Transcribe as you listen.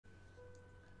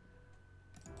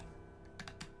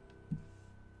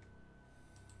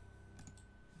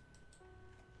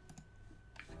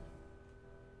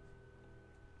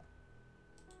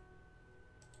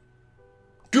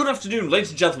afternoon,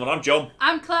 ladies and gentlemen, I'm John.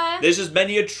 I'm Claire. This is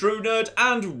Many a True Nerd,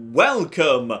 and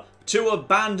welcome to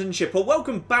Abandoned Ship, or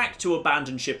welcome back to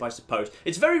Abandoned Ship, I suppose.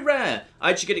 It's very rare I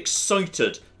actually get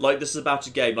excited like this is about a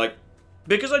game,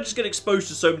 because I just get exposed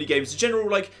to so many games. In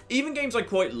general, even games I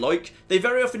quite like, they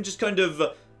very often just kind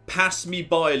of pass me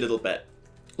by a little bit.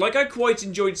 I quite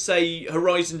enjoyed, say,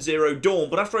 Horizon Zero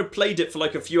Dawn, but after I played it for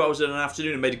a few hours in an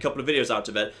afternoon and made a couple of videos out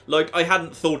of it, I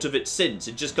hadn't thought of it since.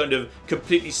 It just kind of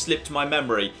completely slipped my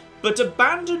memory. But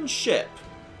Abandoned Ship,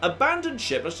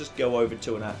 let's just go over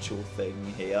to an actual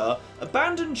thing here.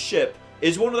 Abandoned Ship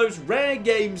is one of those rare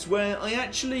games where I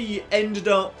actually ended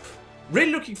up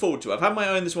really looking forward to. I've had my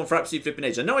eye on this one for absolutely flipping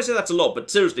ages. I know I say that a lot,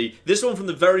 but seriously, this one from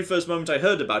the very first moment I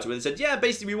heard about it, when they said, yeah,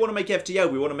 basically we want to make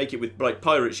FTL, we want to make it with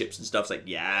pirate ships and stuff. It's like,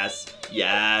 yes,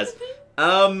 yes.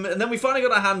 And then we finally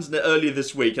got our hands on it earlier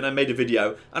this week, and I made a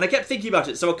video, and I kept thinking about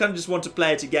it, so I kind of just want to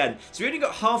play it again. So we only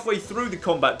got halfway through the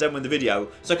combat demo in the video,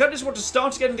 so I kind of just want to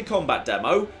start again in the combat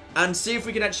demo, and see if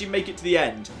we can actually make it to the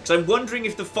end. Because I'm wondering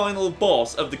if the final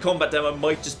boss of the combat demo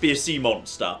might just be a sea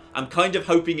monster. I'm kind of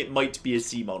hoping it might be a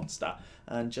sea monster.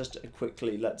 And just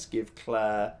quickly, let's give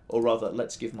Claire, or rather,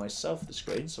 let's give myself the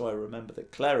screen, so I remember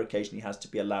that Claire occasionally has to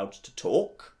be allowed to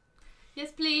talk.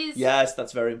 Yes, please. Yes,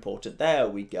 that's very important. There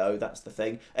we go, that's the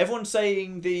thing. Everyone's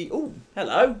saying the... Oh,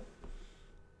 hello.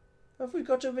 Have we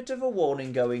got a bit of a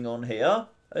warning going on here?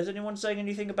 Is anyone saying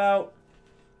anything about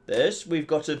this? We've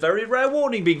got a very rare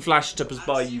warning being flashed up us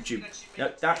by YouTube.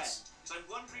 No, that's...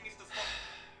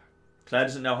 Claire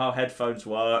doesn't know how headphones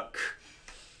work.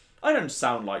 I don't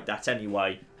sound like that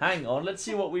anyway. Hang on, let's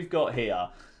see what we've got here.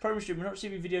 Progress, we're not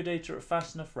receiving video data at a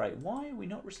fast enough rate. Why are we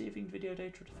not receiving video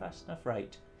data at a fast enough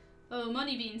rate? Oh,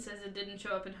 Moneybean says it didn't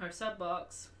show up in her sub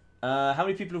box. How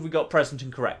many people have we got present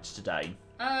and correct today?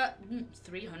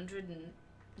 300 and...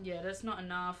 Yeah, that's not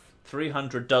enough.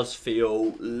 300 does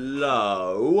feel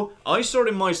low. I saw it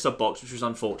in my sub box, which was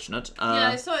unfortunate. Yeah,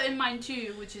 I saw it in mine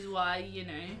too, which is why, you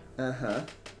know. Uh-huh.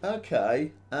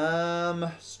 Okay.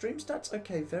 Stream stats?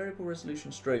 Okay, variable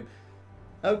resolution stream.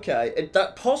 Okay,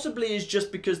 that possibly is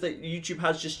just because that YouTube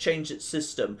has just changed its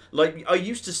system. I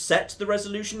used to set the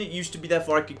resolution. It used to be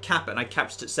therefore I could cap it, and I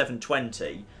capped it at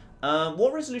 720.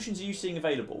 What resolutions are you seeing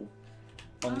available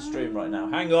on the stream right now?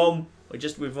 Hang on.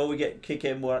 Before we kick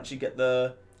in, we'll actually get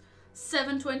the...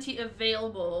 720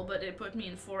 available, but it put me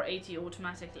in 480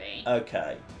 automatically.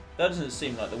 Okay. That doesn't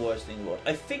seem like the worst thing in the world.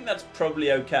 I think that's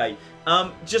probably okay.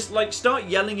 Just, start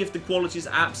yelling if the quality is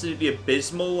absolutely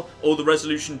abysmal or the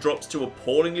resolution drops to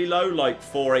appallingly low, like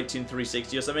 480 and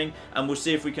 360 or something, and we'll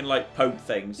see if we can, poke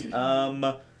things.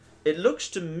 It looks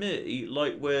to me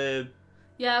like we're...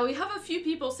 Yeah, we have a few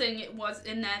people saying it was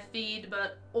in their feed,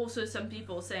 but also some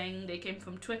people saying they came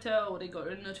from Twitter or they got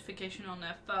a notification on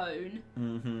their phone.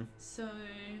 Mm-hmm. So...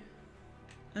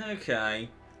 Okay.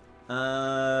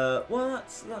 Well,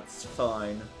 that's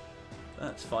fine.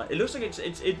 That's fine. It looks like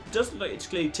it does look like it's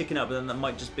clearly ticking up, but then that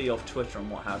might just be off Twitter and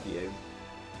what have you.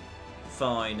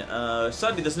 Fine.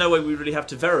 Sadly, there's no way we really have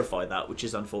to verify that, which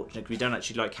is unfortunate. We don't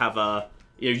actually have a...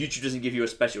 You know, YouTube doesn't give you a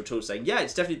special tool saying, yeah,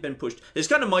 it's definitely been pushed. It's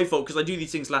kind of my fault because I do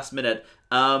these things last minute,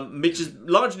 which is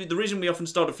largely the reason we often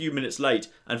start a few minutes late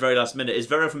and very last minute is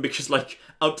very often because,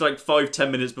 up to 5-10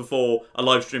 minutes before a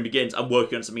live stream begins, I'm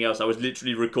working on something else. I was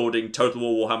literally recording Total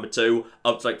War Warhammer 2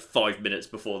 up to 5 minutes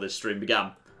before this stream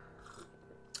began.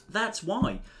 That's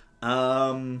why.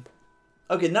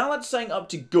 Okay, now that's saying up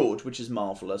to good, which is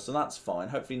marvellous, so that's fine.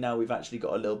 Hopefully now we've actually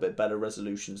got a little bit better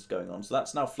resolutions going on. So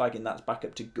that's now flagging that's back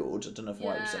up to good. I don't know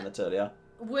why I was saying that earlier.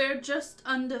 We're just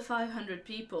under 500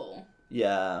 people.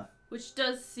 Yeah. Which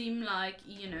does seem like,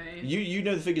 you know... You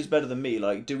know the figures better than me.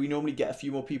 Do we normally get a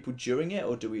few more people during it,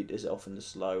 or is it often the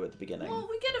slow at the beginning? Well,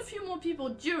 we get a few more people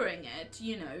during it,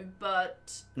 you know,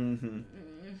 but...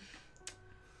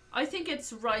 I think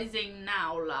it's rising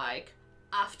now,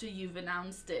 after you've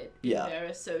announced it in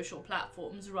various social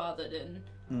platforms rather than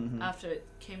after it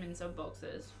came in sub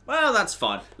boxes. Well, that's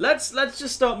fine. Let's just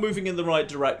start moving in the right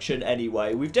direction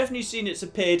anyway. We've definitely seen it's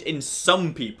appeared in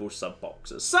some people's sub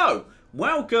boxes. So,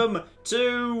 welcome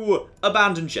to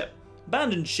Abandoned Ship.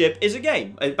 Abandoned Ship is a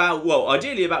game about, well,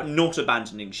 ideally about not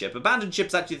abandoning ship. Abandoned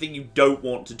ship's actually a thing you don't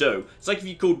want to do. It's like if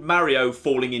you called Mario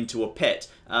falling into a pit.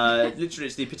 Literally,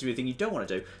 it's the epitome of the thing you don't want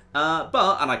to do. And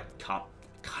I can't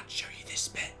show you this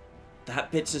bit.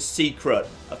 That bit's a secret.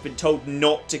 I've been told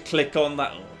not to click on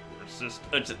that.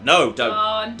 No,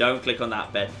 don't click on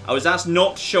that bit. I was asked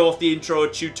not to show off the intro or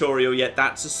tutorial yet.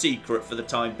 That's a secret for the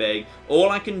time being. All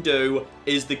I can do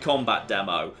is the combat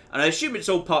demo. And I assume it's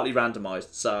all partly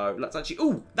randomized. So let's actually...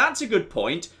 Ooh, that's a good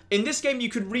point. In this game, you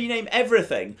could rename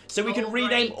everything. So we can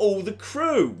rename all the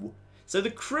crew. So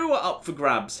the crew are up for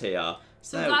grabs here.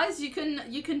 So guys, you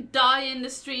can die in the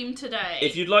stream today.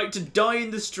 If you'd like to die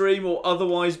in the stream or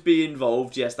otherwise be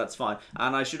involved, yes, that's fine.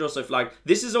 And I should also flag,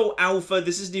 this is all alpha,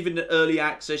 this isn't even early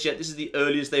access yet, this is the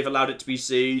earliest they've allowed it to be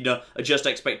seen. Adjust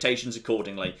expectations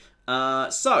accordingly.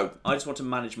 So, I just want to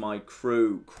manage my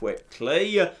crew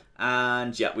quickly.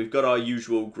 And yeah, we've got our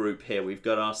usual group here. We've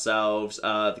got ourselves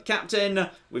the captain,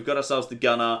 we've got ourselves the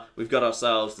gunner, we've got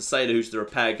ourselves the sailor who's the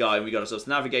repair guy, and we've got ourselves the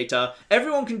navigator.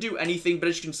 Everyone can do anything, but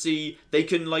as you can see, they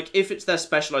can, like, if it's their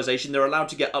specialisation, they're allowed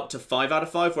to get up to 5 out of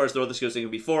 5, whereas their other skills they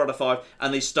can be 4 out of 5,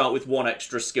 and they start with 1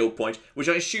 extra skill point, which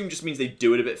I assume just means they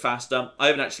do it a bit faster. I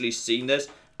haven't actually seen this.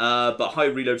 But high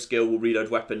reload skill will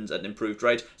reload weapons at an improved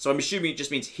rate, so I'm assuming it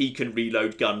just means he can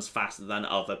reload guns faster than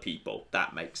other people.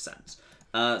 That makes sense.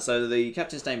 So the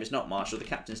captain's name is not Marshall, the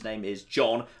captain's name is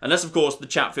John. Unless, of course, the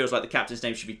chat feels like the captain's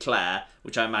name should be Claire,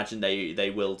 which I imagine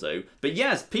they will do. But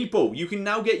yes, people, you can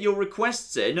now get your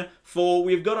requests in for,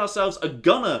 we've got ourselves a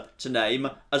gunner to name,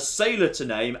 a sailor to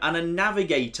name, and a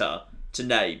navigator to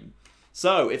name.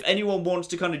 So, if anyone wants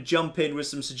to kind of jump in with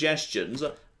some suggestions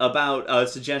about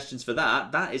suggestions for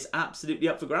that, that is absolutely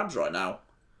up for grabs right now.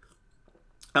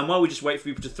 And while we just wait for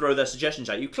people to throw their suggestions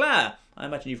at you, Claire, I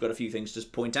imagine you've got a few things to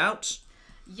point out.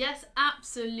 Yes,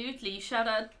 absolutely. Shout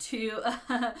out to...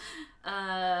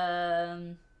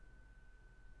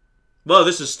 Well,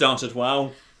 this has started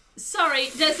well. Sorry,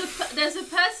 there's a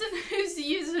person whose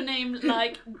username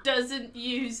like doesn't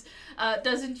use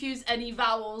any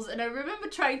vowels, and I remember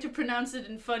trying to pronounce it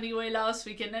in a funny way last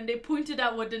week, and then they pointed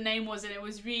out what the name was, and it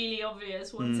was really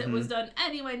obvious once it was done.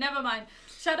 Anyway, never mind.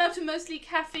 Shout out to Mostly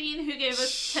Caffeine, who gave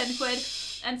us 10 quid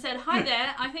and said, "Hi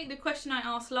there. I think the question I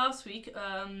asked last week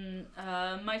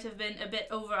might have been a bit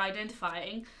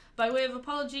over-identifying. By way of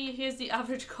apology, here's the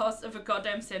average cost of a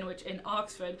goddamn sandwich in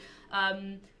Oxford."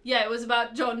 Yeah, it was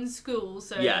about John's school,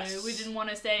 so yes. We didn't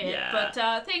want to say it.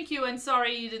 But thank you, and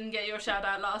sorry you didn't get your shout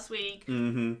out last week.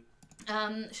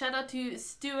 Shout out to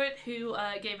Stuart, who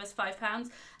gave us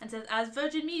 £5 and says, "As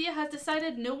Virgin Media has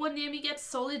decided no one near me gets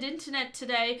solid internet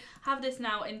today, have this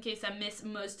now in case I miss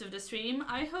most of the stream.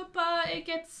 I hope it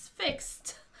gets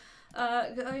fixed."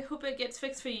 I hope it gets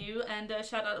fixed for you. And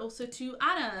shout out also to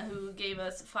Anna, who gave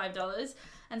us $5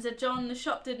 and said, "John, the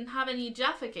shop didn't have any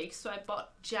Jaffa cakes, so I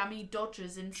bought jammy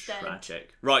Dodgers instead."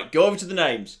 Tragic. Right, go over to the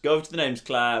names. Go over to the names,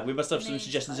 Claire. We must have some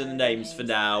suggestions in the names for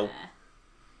now.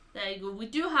 There you go. We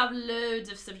do have loads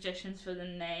of suggestions for the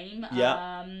name.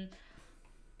 Yeah.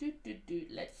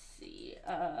 Let's see.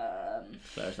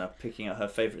 Claire's now picking out her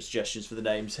favourite suggestions for the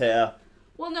names here.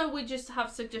 Well, no, we just have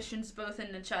suggestions both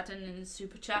in the chat and in the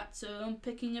super chat, so I'm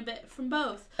picking a bit from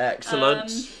both.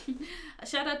 Excellent.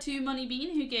 Shout out to Money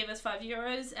Bean, who gave us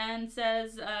 €5 and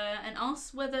says, and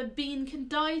asks whether Bean can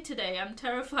die today. I'm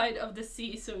terrified of the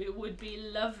sea, so it would be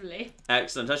lovely.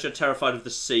 Excellent. As you're terrified of the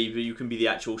sea, but you can be the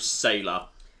actual sailor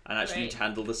and actually need to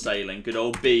handle the sailing. Good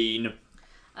old Bean.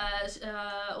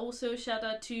 Also shout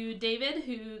out to David,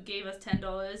 who gave us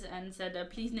 $10 and said,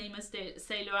 "Please name a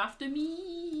sailor after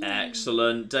me."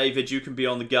 Excellent. David, you can be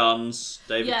on the guns.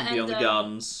 David can be on the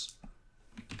guns.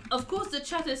 Of course, the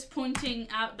chat is pointing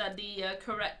out that the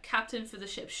correct captain for the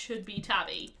ship should be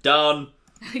Tabby. Done.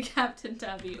 Captain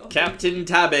Tabby. Obviously. Captain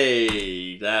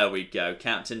Tabby. There we go.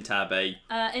 Captain Tabby.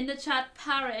 In the chat,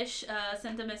 Parish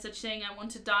sent a message saying, "I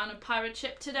want to die on a pirate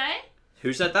ship today."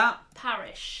 Who said that?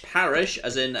 Parish. Parish,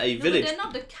 as in a village. But they're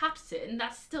not the captain.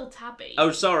 That's still Tabby.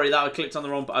 Oh, sorry, that I clicked on the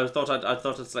wrong. I thought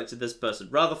I'd selected this person.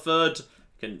 Rutherford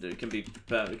can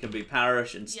be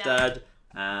Parish instead,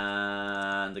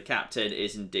 and the captain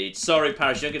is indeed. Sorry,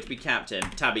 Parish, you don't get to be captain.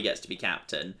 Tabby gets to be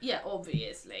captain. Yeah,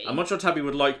 obviously. I'm not sure Tabby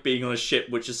would like being on a ship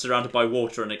which is surrounded by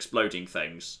water and exploding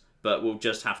things, but we'll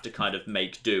just have to kind of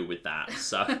make do with that.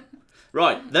 So.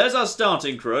 Right, there's our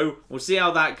starting crew. We'll see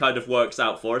how that kind of works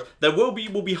out for us. We'll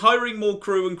be hiring more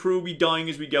crew, and crew will be dying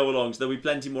as we go along, so there'll be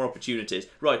plenty more opportunities.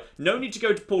 Right, no need to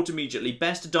go to port immediately.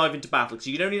 Best to dive into battle, because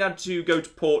you can only have to go to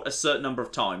port a certain number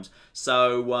of times.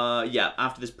 So, yeah,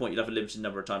 after this point, you'll have a limited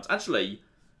number of times. Actually,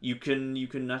 you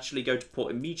can actually go to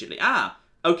port immediately.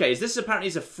 Okay, as this apparently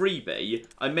is a freebie,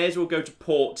 I may as well go to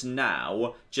port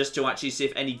now, just to actually see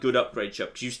if any good upgrades show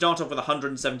up, because you start off with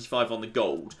 175 on the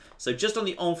gold. So just on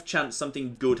the off chance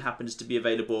something good happens to be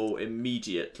available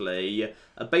immediately,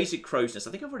 a basic crow's nest.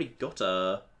 I think I've already got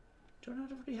a... Do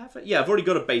I already have it? Yeah, I've already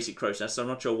got a basic crow's nest, so I'm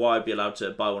not sure why I'd be allowed to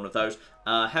buy one of those.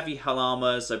 Heavy hull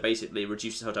armour, so basically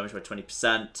reduces hull damage by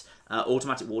 20%.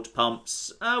 Automatic water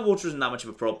pumps. Water isn't that much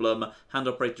of a problem.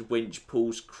 Hand-operated winch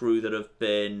pulls crew that have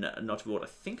been not aboard. I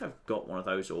think I've got one of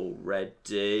those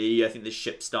already. I think the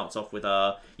ship starts off with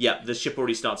a... Yeah, the ship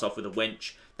already starts off with a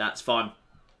winch. That's fine.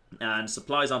 And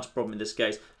supplies aren't a problem in this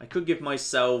case. I could give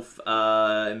myself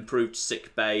improved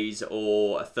sick bays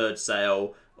or a third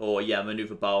sail or, yeah,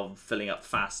 maneuver bar filling up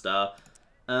faster.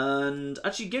 And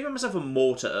actually giving myself a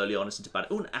mortar early on isn't bad.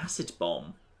 Oh, an acid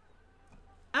bomb.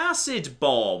 Acid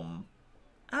bomb.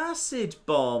 Acid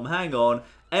bomb. Hang on.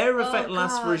 Air effect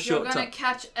lasts for a short time. You're gonna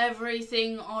catch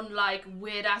everything on, like,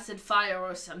 weird acid fire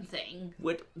or something.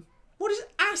 What is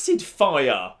acid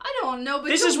fire? I don't know, but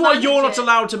this is why you're not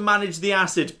allowed to manage the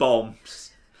acid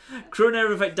bombs. Crew and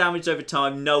air effect damage over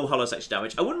time, no hollow section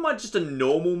damage. I wouldn't mind just a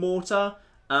normal mortar.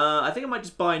 I think I might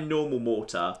just buy a normal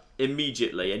mortar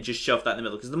immediately and just shove that in the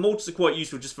middle, because the mortars are quite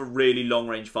useful just for really long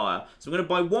range fire. So I'm going to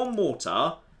buy one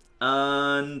mortar,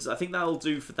 and I think that'll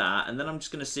do for that. And then I'm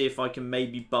just going to see if I can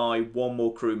maybe buy one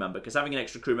more crew member, because having an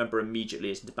extra crew member immediately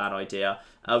isn't a bad idea.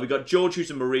 We've got George, who's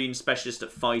a marine specialist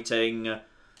at fighting.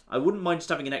 I wouldn't mind just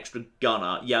having an extra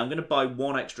gunner. Yeah, I'm going to buy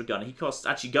one extra gunner. He costs...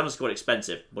 Actually, gunners are quite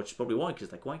expensive, which is probably why, because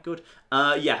they're quite good.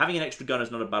 Yeah, having an extra gunner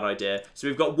is not a bad idea. So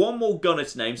we've got one more gunner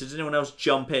to name. So does anyone else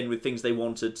jump in with things they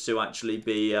wanted to actually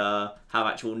be... have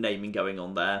actual naming going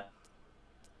on there?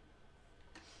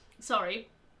 Sorry.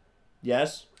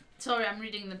 Yes? Sorry, I'm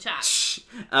reading the chat.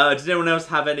 Does anyone else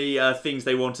have any things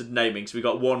they wanted naming? So we've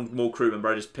got one more crew member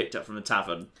I just picked up from the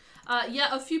tavern.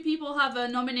 Yeah, a few people have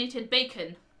nominated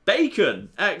Bacon. Bacon!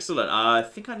 Excellent. I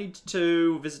think I need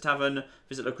to visit tavern,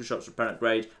 visit local shops for apparent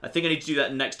upgrade. I think I need to do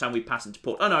that next time we pass into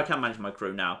port. Oh no, I can manage my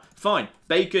crew now. Fine.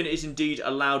 Bacon is indeed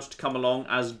allowed to come along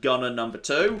as gunner number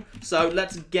 2. So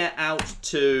let's get out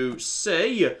to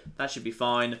sea. That should be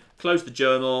fine. Close the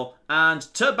journal and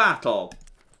to battle.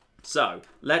 So,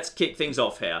 let's kick things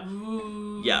off here.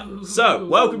 Ooh. Yeah, so,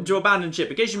 welcome to Abandoned Ship.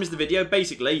 In case you missed the video,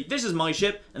 basically, this is my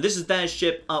ship, and this is their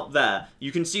ship up there.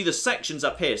 You can see the sections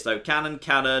up here, so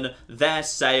cannon, their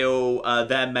sail,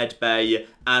 their med bay,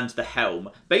 and the helm.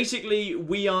 Basically,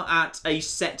 we are at a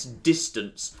set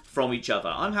distance from each other.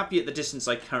 I'm happy at the distance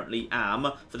I currently am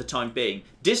for the time being.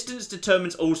 Distance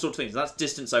determines all sorts of things. That's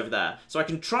distance over there. So I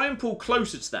can try and pull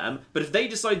closer to them, but if they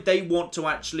decide they want to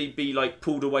actually be, like,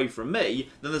 pulled away from me,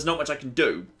 then there's not much I can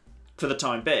do for the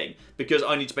time being, because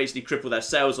I need to basically cripple their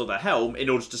sails or their helm in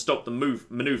order to stop them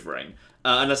manoeuvring.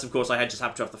 Unless, of course, I just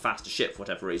have to have the faster ship for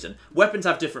whatever reason. Weapons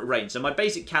have different range, so my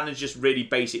basic cannon's just really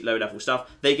basic low-level stuff.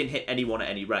 They can hit anyone at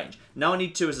any range. Now I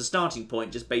need to, as a starting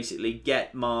point, just basically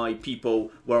get my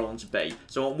people where I want to be.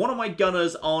 So I want one of my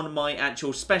gunners on my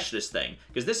actual specialist thing,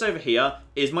 because this over here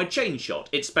is my chain shot.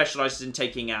 It specialises in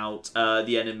taking out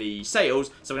the enemy sails,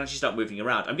 so I can actually start moving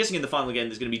around. I'm guessing in the final game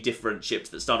there's going to be different ships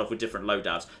that start off with different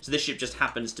loadouts. So this ship just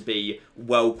happens to be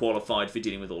well qualified for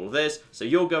dealing with all of this. So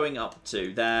you're going up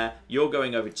to there, you're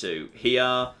going over to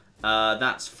here.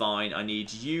 That's fine. I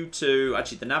need you to...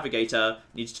 Actually, the navigator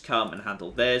needs to come and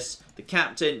handle this. The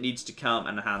captain needs to come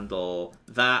and handle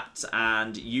that.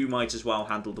 And you might as well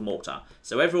handle the mortar.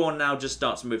 So everyone now just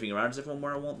starts moving around. Is everyone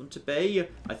where I want them to be?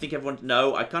 I think everyone...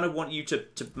 No, I kind of want you to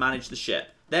manage the ship.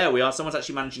 There we are. Someone's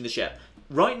actually managing the ship.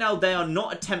 Right now, they are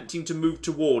not attempting to move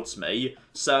towards me,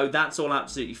 so that's all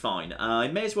absolutely fine. I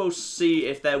may as well see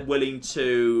if they're willing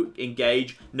to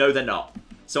engage. No, they're not.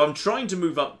 So I'm trying to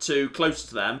move up to close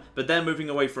to them, but they're moving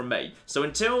away from me. So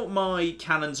until my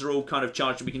cannons are all kind of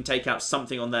charged and we can take out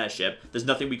something on their ship, there's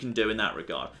nothing we can do in that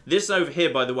regard. This over here,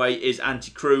 by the way, is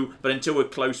anti-crew, but until we're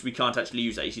close, we can't actually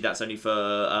use it. You see, that's only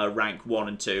for rank 1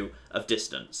 and 2 of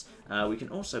distance. We can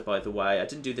also, by the way, I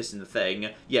didn't do this in the thing,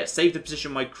 yeah, save the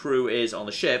position my crew is on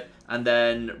the ship, and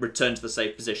then return to the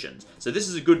safe positions. So this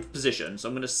is a good position, so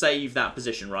I'm going to save that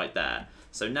position right there.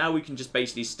 So now we can just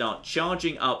basically start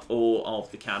charging up all of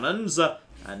the cannons,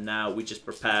 and now we just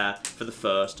prepare for the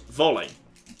first volley.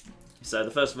 So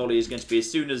the first volley is going to be as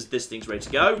soon as this thing's ready to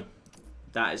go.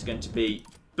 That is going to be...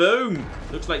 Boom!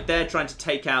 Looks like they're trying to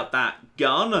take out that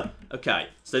gun. Okay,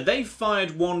 so they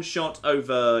fired one shot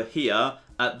over here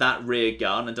at that rear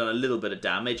gun and done a little bit of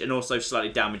damage, and also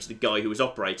slightly damaged the guy who was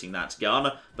operating that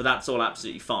gun, but that's all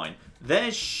absolutely fine.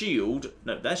 Their shield...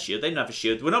 No, their shield. They don't have a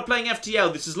shield. We're not playing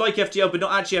FTL. This is like FTL, but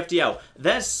not actually FTL.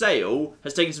 Their sail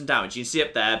has taken some damage. You can see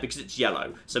up there because it's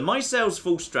yellow. So my sail's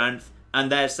full strength,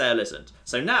 and their sail isn't.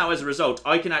 So now, as a result,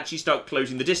 I can actually start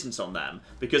closing the distance on them,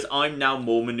 because I'm now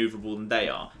more manoeuvrable than they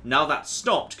are. Now that's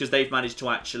stopped, because they've managed to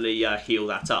actually heal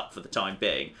that up for the time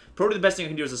being. Probably the best thing I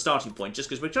can do as a starting point, just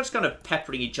because we're just kind of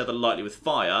peppering each other lightly with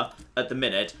fire at the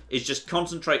minute, is just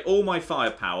concentrate all my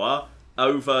firepower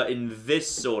over in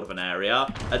this sort of an area,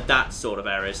 at that sort of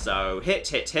area. So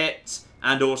hit,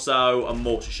 and also a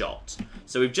mortar shot.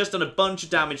 So we've just done a bunch of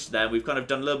damage to them. We've kind of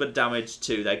done a little bit of damage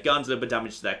to their guns, a little bit of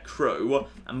damage to their crew,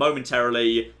 and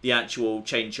momentarily the actual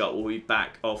chain shot will be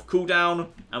back off cooldown,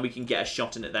 and we can get a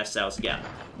shot in at their sails again.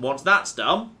 Once that's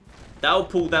done, That'll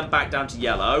pull them back down to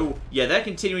yellow. Yeah, they're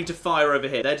continuing to fire over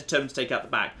here. They're determined to take out the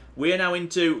back. We are now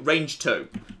into range 2.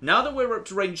 Now that we're up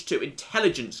to range 2,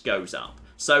 intelligence goes up.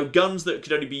 So guns that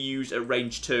could only be used at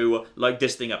range 2, like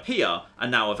this thing up here, are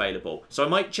now available. So I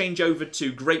might change over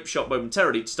to Grape Shot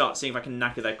momentarily to start seeing if I can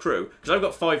knacker their crew. Because I've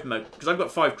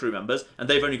got 5 crew members, and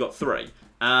they've only got 3.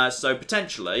 So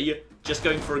potentially, just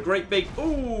going for a great big...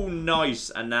 Ooh,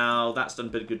 nice. And now that's done a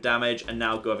bit of good damage. And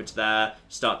now go over to there,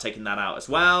 start taking that out as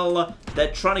well.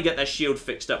 They're trying to get their shield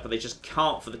fixed up, but they just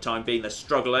can't for the time being. They're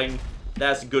struggling.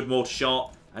 There's a good mortar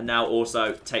shot. And now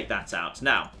also take that out.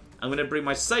 Now, I'm going to bring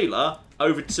my sailor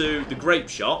over to the grape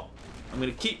shot. I'm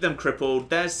going to keep them crippled.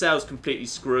 Their sail's completely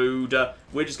screwed.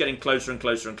 We're just getting closer and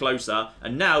closer and closer.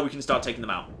 And now we can start taking them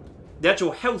out. The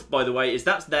actual health, by the way, is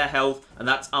that's their health and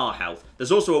that's our health.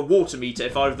 There's also a water meter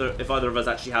if either of us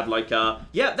actually had like a...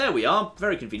 Yeah, there we are.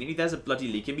 Very conveniently. There's a bloody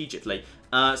leak immediately.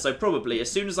 So probably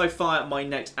as soon as I fire my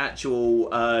next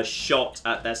actual shot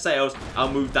at their sails,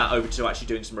 I'll move that over to actually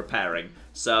doing some repairing.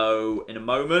 So in a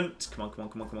moment... Come on, come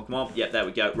on, come on, come on, come on. Yep, there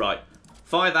we go. Right.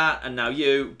 Fire that, and now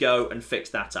you go and fix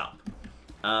that up.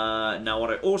 Now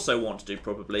what I also want to do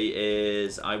probably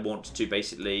is I want to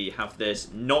basically have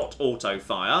this not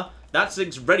auto-fire. That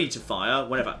thing's ready to fire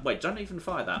whenever... Wait, don't even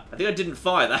fire that. I think I didn't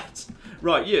fire that.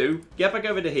 Right, you, get back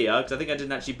over to here, because I think I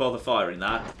didn't actually bother firing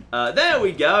that. There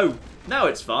we go. Now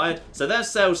it's fired. So their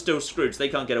sail's still screwed, so they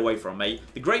can't get away from me.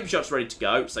 The grape shot's ready to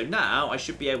go, so now I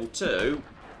should be able to...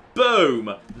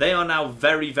 Boom! They are now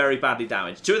very, very badly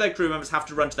damaged. 2 of their crew members have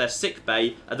to run to their sick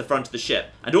bay at the front of the ship.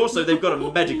 And also, they've got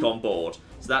a medic on board.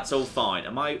 So that's all fine.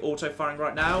 Am I auto-firing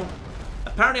right now?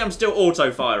 Apparently, I'm still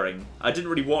auto-firing. I didn't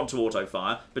really want to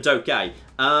auto-fire, but okay.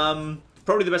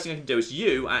 Probably the best thing I can do is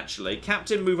you, actually.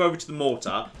 Captain, move over to the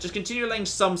mortar. Just continue laying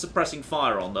some suppressing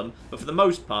fire on them. But for the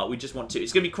most part, we just want to...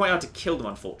 It's going to be quite hard to kill them,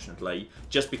 unfortunately.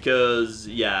 Just because,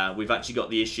 yeah, we've actually got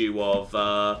the issue of...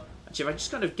 Actually, if I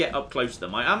just kind of get up close to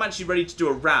them, I am actually ready to do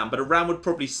a ram, but a ram would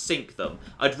probably sink them.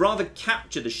 I'd rather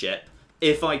capture the ship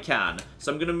if I can. So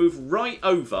I'm going to move right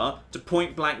over to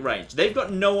point blank range. They've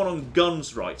got no one on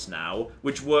guns right now,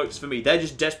 which works for me. They're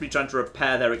just desperately trying to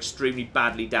repair their extremely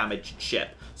badly damaged ship.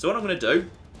 So what I'm going to do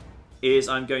is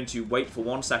I'm going to wait for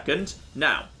 1 second.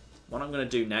 Now, what I'm going to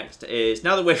do next is,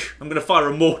 now that I'm going to fire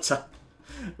a mortar,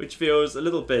 which feels a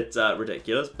little bit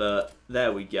ridiculous, but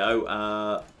there we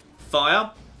go.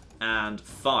 Fire. And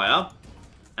fire.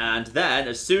 And then,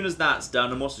 as soon as that's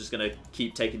done, I'm also just going to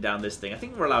keep taking down this thing. I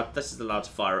think we're allowed, this is allowed to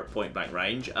fire at point blank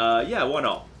range. Yeah, why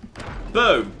not?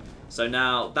 Boom! So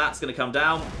now that's going to come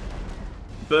down.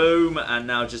 Boom! And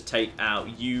now just take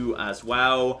out you as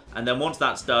well. And then once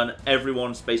that's done,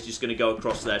 everyone's basically just going to go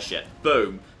across their ship.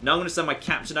 Boom! Now I'm going to send my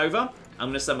captain over. I'm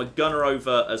going to send my gunner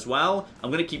over as well.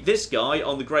 I'm going to keep this guy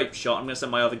on the grape shot. I'm going to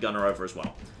send my other gunner over as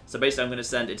well. So basically I'm going to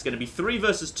send, it's going to be 3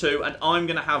 versus 2, and I'm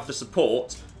going to have the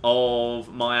support of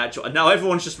my actual... And now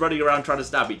everyone's just running around trying to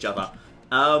stab each other.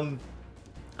 And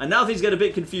now things get a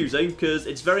bit confusing, because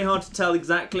it's very hard to tell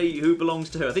exactly who belongs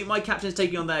to who. I think my captain's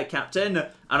taking on their captain,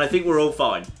 and I think we're all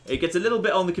fine. It gets a little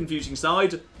bit on the confusing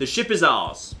side. The ship is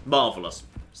ours. Marvellous.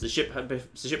 So the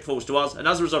ship falls to us, and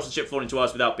as a result of the ship falling to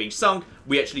us without being sunk,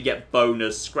 we actually get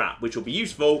bonus scrap, which will be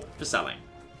useful for selling.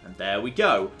 And there we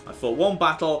go. I fought 1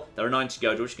 battle. There are 9 to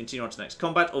go. Do we continue on to the next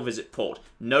combat or visit port?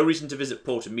 No reason to visit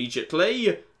port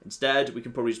immediately. Instead, we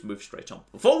can probably just move straight on.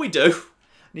 Before we do,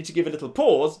 I need to give a little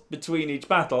pause between each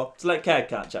battle to let Care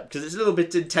catch up, because it's a little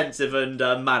bit intensive and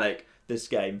manic, this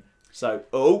game. So,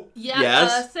 oh, yeah,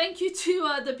 yes. Thank you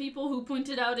to the people who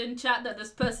pointed out in chat that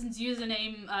this person's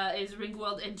username is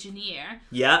Ringworld Engineer.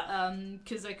 Yeah.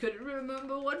 Because I couldn't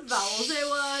remember what vowels it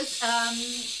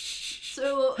was.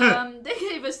 So, they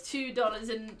gave us $2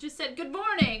 and just said, good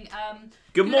morning.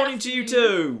 Good morning to you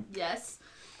too. Yes.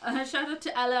 Shout out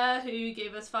to Ella, who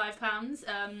gave us £5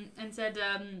 and said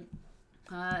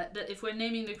that if we're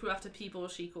naming the crew after people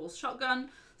she calls Shotgun.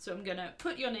 So I'm going to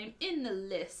put your name in the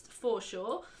list for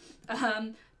sure.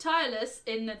 Tireless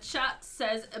in the chat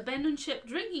says, abandoned ship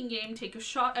drinking game, take a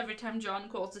shot every time John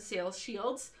calls the sail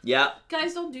shields. Yeah.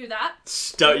 Guys, don't do that.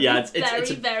 Yeah,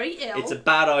 it's very ill. It's a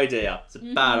bad idea. It's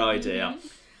a bad idea.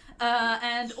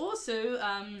 And also,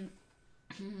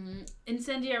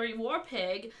 Incendiary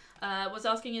Warpig was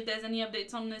asking if there's any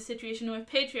updates on the situation with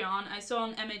Patreon. I saw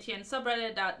on MATN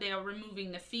subreddit that they are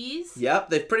removing the fees. Yep,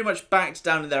 they've pretty much backed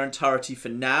down in their entirety for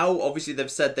now. Obviously,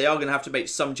 they've said they are going to have to make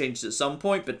some changes at some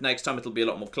point, but next time it'll be a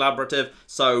lot more collaborative.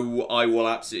 So I will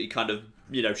absolutely kind of,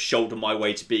 you know, shoulder my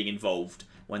way to being involved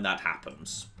when that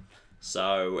happens.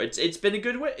 So it's been a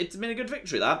good victory. It's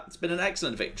been an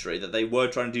excellent victory that they were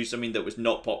trying to do something that was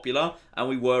not popular, and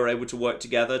we were able to work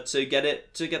together to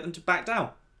get them to back down.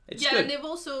 It's yeah, good. and they've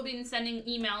also been sending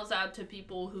emails out to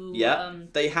people who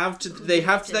they have to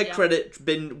their credit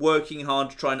been working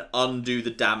hard to try and undo the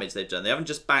damage they've done. They haven't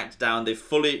just backed down, they've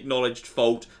fully acknowledged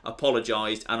fault,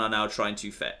 apologised, and are now trying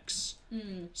to fix.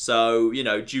 So, you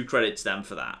know, due credit to them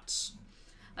for that.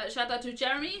 Shout out to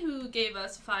Jeremy, who gave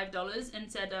us $5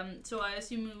 and said, so I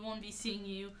assume we won't be seeing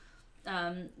you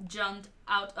jumped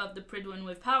out of the Pridwin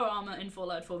with power armor in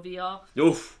Fallout 4 VR.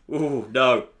 Oof, ooh,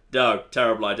 no,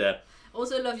 terrible idea.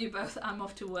 Also love you both. I'm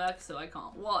off to work, so I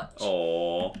can't watch.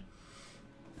 Aww.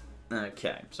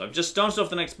 Okay, so I've just started off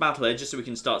the next battle here, just so we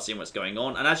can start seeing what's going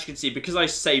on. And as you can see, because I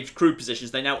saved crew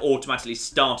positions, they now automatically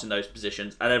start in those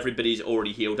positions, and everybody's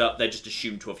already healed up. They're just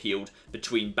assumed to have healed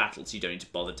between battles, so you don't need to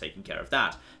bother taking care of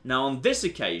that. Now, on this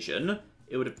occasion,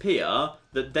 it would appear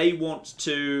that they want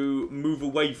to move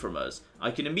away from us.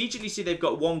 I can immediately see they've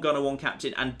got 1 gunner, 1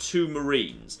 captain, and 2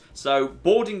 marines. So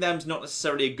boarding them's not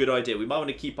necessarily a good idea. We might want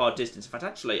to keep our distance. In fact,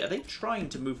 actually, are they trying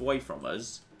to move away from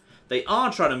us? They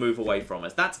are trying to move away from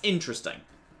us. That's interesting.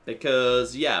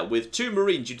 Because, yeah, with 2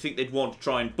 marines, you'd think they'd want to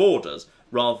try and board us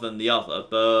rather than the other.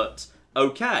 But,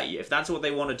 okay, if that's what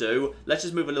they want to do, let's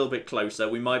just move a little bit closer.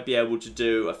 We might be able to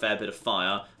do a fair bit of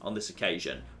fire on this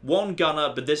occasion. 1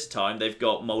 gunner, but this time they've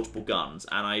got multiple guns.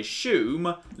 And I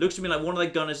assume, looks to me like one of their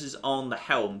gunners is on the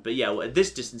helm. But yeah, well, at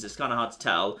this distance, it's kind of hard to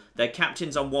tell. Their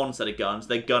captain's on one set of guns,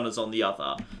 their gunner's on the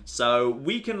other. So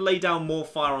we can lay down more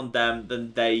fire on them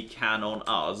than they can on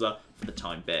us for the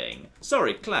time being.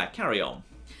 Sorry, Claire, carry on.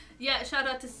 Yeah, shout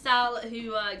out to Sal,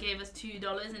 who gave us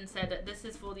 $2 and said that this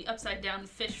is for the upside down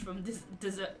fish from this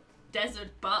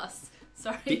desert bus.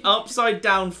 Sorry. The upside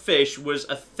down fish was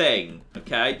a thing,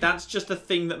 okay? That's just a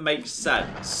thing that makes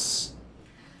sense.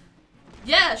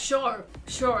 Yeah, sure,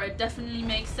 it definitely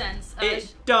makes sense.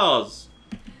 It does.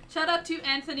 Shout out to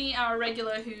Anthony, our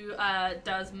regular who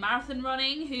does marathon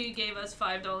running, who gave us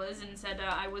 $5 and said,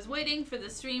 I was waiting for the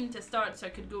stream to start so I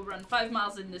could go run 5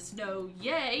 miles in the snow.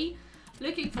 Yay!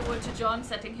 Looking forward to John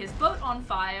setting his boat on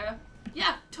fire.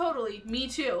 Yeah, totally. Me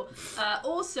too.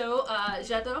 Also,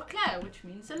 j'adore Claire, which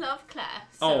means I love Claire.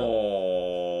 So.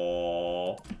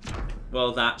 Aww.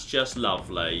 Well, that's just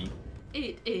lovely.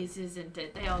 It is, isn't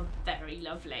it? They are very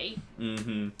lovely.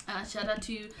 Shout out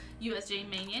to USJ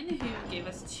Manian, who gave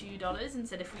us $2 and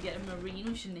said if we get a Marine,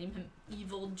 we should name him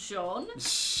Evil John.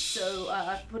 So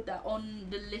put that on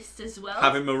the list as well.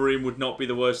 Having Marine would not be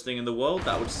the worst thing in the world.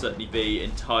 That would certainly be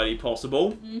entirely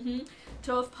possible.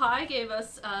 Tove Pie gave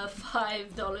us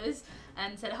 $5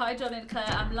 and said, hi John and Claire,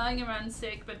 I'm lying around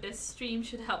sick, but this stream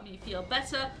should help me feel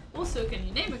better. Also, can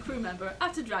you name a crew member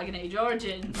after Dragon Age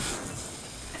Origins?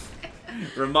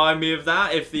 Remind me of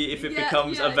that if it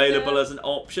becomes available as an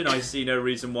option. I see no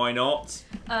reason why not.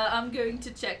 I'm going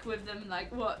to check with them,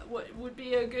 like, what would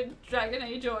be a good Dragon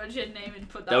Age Origin name and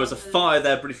put that. There was a fire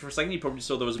there briefly for a second. You probably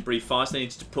saw there was a brief fire, so they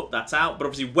needed to put that out. But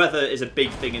obviously weather is a big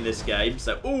thing in this game.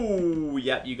 So, ooh,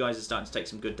 yep, you guys are starting to take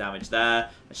some good damage there.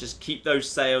 Let's just keep those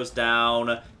sails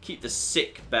down. Keep the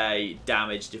sick bay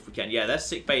damaged if we can. Yeah, their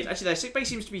sick bay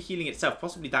seems to be healing itself.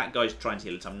 Possibly that guy's trying to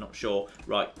heal it, I'm not sure.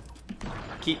 Right.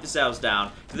 Keep the sails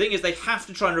down. The thing is, they have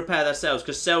to try and repair their sails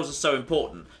because sails are so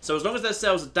important. So as long as their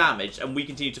sails are damaged and we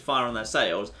continue to fire on their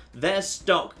sails, they're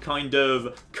stuck kind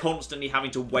of constantly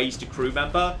having to waste a crew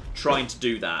member trying to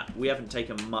do that. We haven't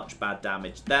taken much bad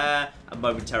damage there, and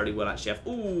momentarily we'll actually have...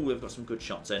 Ooh, we've got some good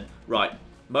shots in. Right,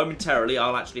 momentarily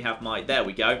I'll actually have my... There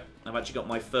we go. I've actually got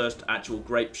my first actual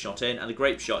grape shot in, and the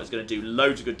grape shot is going to do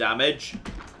loads of good damage.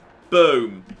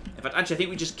 Boom. In fact, actually, I think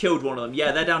we just killed one of them.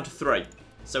 Yeah, they're down to 3.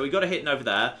 So we got a hit over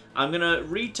there. I'm going to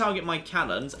retarget my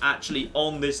cannons actually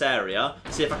on this area.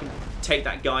 See if I can take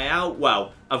that guy out.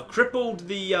 Well, I've crippled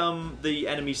the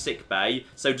enemy sick bay.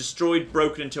 So destroyed,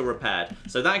 broken until repaired.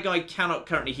 So that guy cannot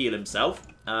currently heal himself.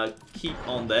 Keep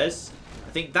on this.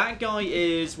 I think that guy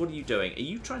is... What are you doing? Are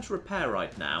you trying to repair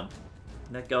right now?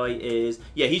 That guy is...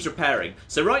 Yeah, he's repairing.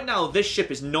 So right now, this ship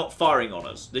is not firing on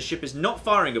us. This ship is not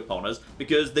firing upon us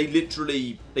because they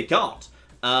literally... They can't.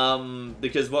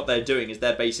 Because what they're doing is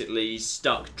they're basically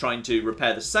stuck trying to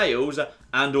repair the sails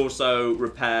and also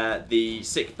repair the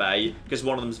sick bay because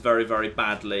one of them's very, very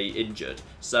badly injured.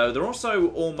 So they're also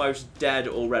almost dead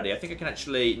already. I think I can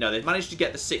actually... No, they've managed to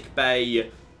get the sick bay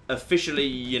officially,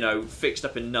 you know, fixed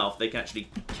up enough. They can actually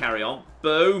carry on.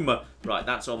 Boom! Right,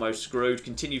 that's almost screwed.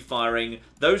 Continue firing.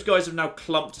 Those guys have now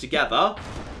clumped together.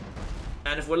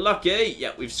 And if we're lucky,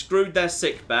 yeah, we've screwed their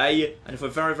sick bay. And if we're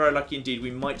very, very lucky indeed, we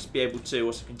might just be able to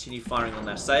also continue firing on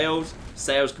their sails.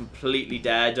 Sails completely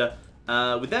dead.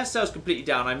 With their sails completely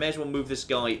down, I may as well move this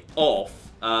guy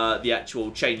off the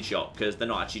actual chain shot because they're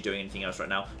not actually doing anything else right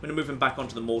now. I'm going to move him back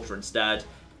onto the mortar instead.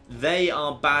 They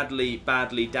are badly,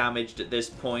 badly damaged at this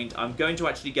point. I'm going to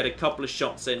actually get a couple of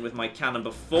shots in with my cannon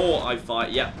before I fire.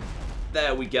 Yep,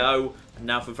 there we go. And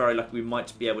now, for very lucky, we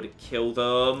might be able to kill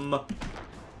them.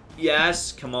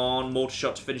 Yes, come on, mortar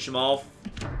shot to finish them off.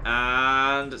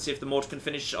 And let's see if the mortar can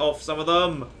finish off some of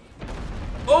them.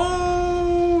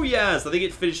 Oh, yes, I think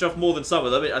it finished off more than some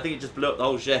of them. I think it just blew up the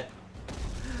whole ship.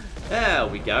 There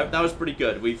we go. That was pretty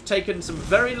good. We've taken some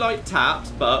very light taps,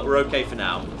 but we're okay for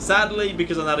now. Sadly,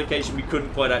 because on that occasion we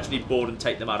couldn't quite actually board and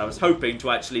take them out. I was hoping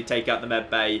to actually take out the med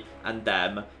bay and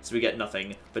them, so we get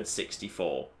nothing but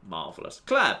 64. Marvellous.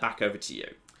 Claire, back over to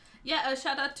you. Yeah, a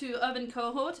shout out to Urban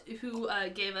Cohort, who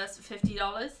gave us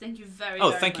 $50. Thank you very, Oh,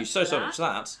 very thank much you so for much for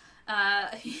that.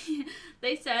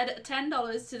 They said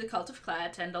 $10 to the Cult of Claire,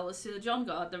 $10 to the John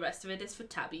Guard, the rest of it is for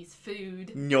Tabby's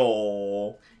food.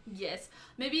 No. Yes.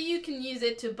 Maybe you can use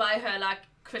it to buy her, like,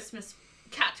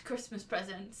 cat Christmas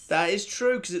presents. That is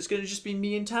true, because it's going to just be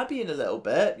me and Tabby in a little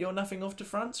bit. You're nothing off to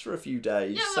France for a few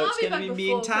days. Yeah, so well, it's going to be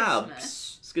me and Tabs.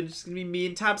 Christmas. It's just going to be me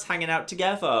and Tabs hanging out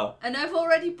together. And I've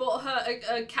already bought her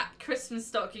a cat Christmas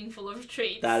stocking full of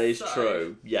treats. That is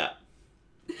true, yeah.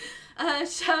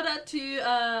 Shout out to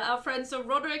our friend Sir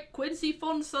Roderick Quincy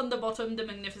von Thunderbottom, the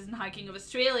magnificent hiking of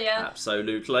Australia.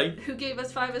 Absolutely. Who gave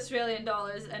us $5 Australian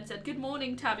and said, "Good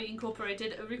morning, Tabby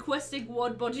Incorporated. Requesting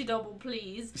one budgie double,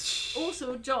 please."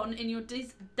 Also, John, in your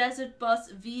Desert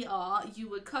Bus VR, you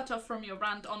were cut off from your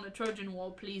rant on the Trojan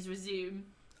War. Please resume.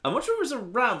 I'm not sure it was a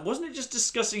rant. Wasn't it just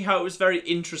discussing how it was very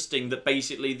interesting that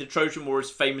basically the Trojan War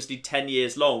is famously 10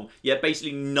 years long, yet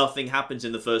basically nothing happens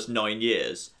in the first 9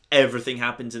 years. Everything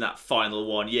happens in that final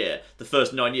 1 year. The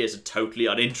first 9 years are totally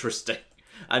uninteresting.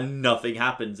 And nothing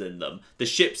happens in them. The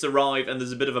ships arrive and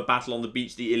there's a bit of a battle on the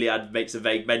beach the Iliad makes a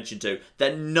vague mention to.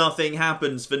 Then nothing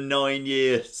happens for 9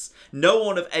 years. No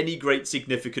one of any great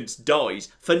significance dies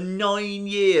for 9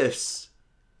 years.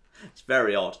 It's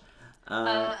very odd.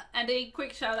 And a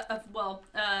quick shout out,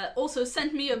 also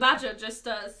sent me a badger, just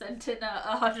sent in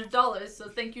 $100, so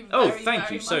thank you very, thank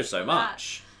very you much so for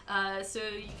much. So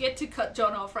you get to cut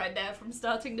John off right there from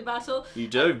starting the battle. You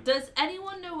do. Does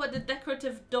anyone know what the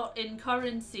decorative dot in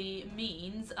currency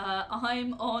means?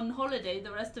 I'm on holiday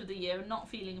the rest of the year, not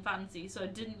feeling fancy, so I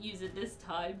didn't use it this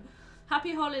time.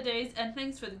 Happy holidays and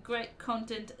thanks for the great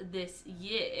content this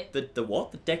year. The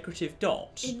what? The decorative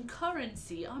dot? In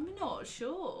currency? I'm not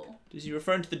sure. Is he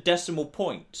referring to the decimal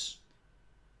point?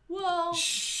 Well,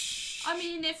 I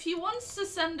mean, if he wants to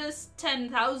send us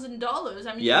 $10,000,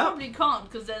 I mean, Yeah. you probably can't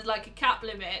because there's like a cap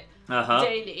limit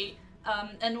daily.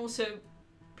 And also,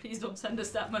 please don't send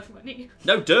us that much money.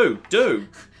 No, do.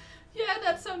 Yeah,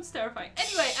 that sounds terrifying.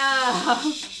 Anyway,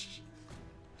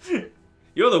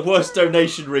 You're the worst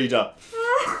donation reader.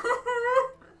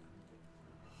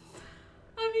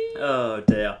 I mean, Oh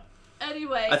dear.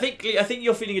 anyway, I think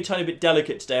you're feeling a tiny bit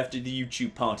delicate today after the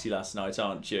YouTube party last night,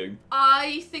 aren't you?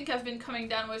 I think I've been coming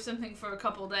down with something for a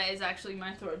couple of days. Actually,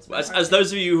 my throat's been As hurting.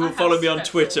 those of you who I follow have me on strep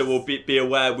Twitter throat. will be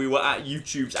aware, we were at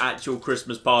YouTube's actual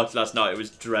Christmas party last night. It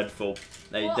was dreadful.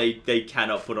 They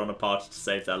cannot put on a party to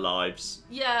save their lives.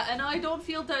 Yeah, and I don't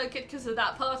feel delicate because of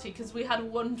that party because we had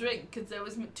one drink because there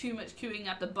was too much queuing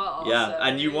at the bar. Yeah, so.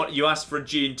 and you asked for a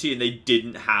G&T and they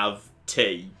didn't have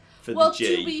tea for Well, the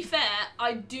G. to be fair,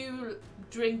 I do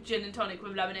drink gin and tonic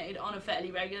with lemonade on a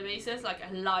fairly regular basis. Like,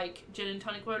 I like gin and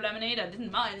tonic with lemonade. I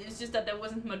didn't mind. It's just that there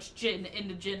wasn't much gin in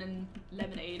the gin and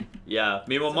lemonade. Yeah,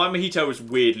 meanwhile, my mojito was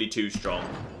weirdly too strong.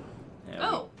 Yeah,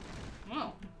 Oh,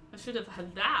 well, I should have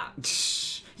had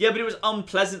that. Yeah, but it was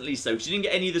unpleasantly so. 'Cause you didn't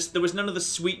get any of this. There was none of the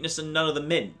sweetness and none of the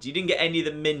mint. You didn't get any of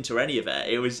the mint or any of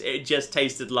it. It just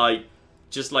tasted like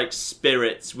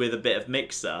spirits with a bit of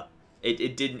mixer.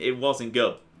 It wasn't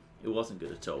good. It wasn't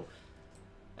good at all.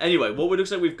 Anyway, what it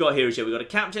looks like we've got here is we've got a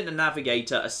captain, a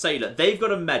navigator, a sailor. They've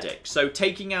got a medic. So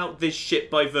taking out this ship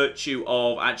by virtue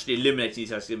of actually eliminating these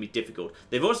guys is going to be difficult.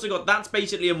 They've also got, that's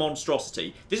basically a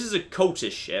monstrosity. This is a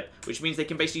cultist ship, which means they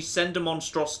can basically send a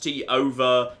monstrosity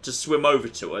over to swim over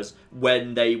to us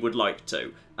when they would like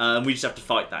to. And we just have to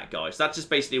fight that guy. So that's just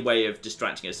basically a way of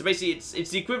distracting us. So basically it's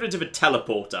the equivalent of a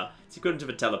teleporter. It's the equivalent of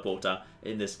a teleporter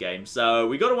in this game. So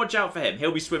we got to watch out for him.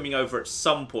 He'll be swimming over at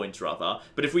some point or other.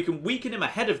 But if we can weaken him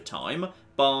ahead of time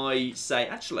by, say,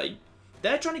 actually,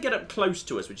 they're trying to get up close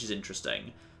to us, which is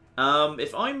interesting.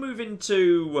 If I move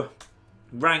into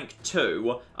rank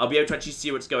 2, I'll be able to actually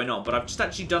see what's going on. But I've just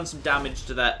actually done some damage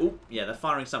to their... Oh, yeah, they're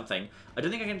firing something. I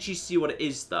don't think I can actually see what it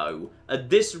is, though. At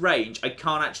this range, I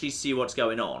can't actually see what's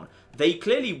going on. They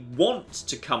clearly want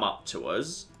to come up to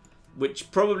us,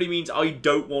 which probably means I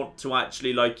don't want to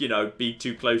actually, like, you know, be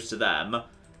too close to them.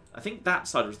 I think that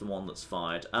side was the one that's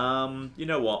fired. You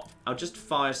know what? I'll just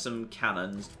fire some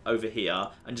cannons over here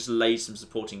and just lay some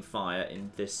supporting fire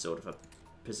in this sort of a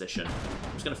position.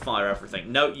 I'm just going to fire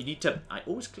everything. No, you need to... I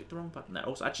always click the wrong button there.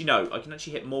 Also, actually, no. I can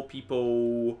actually hit more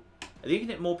people... I think you can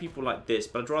hit more people like this,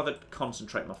 but I'd rather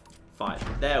concentrate my fire.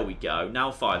 There we go.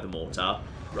 Now fire the mortar.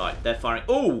 Right, they're firing...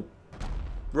 Oh!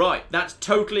 Right, that's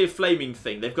totally a flaming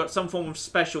thing. They've got some form of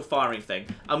special firing thing.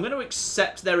 I'm going to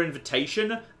accept their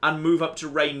invitation and move up to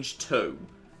range 2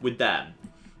 with them.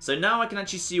 So now I can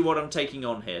actually see what I'm taking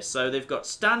on here. So they've got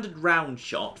standard round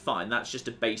shot. Fine, that's just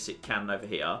a basic cannon over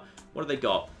here. What have they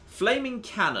got? Flaming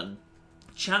cannon.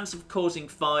 Chance of causing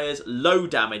fires. Low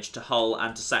damage to hull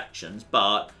and to sections,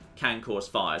 but can cause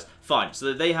fires. Fine,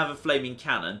 so they have a flaming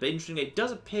cannon. But interestingly, it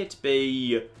does appear to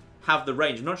be... have the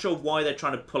range. I'm not sure why they're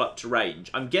trying to pull up to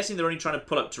range. I'm guessing they're only trying to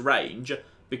pull up to range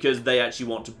because they actually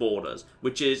want to board us,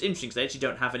 which is interesting because they actually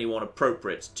don't have anyone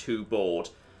appropriate to board.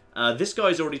 This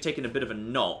guy's already taken a bit of a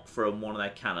knock from one of their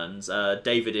cannons.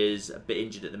 David is a bit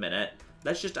injured at the minute.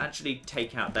 Let's just actually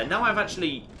take out there. Now I've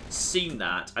actually seen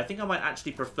that, I think I might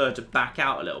actually prefer to back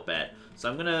out a little bit. So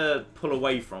I'm going to pull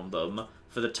away from them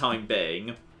for the time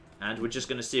being. And we're just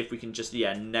going to see if we can just,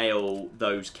 yeah, nail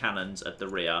those cannons at the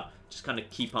rear. Just kind of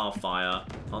keep our fire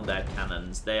on their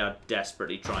cannons. They are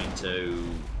desperately trying to...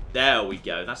 There we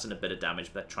go. That's in a bit of damage,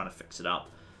 but they're trying to fix it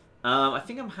up. I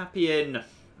think I'm happy in...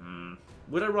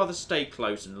 Would I rather stay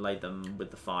close and lay them with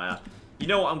the fire? You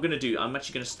know what I'm going to do? I'm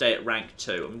actually going to stay at rank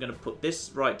 2. I'm going to put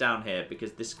this right down here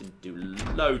because this can do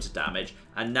loads of damage.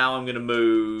 And now I'm going to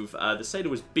move... the sailor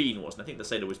was Bean, wasn't it? I think the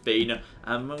sailor was Bean.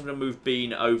 I'm going to move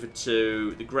Bean over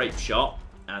to the grape shot.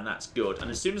 And that's good. And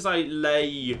as soon as I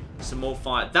lay some more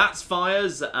fire... That's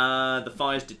fires. The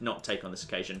fires did not take on this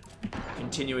occasion.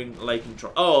 Continuing lay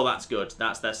control. Oh, that's good.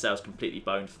 That's their sails completely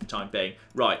boned for the time being.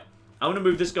 Right. I'm going to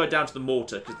move this guy down to the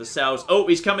mortar because the sails... Oh,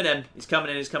 he's coming in. He's coming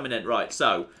in. He's coming in. Right,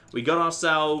 so we got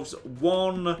ourselves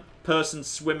one person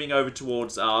swimming over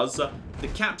towards us. The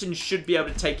captain should be able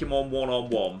to take him on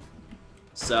one-on-one.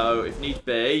 So, if need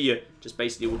be, just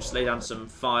basically we'll just lay down some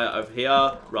fire over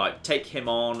here. Right, take him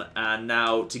on. And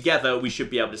now, together, we should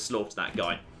be able to slaughter that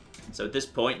guy. So at this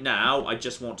point now, I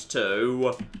just want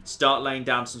to start laying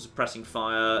down some suppressing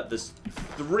fire. There's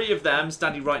 3 of them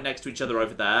standing right next to each other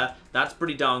over there. That's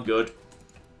pretty darn good.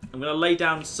 I'm going to lay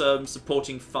down some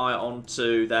supporting fire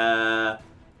onto their...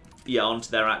 Yeah,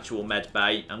 onto their actual med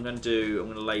bay. I'm going to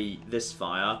lay this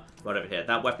fire right over here.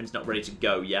 That weapon's not ready to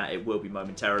go yet. It will be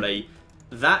momentarily.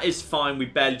 That is fine. We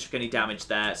barely took any damage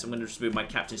there. So I'm going to just move my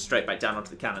captain straight back down onto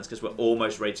the cannons because we're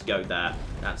almost ready to go there.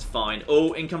 That's fine.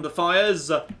 Oh, in come the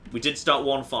fires. We did start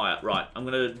one fire. Right, I'm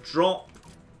going to drop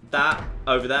that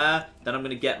over there. Then I'm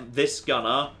going to get this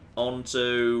gunner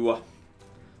onto...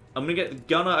 I'm going to get the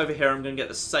gunner over here. I'm going to get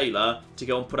the sailor to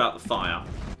go and put out the fire.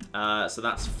 So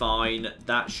that's fine.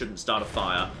 That shouldn't start a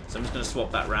fire. So I'm just going to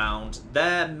swap that round.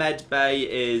 Their med bay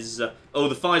is... Oh,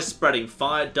 the fire's spreading.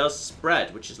 Fire does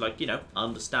spread, which is like, you know,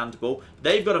 understandable.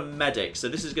 They've got a medic, so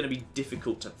this is going to be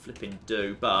difficult to flipping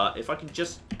do. But if I can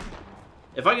just...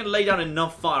 If I can lay down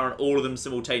enough fire on all of them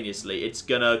simultaneously, it's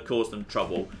going to cause them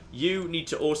trouble. You need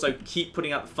to also keep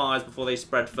putting out the fires before they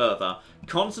spread further.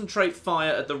 Concentrate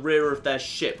fire at the rear of their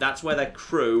ship. That's where their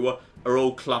crew are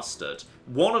all clustered.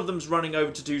 One of them's running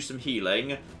over to do some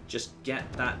healing. Just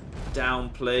get that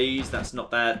down, please. That's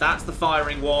not there. That's the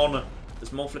firing one.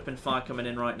 There's more flipping fire coming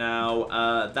in right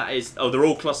now. That is... Oh, they're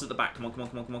all clustered at the back. Come on, come on,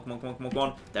 come on, come on, come on, come on, come on, come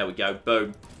on. There we go.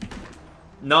 Boom.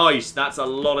 Nice. That's a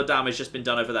lot of damage just been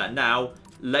done over there. Now,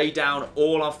 lay down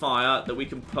all our fire that we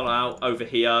can pull out over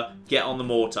here. Get on the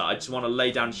mortar. I just want to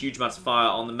lay down huge amounts of fire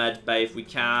on the med bay if we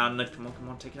can. Come on, come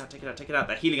on. Take it out, take it out, take it out.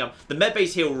 They're healing up. The med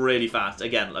bays heal really fast.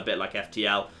 Again, a bit like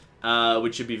FTL,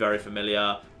 which should be very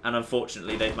familiar. And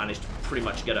unfortunately, they've managed to pretty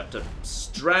much get up to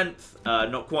strength.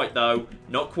 Not quite, though.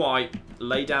 Not quite.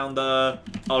 Lay down the...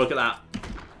 Oh, look at that.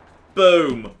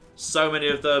 Boom. So many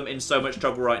of them in so much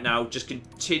trouble right now. Just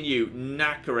continue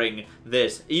knackering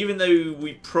this. Even though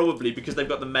we probably, because they've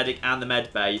got the medic and the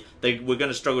med bay, we're going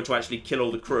to struggle to actually kill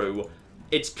all the crew.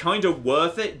 It's kind of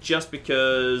worth it just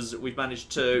because we've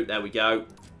managed to... There we go.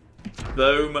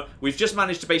 Boom. We've just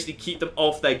managed to basically keep them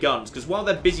off their guns. Because while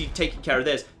they're busy taking care of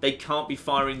this, they can't be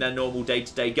firing their normal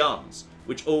day-to-day guns.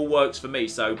 Which all works for me.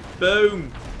 So,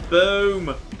 boom.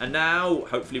 Boom. And now,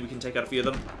 hopefully we can take out a few of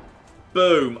them.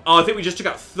 Boom. Oh, I think we just took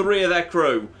out 3 of their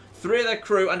crew. 3 of their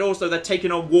crew, and also they're taking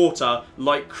on water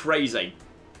like crazy.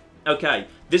 Okay,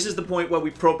 this is the point where we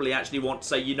probably actually want to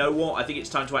say, you know what, I think it's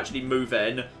time to actually move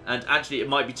in, and actually it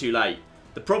might be too late.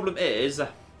 The problem is,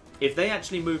 if they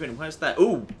actually move in, where's that?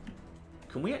 Ooh,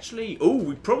 can we actually... Ooh,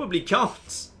 we probably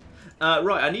can't.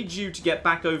 Right, I need you to get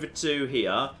back over to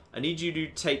here. I need you to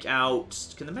take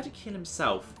out... Can the medic heal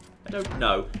himself? I don't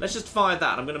know. Let's just fire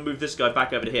that. I'm going to move this guy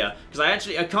back over to here. Because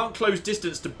I can't close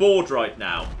distance to board right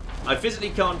now. I physically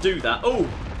can't do that. Oh!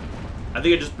 I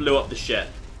think I just blew up the ship.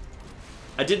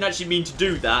 I didn't actually mean to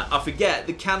do that. I forget.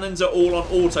 The cannons are all on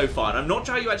auto fire. I'm not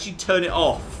sure how you actually turn it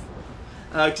off.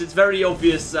 Because it's very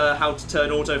obvious how to turn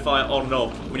auto fire on and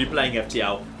off when you're playing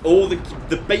FTL. All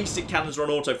the basic cannons are on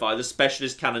auto fire. The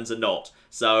specialist cannons are not.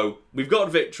 So, we've got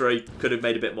a victory. Could have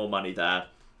made a bit more money there.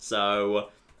 So...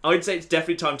 I'd say it's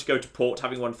definitely time to go to port,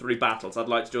 having won 3 battles. I'd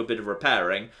like to do a bit of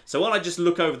repairing. So while I just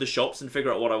look over the shops and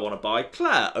figure out what I want to buy,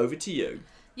 Claire, over to you.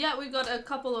 Yeah, we've got a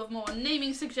couple of more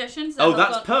naming suggestions. Oh,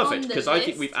 that's perfect, because I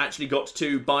think we've actually got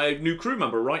to buy a new crew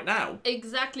member right now.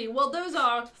 Exactly. Well, those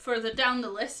are further down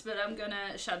the list, but I'm going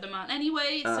to shout them out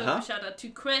anyway. So shout out to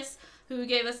Chris, who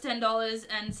gave us $10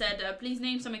 and said, please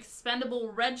name some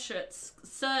expendable red shirts,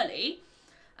 Surly.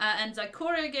 And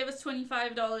Zykora gave us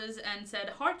 $25 and said,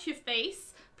 heart your face.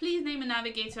 Please name a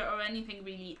navigator or anything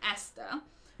really Esther.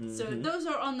 So those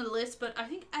are on the list, but I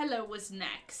think Ella was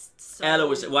next. So... Ella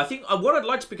was... Well, I think what I'd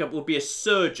like to pick up would be a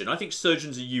surgeon. I think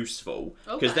surgeons are useful.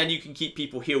 Because then you can keep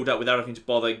people healed up without having to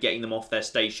bother getting them off their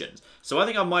stations. So I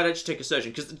think I might actually take a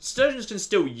surgeon. Because surgeons can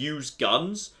still use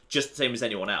guns, just the same as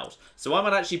anyone else. So I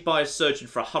might actually buy a surgeon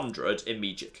for 100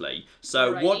 immediately.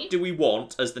 So what do we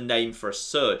want as the name for a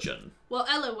surgeon? Well,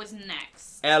 Ella was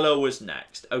next. Ella was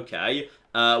next. Okay.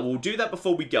 We'll do that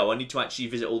before we go. I need to actually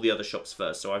visit all the other shops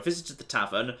first. So I visited the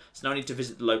tavern, so now I need to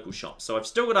visit the local shops. So I've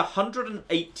still got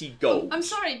 180 gold. Oh, I'm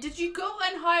sorry, did you go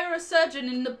and hire a surgeon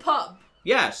in the pub?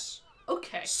 Yes.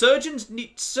 Okay. Surgeons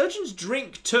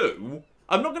drink too.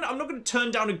 I'm not gonna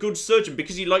turn down a good surgeon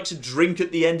because he likes to drink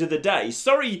at the end of the day.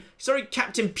 Sorry,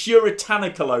 Captain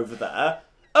Puritanical over there.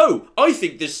 Oh, I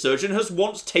think this surgeon has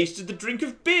once tasted the drink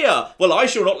of beer. Well, I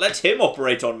shall not let him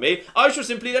operate on me. I shall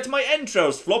simply let my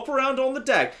entrails flop around on the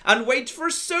deck and wait for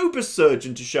a sober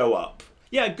surgeon to show up.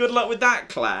 Yeah, good luck with that,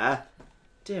 Claire.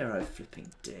 Dear, oh flipping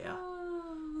dear.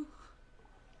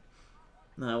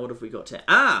 Now, what have we got here?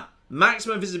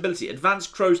 Maximum visibility,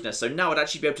 advanced crow's nest. So now I'd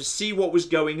actually be able to see what was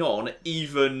going on,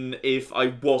 even if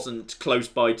I wasn't close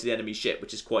by to the enemy ship,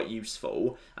 which is quite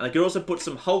useful. And I could also put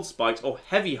some hull spikes, or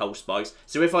heavy hull spikes.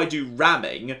 So if I do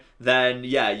ramming, then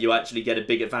yeah, you actually get a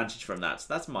big advantage from that.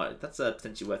 So that's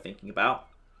potentially worth thinking about.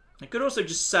 I could also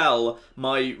just sell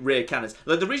my rear cannons.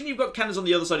 Like, the reason you've got cannons on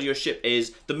the other side of your ship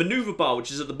is the maneuver bar,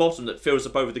 which is at the bottom, that fills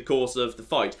up over the course of the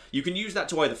fight. You can use that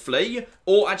to either flee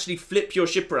or actually flip your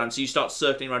ship around so you start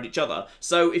circling around each other.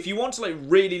 So if you want to like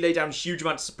really lay down huge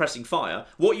amounts of suppressing fire,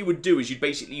 what you would do is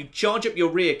you'd charge up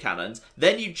your rear cannons,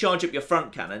 then you'd charge up your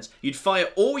front cannons, you'd fire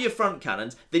all your front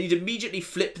cannons, then you'd immediately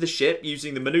flip the ship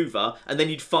using the maneuver, and then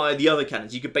you'd fire the other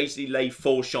cannons. You could basically lay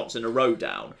 4 shots in a row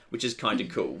down, which is kind of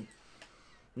cool.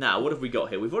 Now, what have we got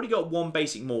here? We've already got 1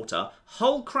 basic mortar.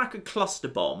 Hull cracker cluster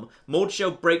bomb. Mortar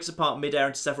shell breaks apart mid-air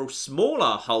into several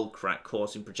smaller hull crack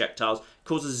causing projectiles.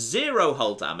 Causes 0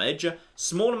 hull damage.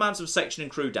 Small amounts of section and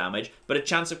crew damage. But a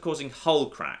chance of causing hull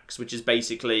cracks, which is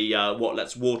basically what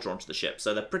lets water onto the ship.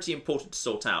 So they're pretty important to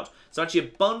sort out. So actually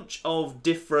a bunch of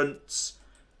different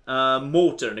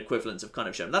mortar and equivalents have kind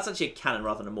of shown. That's actually a cannon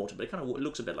rather than a mortar, but it kind of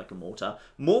looks a bit like a mortar.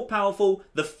 More powerful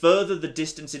the further the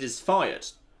distance it is fired.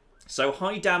 So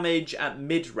high damage at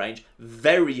mid-range,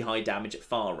 very high damage at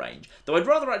far range. Though I'd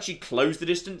rather actually close the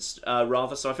distance,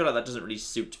 rather, so I feel like that doesn't really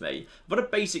suit me. I've got a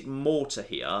basic mortar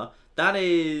here. That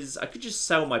is... I could just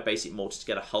sell my basic mortar to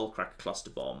get a hull cracker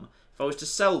cluster bomb. If I was to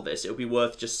sell this, it would be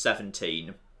worth just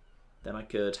 17. Then I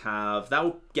could have... That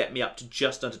would get me up to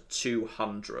just under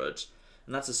 200.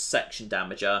 And that's a section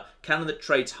damager. Cannon that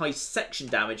trades high section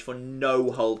damage for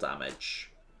no hull damage.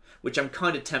 Which I'm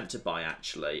kind of tempted by,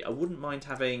 actually. I wouldn't mind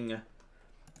having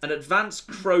an advanced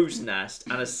crow's nest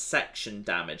and a section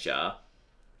damager.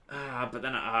 But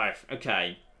then,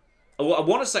 okay. I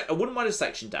wouldn't mind a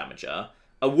section damager.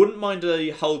 I wouldn't mind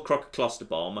a hull cracker cluster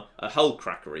bomb, a hull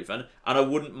cracker even, and I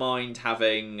wouldn't mind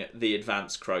having the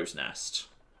advanced crow's nest.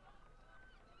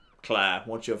 Claire,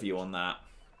 what's your view on that?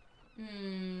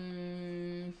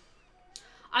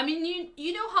 I mean,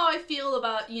 you know how I feel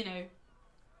about, you know,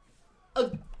 a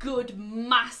good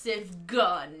massive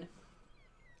gun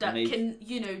that can,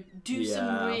 you know, do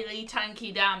some really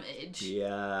tanky damage.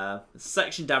 Yeah.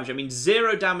 Section damage, I mean,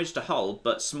 0 damage to hull,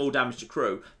 but small damage to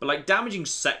crew. But, like, damaging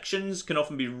sections can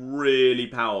often be really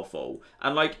powerful.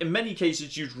 And, like, in many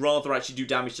cases, you'd rather actually do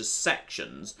damage to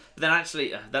sections. But then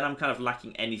actually, then I'm kind of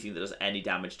lacking anything that does any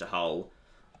damage to hull.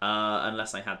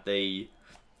 Unless I had the...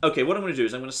 Okay, what I'm going to do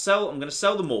is I'm going to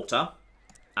sell the mortar.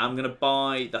 I'm going to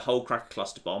buy the hull cracker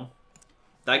cluster bomb.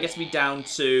 That gets me down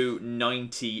to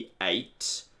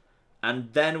 98.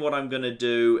 And then what I'm going to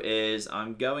do is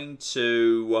I'm going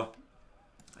to...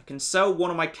 I can sell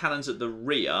one of my cannons at the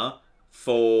rear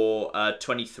for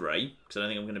 23, because I don't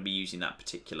think I'm going to be using that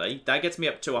particularly. That gets me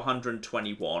up to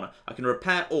 121. I can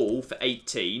repair all for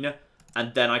 18,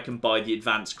 and then I can buy the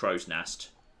advanced crow's nest.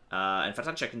 In fact,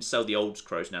 actually, I can sell the old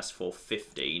crow's nest for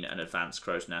 15 and advanced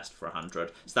crow's nest for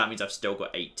 100. So that means I've still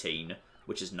got 18,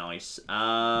 which is nice.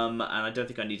 And I don't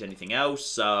think I need anything else,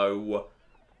 so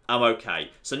I'm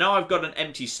okay. So now I've got an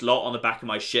empty slot on the back of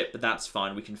my ship, but that's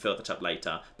fine. We can fill that up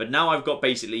later. But now I've got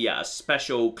basically, yeah, a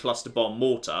special cluster bomb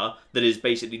mortar that is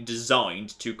basically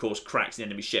designed to cause cracks in the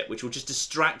enemy ship, which will just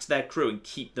distract their crew and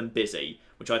keep them busy,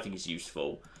 which I think is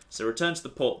useful. So return to the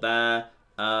port there.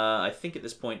 I think at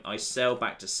this point I sail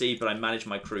back to sea, but I manage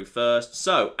my crew first.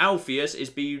 So, Alpheus is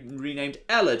being renamed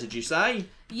Ella, did you say?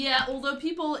 Yeah, although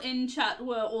people in chat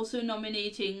were also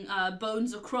nominating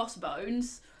Bones or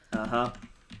Crossbones. Uh-huh.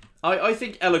 I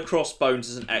think Ella Crossbones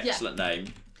is an excellent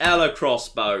name. Ella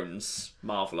Crossbones.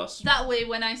 Marvellous. That way,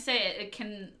 when I say it, it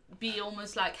can be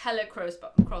almost like Hella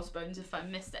Crossbones if I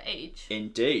miss the H.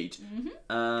 Indeed.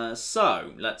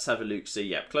 So, let's have a look. See,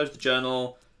 yep, close the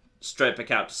journal. Straight back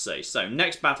out to sea. So,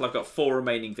 next battle, I've got 4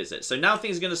 remaining visits. So now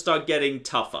things are going to start getting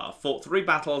tougher. Fought 3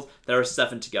 battles, there are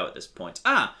 7 to go at this point.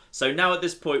 So now at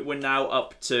this point, we're now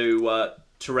up to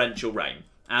torrential rain.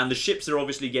 And the ships are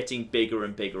obviously getting bigger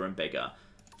and bigger and bigger.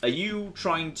 Are you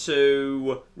trying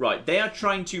to... Right, they are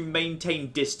trying to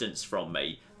maintain distance from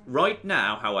me. Right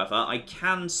now, however, I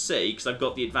can see, because I've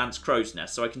got the advanced crow's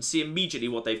nest, so I can see immediately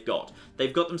what they've got.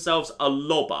 They've got themselves a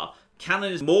lobber.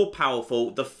 Cannon is more powerful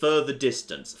the further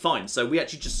distance. Fine, so we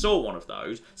actually just saw one of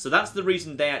those. So that's the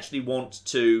reason they actually want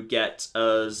to get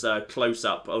as close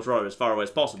up, or as far away as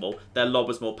possible. Their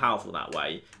lobber's more powerful that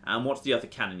way. And what's the other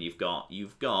cannon you've got?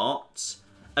 You've got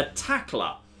a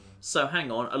tackler. So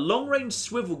hang on, a long-range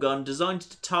swivel gun designed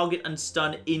to target and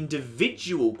stun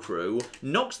individual crew,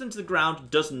 knocks them to the ground,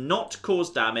 does not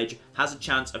cause damage, has a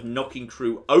chance of knocking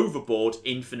crew overboard,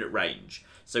 infinite range.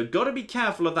 So gotta be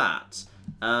careful of that.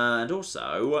 And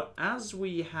also, as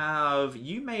we have,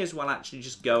 you may as well actually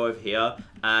just go over here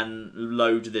and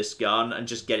load this gun and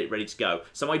just get it ready to go.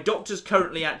 So my doctor's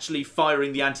currently actually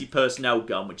firing the anti-personnel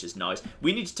gun, which is nice.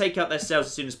 We need to take out their sails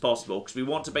as soon as possible because we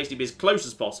want to basically be as close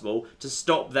as possible to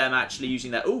stop them actually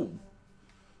using their... Ooh,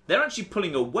 they're actually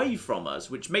pulling away from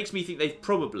us, which makes me think they've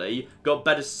probably got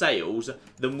better sails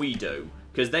than we do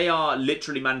because they are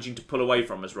literally managing to pull away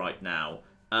from us right now.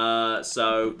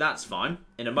 So that's fine.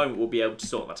 In a moment we'll be able to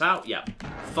sort that out. Yeah.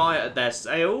 Fire at their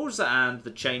sails and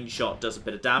the chain shot does a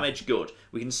bit of damage. Good.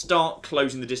 We can start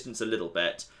closing the distance a little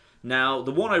bit. Now,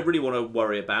 the one I really want to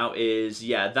worry about is,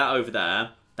 yeah, that over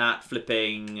there. That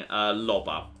flipping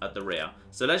lobber at the rear.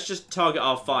 So let's just target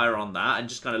our fire on that and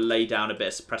just kind of lay down a bit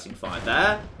of suppressing fire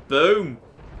there. Boom.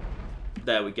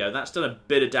 There we go. That's done a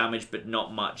bit of damage, but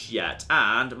not much yet.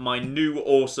 And my new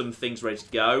awesome thing's ready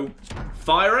to go.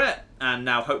 Fire it. And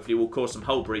now hopefully we'll cause some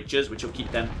hull breaches, which will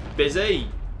keep them busy.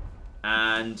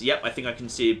 And, yep, I think I can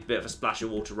see a bit of a splash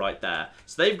of water right there.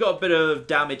 So they've got a bit of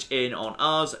damage in on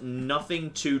us.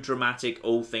 Nothing too dramatic,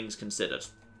 all things considered.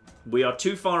 We are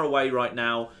too far away right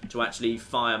now to actually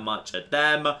fire much at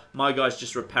them. My guy's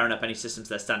just repairing up any systems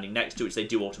they're standing next to, which they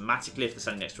do automatically if they're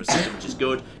standing next to a system, which is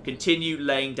good. Continue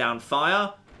laying down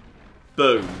fire.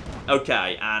 Boom.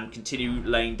 Okay, and continue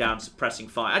laying down suppressing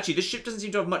fire. Actually, this ship doesn't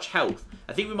seem to have much health.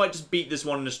 I think we might just beat this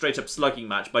one in a straight-up slugging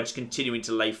match by just continuing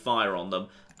to lay fire on them.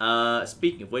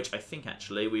 Speaking of which, I think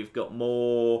actually we've got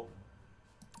more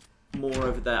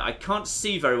over there. I can't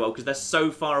see very well because they're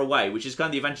so far away, which is kind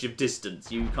of the advantage of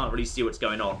distance. You can't really see what's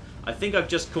going on. I think I've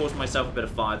just caused myself a bit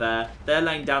of fire there. They're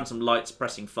laying down some light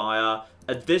suppressing fire.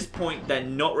 At this point, they're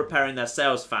not repairing their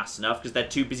sails fast enough because they're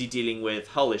too busy dealing with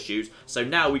hull issues. So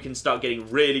now we can start getting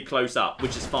really close up,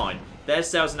 which is fine. Their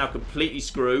sails are now completely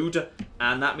screwed,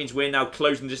 and that means we're now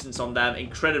closing the distance on them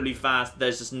incredibly fast.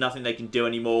 There's just nothing they can do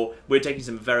anymore. We're taking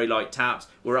some very light taps.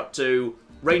 We're up to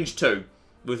range 2.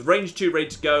 With range 2 ready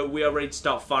to go, we are ready to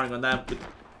start firing on them with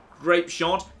grape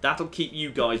shot. That'll keep you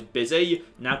guys busy.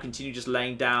 Now continue just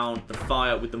laying down the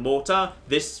fire with the mortar.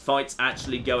 This fight's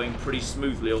actually going pretty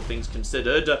smoothly, all things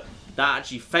considered. That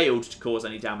actually failed to cause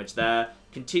any damage there.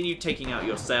 Continue taking out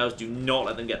your sails. Do not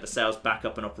let them get the sails back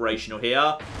up and operational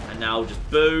here. And now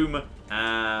just boom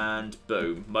and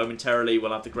boom. Momentarily,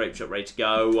 we'll have the grape shot ready to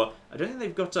go. I don't think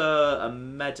they've got a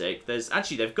medic.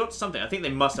 Actually, they've got something. I think they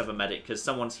must have a medic because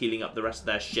someone's healing up the rest of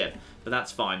their ship. But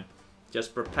that's fine.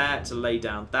 Just prepare to lay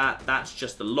down that. That's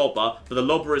just the lobber. But the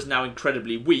lobber is now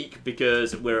incredibly weak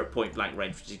because we're at point blank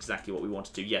range, which is exactly what we want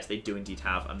to do. Yes, they do indeed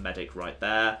have a medic right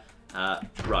there.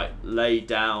 Right, lay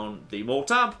down the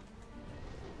mortar.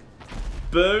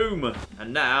 Boom.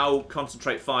 And now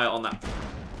concentrate fire on that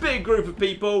big group of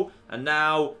people. And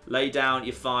now lay down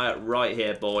your fire right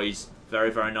here, boys. Very,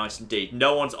 very nice indeed.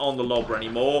 No one's on the lobber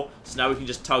anymore, so now we can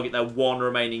just target their one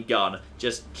remaining gun.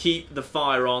 Just keep the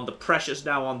fire on. The pressure's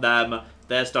now on them.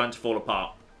 They're starting to fall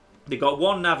apart. They've got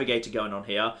one navigator going on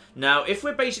here. Now, if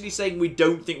we're basically saying we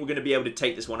don't think we're going to be able to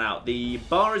take this one out, the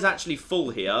bar is actually full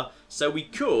here, so we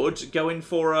could go in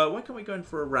for a... Why can't we go in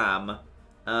for a ram?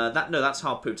 No, that's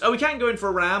harpoons. Oh, we can go in for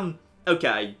a ram?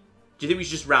 Okay. Do you think we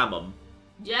should just ram them?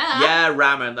 Yeah. Yeah,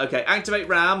 ram them. Okay, activate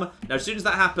ram. Now, as soon as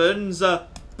that happens...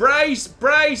 brace,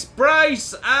 brace,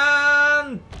 brace,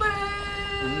 and...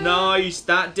 Boom. Nice.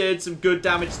 That did some good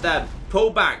damage there.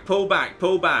 Pull back, pull back,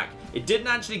 pull back. It didn't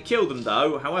actually kill them,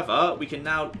 though. However, we can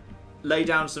now lay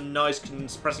down some nice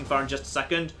suppressing fire in just a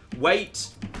second. Wait.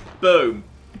 Boom.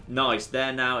 Nice.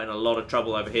 They're now in a lot of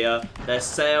trouble over here. Their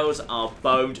sails are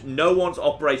boned. No one's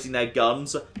operating their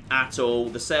guns at all.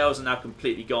 The sails are now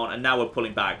completely gone, and now we're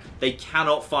pulling back. They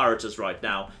cannot fire at us right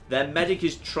now. Their medic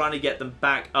is trying to get them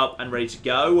back up and ready to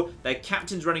go. Their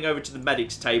captain's running over to the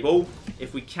medic's table.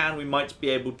 If we can, we might be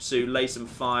able to lay some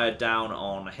fire down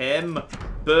on him.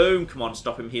 Boom. Come on,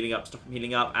 stop him healing up, stop him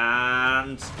healing up,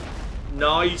 and...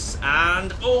 Nice,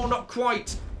 and... Oh, not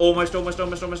quite. Almost, almost,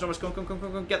 almost, almost, almost. Come on, come on, come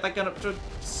on, come on. Get that gun up to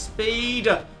speed.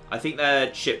 I think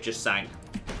their ship just sank.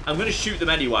 I'm going to shoot them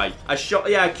anyway. I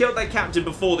killed their captain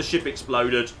before the ship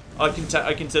exploded. I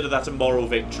consider that a moral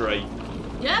victory.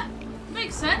 Yeah,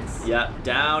 makes sense. Yeah,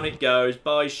 down it goes.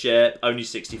 By ship. Only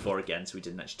 64 again, so we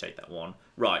didn't actually take that one.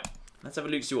 Right. Let's have a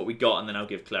look, see what we got, and then I'll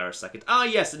give Claire a second. Ah,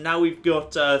 yes, and now we've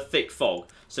got thick fog.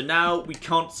 So now we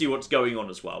can't see what's going on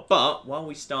as well. But while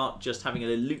we start just having a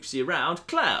little look-see around,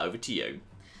 Claire, over to you.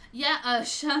 Yeah,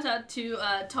 shout out to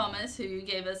Thomas, who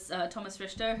gave us, Thomas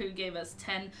Richter, who gave us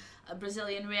 10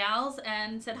 Brazilian reals,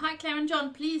 and said, "Hi, Claire and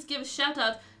John, please give a shout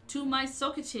out to my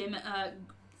soccer team,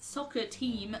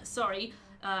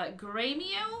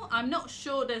 Grêmio." I'm not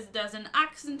sure there's an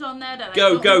accent on there that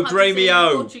go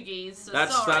Grêmio. Portuguese. So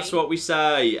that's what we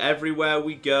say everywhere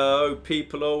we go.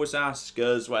 People always ask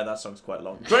us. Well, that song's quite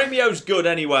long. Grêmio's good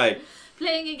anyway.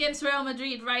 Playing against Real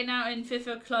Madrid right now in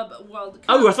FIFA Club World Cup.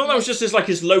 Oh, I thought that was just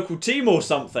his local team or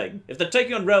something. If they're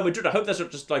taking on Real Madrid, I hope that's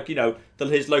not just like, you know,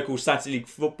 his local Saturday League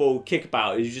football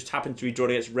kickabout. You just happen to be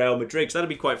drawn against Real Madrid, because that'd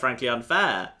be quite frankly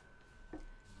unfair.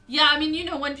 Yeah, I mean, you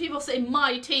know, when people say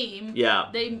my team,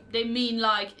 yeah, they mean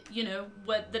like, you know,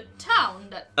 what the town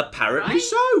that. Apparently right?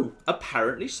 So.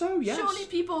 Apparently so. Yes. Surely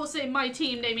people say my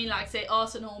team, they mean like say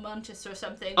Arsenal, Manchester, or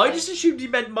something. I just assumed you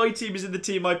meant my team is in the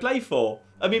team I play for.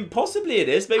 I mean, possibly it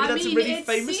is. Maybe that's a really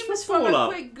famous footballer. It seems from a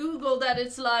quick Google that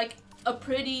it's like a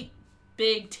pretty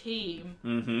big team.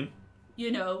 Mm-hmm.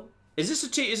 You know. Is this a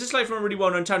team? Is this like from a really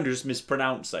well-known town you're just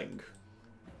mispronouncing?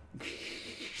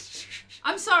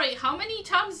 I'm sorry, how many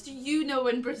towns do you know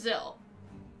in Brazil?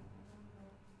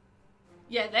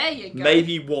 Yeah, there you go.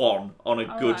 Maybe one on a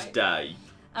good day.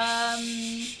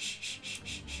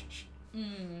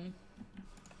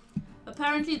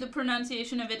 Apparently the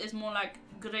pronunciation of it is more like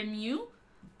Grêmio.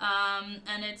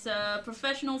 And it's a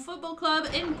professional football club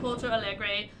in Porto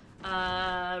Alegre,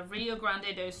 Rio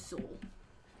Grande do Sul.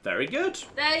 Very good.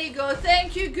 There you go.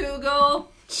 Thank you,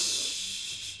 Google.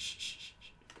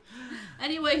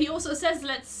 Anyway, he also says,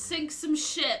 let's sink some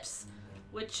ships,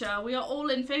 which we are all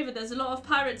in favor. There's a lot of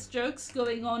pirates jokes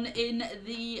going on in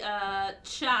the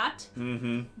chat,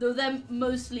 though they're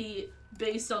mostly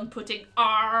based on putting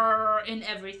R in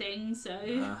everything, so...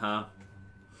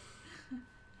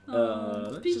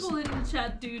 people in the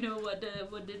chat do know what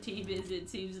the team is, it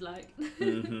seems like.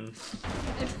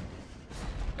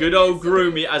 Good old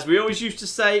Grumio, as we always used to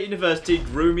say at university,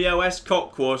 Grumio S.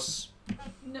 Cockwas.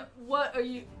 No, what are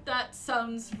you... That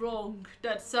sounds wrong.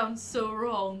 That sounds so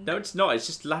wrong. No, it's not. It's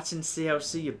just Latin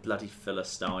CLC, you bloody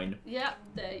Philistine. Yeah,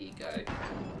 there you go.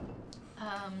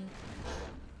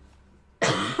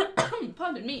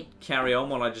 Pardon me. Carry on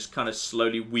while I just kind of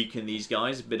slowly weaken these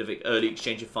guys. A bit of an early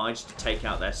exchange of fire just to take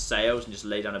out their sails and just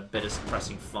lay down a bit of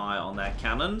suppressing fire on their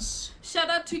cannons. Shout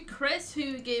out to Chris,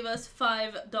 who gave us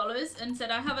 $5 and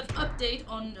said, I have an update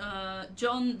on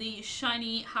John the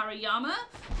Shiny Hariyama.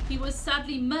 He was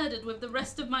sadly murdered with the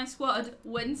rest of my squad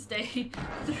Wednesday,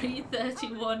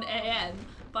 3:31 AM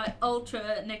by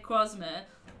Ultra Necrozma.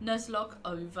 Nuzlocke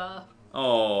over.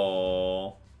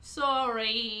 Oh.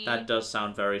 Sorry. That does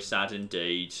sound very sad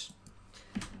indeed.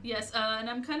 Yes, and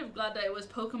I'm kind of glad that it was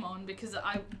Pokemon, because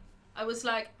I was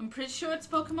like, I'm pretty sure it's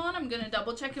Pokemon. I'm going to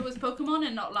double check it was Pokemon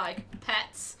and not like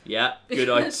pets. Yeah, good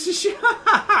idea.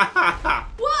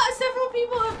 What? Several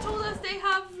people have told us they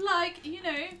have like, you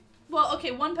know, well,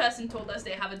 okay, one person told us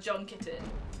they have a John kitten,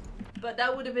 but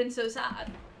that would have been so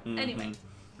sad. Anyway.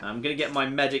 I'm going to get my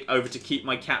medic over to keep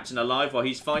my captain alive while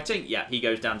he's fighting. Yeah, he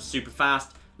goes down super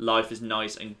fast. Life is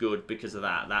nice and good because of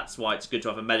that. That's why it's good to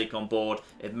have a medic on board.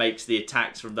 It makes the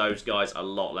attacks from those guys a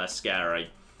lot less scary.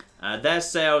 Their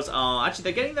sails are... Actually,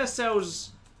 they're getting their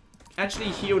sails actually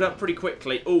healed up pretty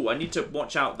quickly. Oh, I need to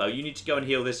watch out, though. You need to go and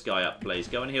heal this guy up, please.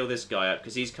 Go and heal this guy up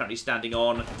because he's currently standing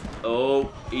on...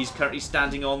 Oh, he's currently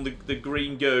standing on the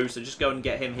green goo. So just go and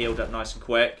get him healed up nice and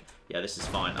quick. Yeah, this is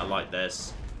fine. I like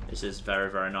this. This is very,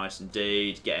 very nice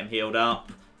indeed. Get him healed up.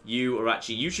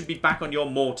 You should be back on your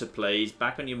mortar, please.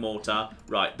 Back on your mortar.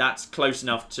 Right, that's close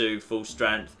enough to full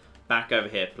strength. Back over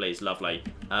here, please. Lovely.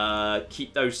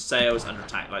 Keep those sails under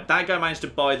attack. Like, that guy managed to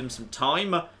buy them some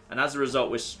time, and as a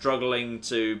result, we're struggling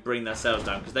to bring their sails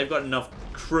down because they've got enough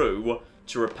crew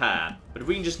to repair. But if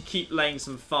we can just keep laying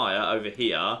some fire over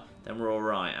here, then we're all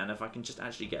right. And if I can just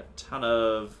actually get a ton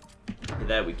of...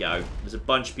 There we go. There's a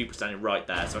bunch of people standing right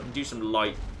there, so I can do some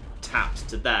light taps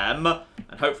to them,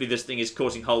 and hopefully this thing is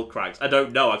causing hull cracks. I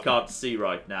don't know, I can't see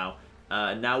right now.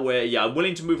 Now I'm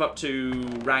willing to move up to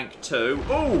rank 2.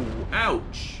 Oh,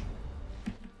 ouch.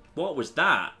 What was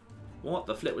that? What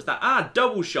the flip was that? Ah,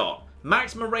 double shot.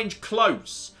 Maximum range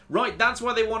close. Right, that's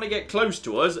why they want to get close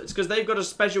to us. It's because they've got a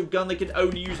special gun they can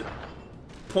only use at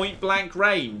point blank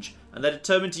range, and they're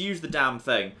determined to use the damn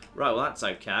thing. Right, well that's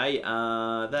okay.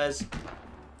 There's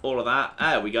all of that.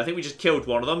 There we go. I think we just killed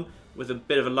one of them with a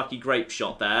bit of a lucky grape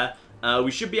shot there.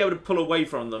 We should be able to pull away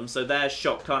from them, so their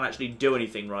shot can't actually do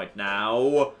anything right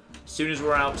now. As soon as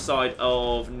we're outside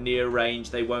of near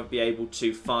range, they won't be able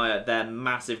to fire their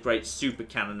massive great super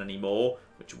cannon anymore,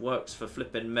 which works for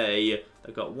flipping me.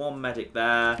 They've got one medic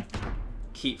there.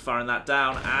 Keep firing that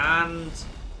down, and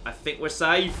I think we're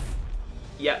safe.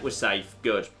 Yeah, we're safe.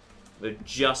 Good. We're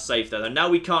just safe there. Now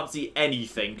we can't see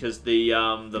anything because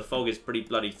the fog is pretty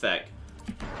bloody thick.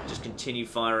 Just continue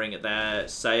firing at their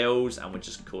sails, and we're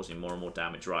just causing more and more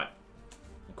damage. Right.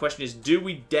 The question is, do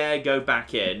we dare go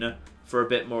back in for a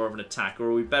bit more of an attack, or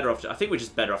are we better off... I think we're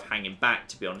just better off hanging back,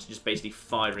 to be honest, just basically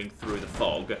firing through the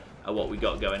fog at what we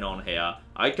got going on here.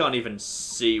 I can't even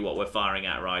see what we're firing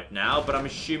at right now, but I'm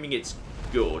assuming it's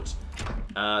good.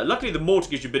 Luckily, the mortar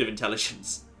gives you a bit of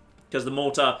intelligence, because the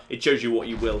mortar, it shows you what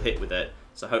you will hit with it,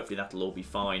 so hopefully that'll all be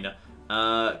fine.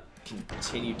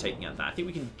 Continue taking out that. I think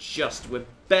we can just... We're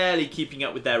barely keeping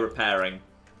up with their repairing.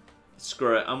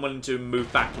 Screw it. I'm willing to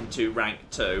move back into rank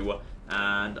 2.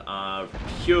 And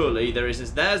purely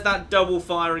there's that double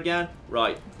fire again.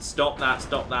 Right. Stop that.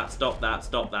 Stop that. Stop that.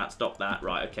 Stop that. Stop that.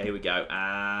 Right. Okay. Here we go.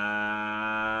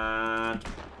 And...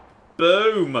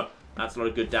 Boom. That's a lot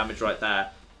of good damage right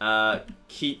there.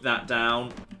 Keep that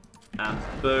down. And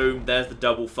boom, there's the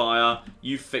double fire.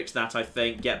 You fixed that, I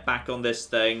think. Get back on this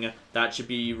thing. That should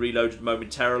be reloaded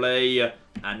momentarily.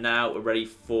 And now we're ready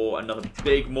for another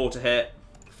big mortar hit,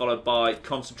 followed by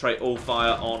concentrate all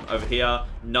fire on over here.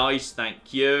 Nice,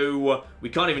 thank you. We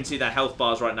can't even see their health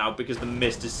bars right now because the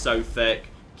mist is so thick.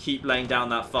 Keep laying down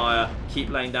that fire. Keep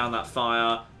laying down that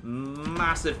fire.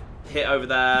 Massive hit over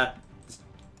there.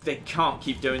 They can't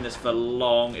keep doing this for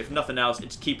long. If nothing else,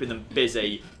 it's keeping them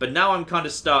busy. But now I'm kind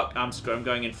of stuck. I'm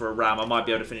going in for a ram. I might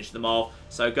be able to finish them off.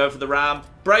 So go for the ram.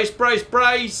 Brace, brace,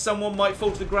 brace. Someone might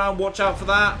fall to the ground. Watch out for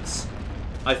that.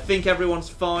 I think everyone's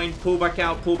fine. Pull back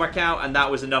out, and that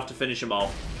was enough to finish them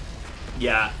off.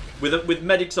 Yeah, with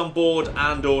medics on board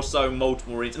and also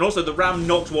multiple marines. And also the ram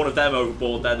knocked one of them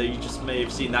overboard there. That you just may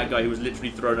have seen that guy who was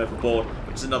literally thrown overboard,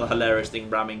 which is another hilarious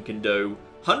thing ramming can do.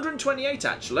 128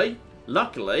 actually.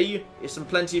 Luckily, it's some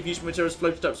plenty of useful materials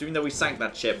floated up, so even though we sank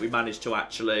that ship, we managed to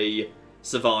actually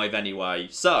survive anyway.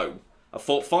 So, I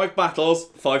fought 5 battles,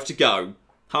 5 to go.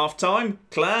 Half time,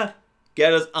 Claire,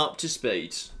 get us up to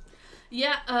speed.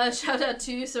 Yeah, shout out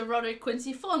to Sir Roderick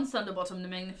Quincy von Thunderbottom, the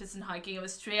Magnificent High King of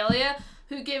Australia,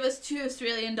 who gave us $2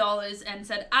 Australian and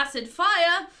said acid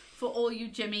fire for all you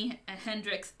Jimi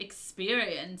Hendrix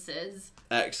experiences.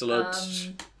 Excellent.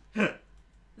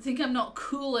 I think I'm not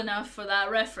cool enough for that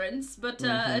reference, but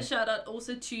a shout out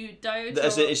also to Dioto.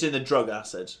 It's in the drug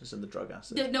acid. It's in the drug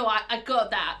acid. No, I got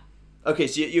that. Okay,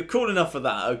 so you're cool enough for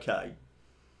that. Okay.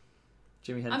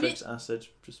 Jimi Hendrix acid.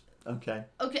 Just okay.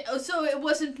 Okay, so it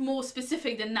wasn't more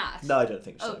specific than that. No, I don't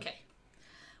think so. Okay.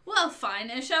 Well,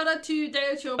 fine. A shout out to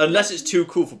Dioto. Unless it's too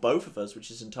cool for both of us, which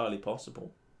is entirely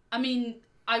possible. I mean,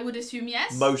 I would assume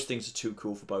yes. Most things are too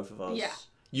cool for both of us. Yeah.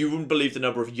 You wouldn't believe the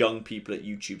number of young people at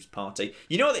YouTube's party.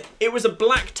 You know what? It was a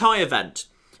black tie event.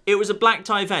 It was a black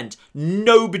tie event.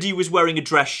 Nobody was wearing a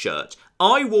dress shirt.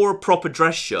 I wore a proper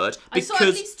dress shirt because... I saw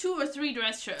at least 2 or 3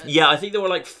 dress shirts. Yeah, I think there were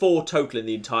like 4 total in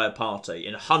the entire party,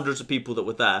 and hundreds of people that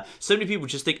were there. So many people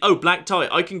just think, oh, black tie,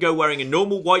 I can go wearing a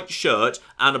normal white shirt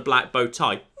and a black bow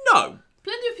tie. No.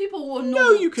 Plenty of people wore No,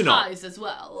 normal you cannot. ties as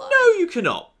well. Like. No, you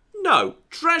cannot. No.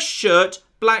 Dress shirt,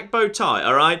 black bow tie,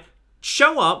 alright?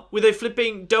 Show up with a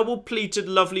flipping double-pleated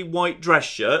lovely white dress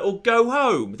shirt or go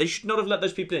home. They should not have let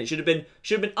those people in. It should have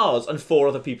been us and 4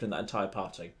 other people in that entire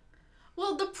party.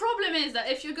 Well, the problem is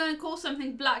that if you're going to call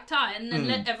something black tie and then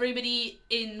let everybody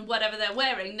in whatever they're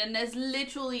wearing, then there's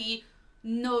literally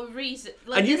no reason.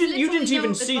 Like, and you didn't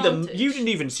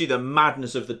even see the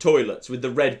madness of the toilets with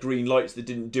the red green lights that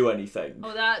didn't do anything.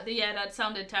 Oh, that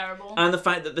sounded terrible. And the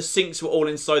fact that the sinks were all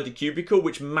inside the cubicle,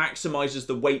 which maximises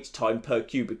the wait time per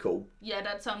cubicle. Yeah,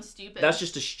 that sounds stupid. That's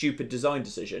just a stupid design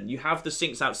decision. You have the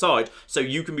sinks outside, so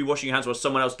you can be washing your hands while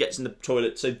someone else gets in the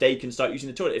toilet, so they can start using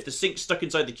the toilet. If the sink's stuck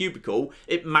inside the cubicle,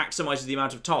 it maximises the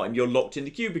amount of time you're locked in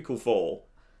the cubicle for.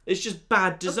 It's just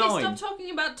bad design. Okay, stop talking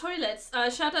about toilets.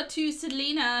 Shout out to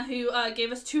Selena, who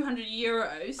gave us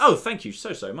 €200. Oh, thank you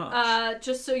so much.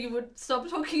 Just so you would stop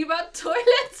talking about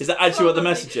toilets. Is that actually what the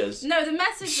message is? No, the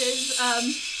message is,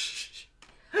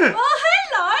 oh,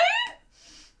 hello!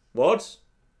 What?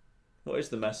 What is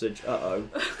the message? Uh-oh.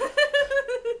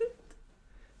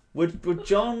 Would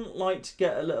John like to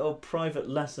get a little private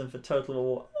lesson for Total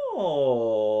War?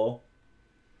 Oh.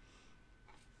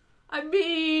 I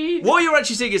mean... What you're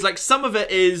actually seeing is, like, some of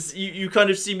it is, you kind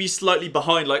of see me slightly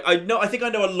behind. Like, I think I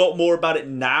know a lot more about it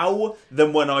now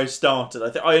than when I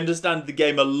started. I understand the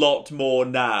game a lot more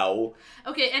now.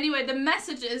 Okay, anyway, the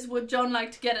message is, would John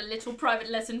like to get a little private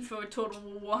lesson for Total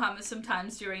War Warhammer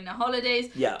sometimes during the holidays?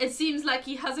 Yeah. It seems like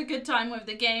he has a good time with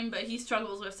the game, but he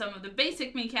struggles with some of the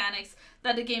basic mechanics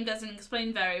that the game doesn't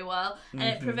explain very well, and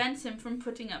it prevents him from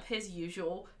putting up his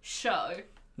usual show.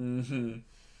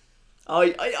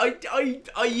 I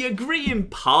agree in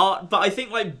part, but I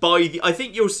think I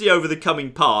think you'll see over the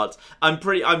coming part, I'm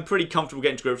pretty comfortable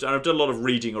getting to grips, and I've done a lot of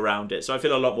reading around it, so I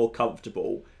feel a lot more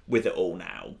comfortable with it all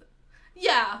now.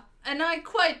 Yeah, and I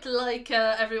quite like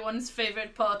everyone's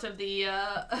favorite part of the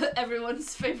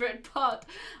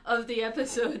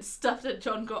episode, stuff that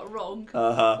John got wrong. We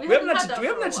haven't had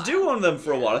to do one of them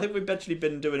for a while. I think we've actually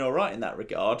been doing all right in that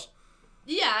regard.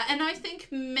 Yeah, and I think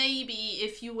maybe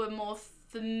if you were more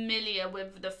familiar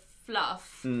with the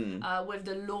fluff, with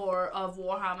the lore of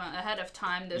Warhammer ahead of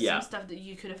time, there's some stuff that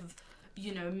you could have,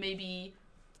 maybe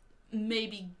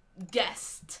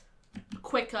guessed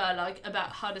quicker, like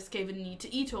about how the Skaven need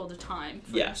to eat all the time,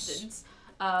 for instance.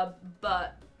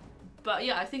 But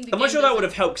yeah, I think the I'm not sure that would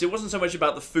have helped, because it wasn't so much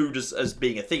about the food as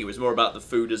being a thing. It was more about the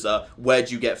food as where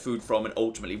do you get food from, and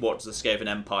ultimately what does the Skaven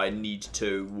Empire need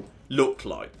to look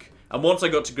like. And once I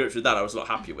got to grips with that, I was a lot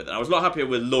happier with it. I was a lot happier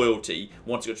with loyalty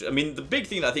once I got to... I mean, the big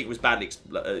thing that I think was badly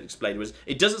explained was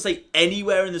it doesn't say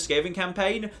anywhere in the Skaven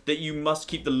campaign that you must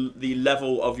keep the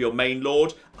level of your main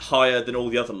lord higher than all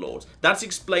the other lords. That's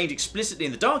explained explicitly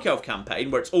in the Dark Elf campaign,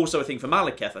 where it's also a thing for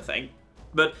Malekith, I think.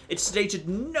 But it's stated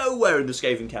nowhere in the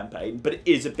Skaven campaign, but it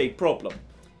is a big problem.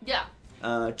 Yeah.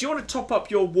 Do you want to top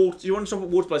up your water? Do you want to top up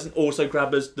water supplies and also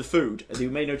grab us the food? As you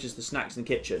may notice, the snacks in the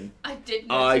kitchen. I did.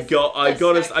 I got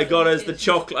us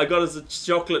the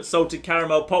chocolate salted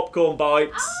caramel popcorn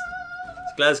bites.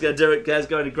 So Claire's going to do it. Claire's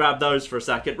going to grab those for a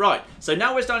second. Right. So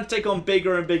now we're starting to take on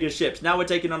bigger and bigger ships. Now we're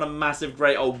taking on a massive,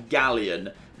 great old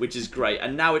galleon, which is great.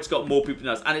 And now it's got more people than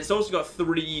us, and it's also got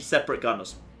 3 separate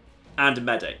gunners and a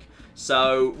medic.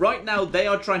 So right now they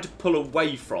are trying to pull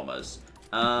away from us.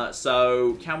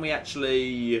 So can we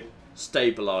actually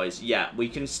stabilize? Yeah, we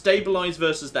can stabilize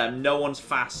versus them. No one's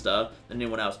faster than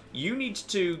anyone else. You need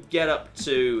to get up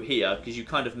to here because you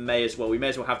kind of we may as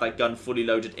well have that gun fully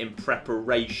loaded in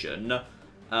preparation.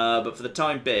 But for the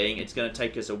time being, it's going to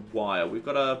take us a while. We've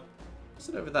got a... What's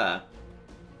it over there?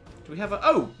 Do we have a...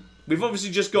 Oh! We've obviously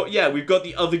just got... Yeah, we've got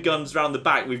the other guns around the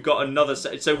back. We've got another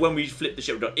set. So when we flip the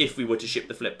ship... If we were to ship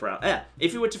the flip round... Yeah,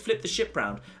 if we were to flip the ship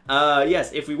round...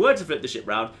 yes, if we were to flip the ship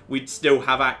round, we'd still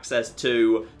have access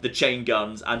to the chain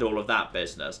guns and all of that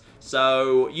business.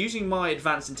 So, using my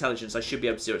advanced intelligence, I should be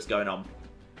able to see what's going on.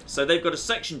 So they've got a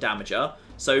section damager.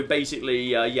 So basically,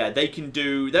 yeah, they can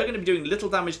do... They're going to be doing little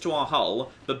damage to our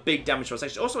hull, but big damage to our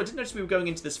section. Also, I didn't notice we were going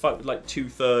into this fight with like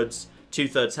two-thirds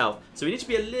health. So we need to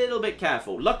be a little bit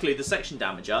careful. Luckily, the section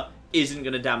damager isn't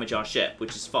going to damage our ship,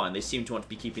 which is fine. They seem to want to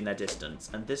be keeping their distance.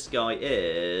 And this guy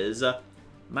is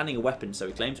manning a weapon, so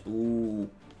he claims. Ooh,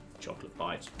 chocolate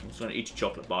bite. I'm just going to eat a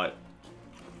chocolate bite.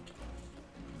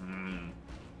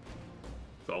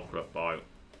 Chocolate bite.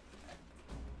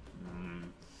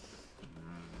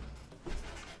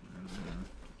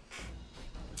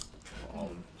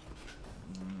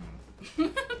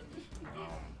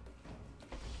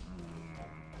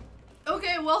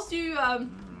 Okay, whilst you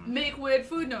make weird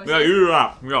food noises. Yeah, you do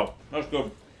that. Yeah, that's good.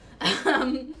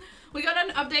 We got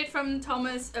an update from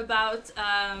Thomas about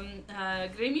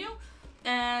Grêmio,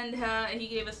 and he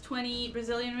gave us 20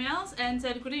 Brazilian reals and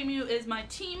said Grêmio is my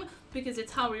team because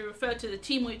it's how we refer to the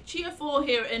team we cheer for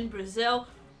here in Brazil.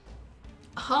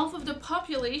 Half of the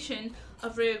population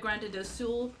of Rio Grande do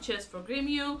Sul cheers for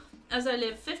Grêmio. As I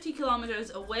live 50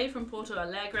 kilometers away from Porto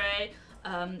Alegre,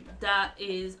 that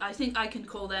is, I think I can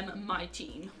call them my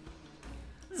team.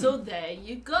 So there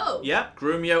you go. Yeah,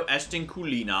 Grêmio est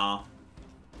Colina.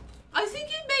 I think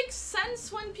it makes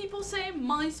sense when people say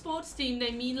my sports team,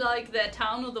 they mean like their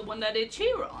town or the one that they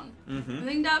cheer on. I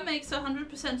think that makes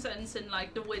 100% sense in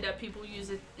like the way that people use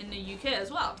it in the UK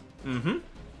as well.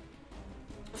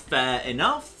 Fair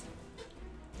enough.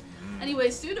 Anyway,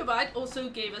 Studobite also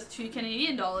gave us $2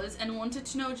 Canadian and wanted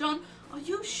to know, John, are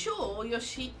you sure your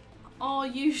ship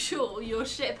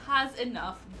has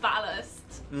enough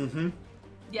ballast?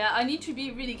 Yeah, I need to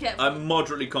be really careful. I'm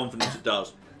moderately confident it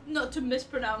does. Not to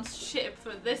mispronounce ship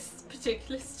for this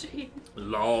particular stream.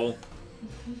 Lol.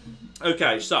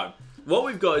 Okay, so what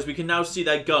we've got is we can now see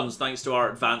their guns thanks to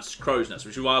our advanced crow's nest,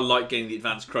 which is why I like getting the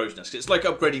advanced crow's nest. It's like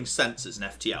upgrading sensors in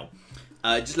FTL.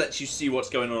 It just lets you see what's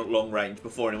going on at long range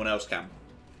before anyone else can.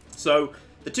 So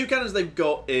the two cannons they've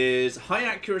got is high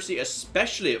accuracy,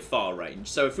 especially at far range.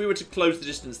 So if we were to close the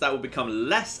distance, that would become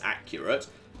less accurate.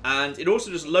 And it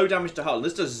also does low damage to hull. And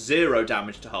this does 0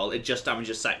 damage to hull. It just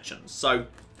damages sections. So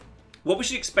what we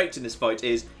should expect in this fight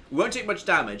is we won't take much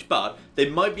damage, but they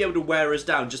might be able to wear us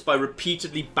down just by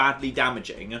repeatedly badly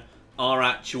damaging our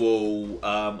actual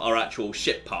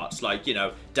ship parts, like, you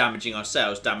know, damaging our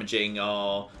sails, damaging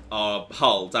our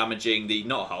hull, damaging the,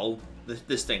 not hull,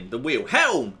 this thing, the wheel.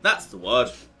 Helm! That's the word.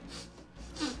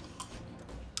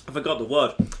 I forgot the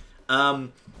word.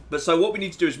 But so what we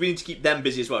need to do is we need to keep them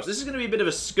busy as well. So this is going to be a bit of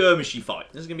a skirmishy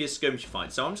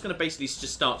fight. So I'm just going to basically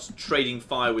just start trading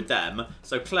fire with them.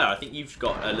 So Claire, I think you've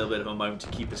got a little bit of a moment to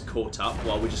keep us caught up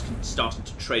while we're just starting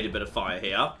to trade a bit of fire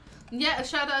here. Yeah, a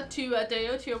shout out to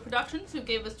Deotio Productions, who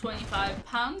gave us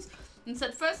 £25 and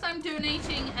said first time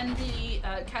donating and really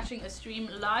catching a stream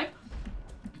live.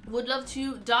 Would love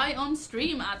to die on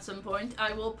stream at some point.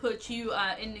 I will put you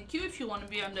in the queue. If you want to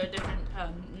be under a different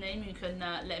name, you can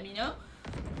let me know.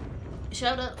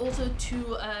 Shout out also to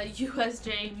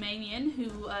USJ Manian,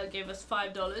 who gave us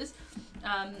 $5.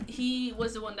 He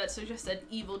was the one that suggested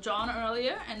Evil John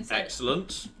earlier and said,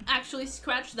 excellent. Actually,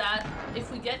 scratch that.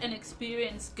 If we get an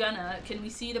experienced gunner, can we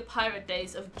see the pirate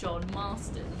days of John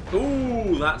Marston?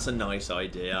 Ooh, that's a nice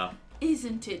idea.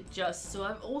 Isn't it just? So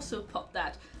I've also popped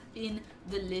that in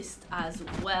the list as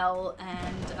well.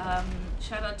 And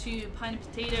shout out to Pine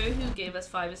Potato, who gave us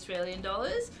 $5 Australian.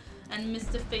 And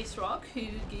Mr. Face Rock, who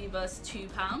gave us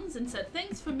 £2 and said,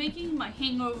 thanks for making my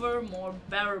hangover more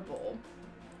bearable.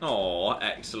 Oh,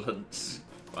 excellent.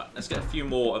 Right, let's get a few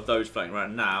more of those floating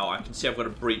around now. I can see I've got a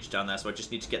breach down there, so I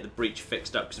just need to get the breach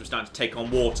fixed up because we're starting to take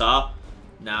on water.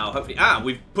 Now, hopefully... Ah,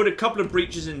 we've put a couple of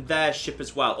breaches in their ship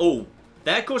as well. Oh,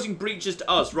 they're causing breaches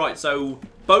to us. Right, so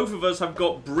both of us have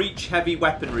got breach-heavy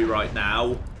weaponry right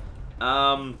now.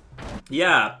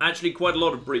 Yeah, actually quite a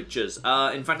lot of breaches.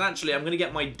 In fact, actually, I'm going to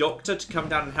get my doctor to come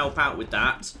down and help out with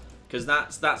that, because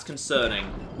that's concerning.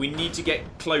 We need to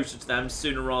get closer to them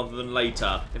sooner rather than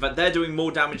later. In fact, they're doing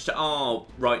more damage to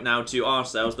right now to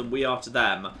ourselves than we are to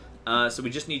them. So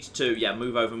we just need to, yeah,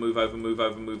 move over. I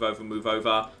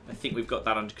think we've got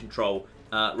that under control.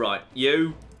 Right,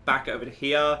 you, back over to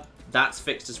here. That's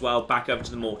fixed as well. Back over to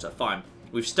the mortar. Fine.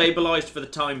 We've stabilised for the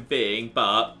time being,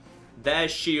 but... their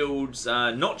shields,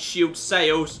 not shield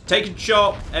sails. Take a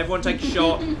shot. Everyone take a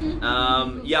shot.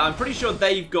 Yeah, I'm pretty sure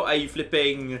they've got a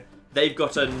flipping... they've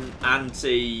got an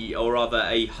anti, or rather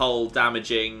a hull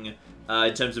damaging,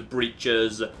 in terms of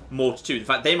breaches, mortar too. In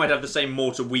fact, they might have the same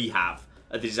mortar we have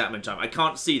at the exact moment in time. I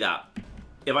can't see that.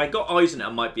 If I got eyes on it, I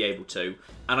might be able to.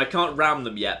 And I can't ram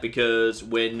them yet because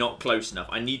we're not close enough.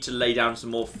 I need to lay down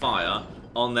some more fire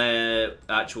on their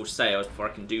actual sails before I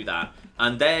can do that.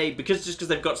 And they, because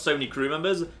they've got so many crew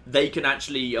members, they can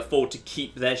actually afford to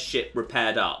keep their ship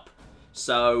repaired up.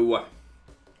 So,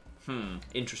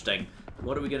 interesting.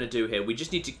 What are we going to do here? We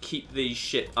just need to keep the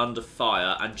ship under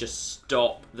fire and just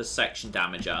stop the section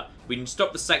damager. We can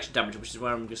stop the section damager, which is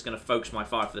where I'm just going to focus my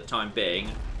fire for the time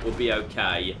being. We'll be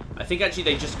okay. I think actually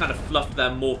they just kind of fluffed their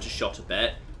mortar shot a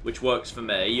bit, which works for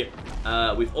me.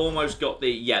 We've almost got the...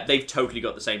 yeah, they've totally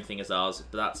got the same thing as ours,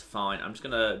 but that's fine. I'm just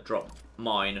going to drop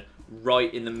mine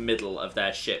right in the middle of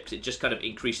their ship, because it just kind of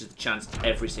increases the chance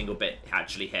every single bit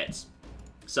actually hits.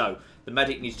 So, the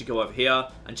medic needs to go over here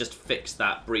and just fix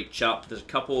that breach up. There's a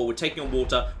couple. We're taking on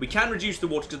water. We can reduce the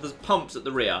water because there's pumps at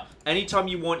the rear. Anytime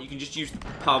you want, you can just use the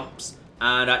pumps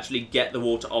and actually get the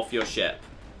water off your ship.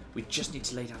 We just need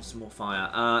to lay down some more fire.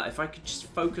 If I could just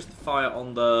focus the fire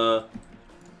on the...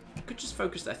 I could just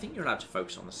focus... I think you're allowed to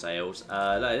focus on the sails.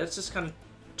 Let's just kind of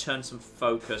turn some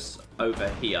focus over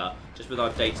here, just with our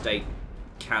day-to-day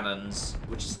cannons,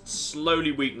 which is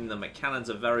slowly weakening them. Cannons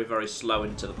are very, very slow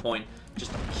and to the point.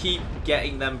 Just keep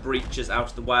getting them breaches out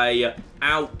of the way.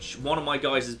 Ouch! One of my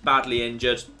guys is badly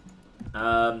injured.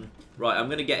 Right, I'm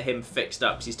going to get him fixed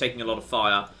up because he's taking a lot of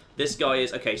fire. This guy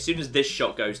is... Okay, as soon as this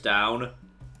shot goes down...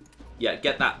 Yeah,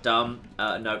 get that done.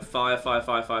 No, fire, fire,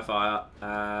 fire, fire,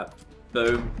 fire.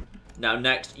 Boom. Now,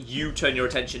 next, you turn your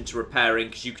attention to repairing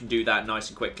because you can do that nice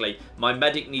and quickly. My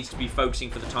medic needs to be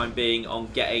focusing for the time being on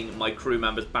getting my crew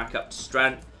members back up to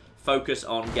strength. Focus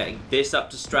on getting this up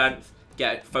to strength.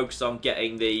 Focus on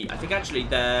getting the... I think actually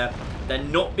they're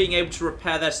not being able to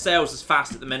repair their sails as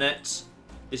fast at the minute.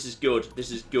 This is good. This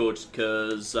is good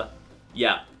because,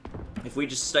 yeah. If we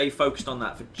just stay focused on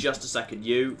that for just a second.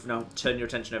 You, now turn your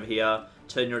attention over here.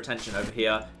 Turn your attention over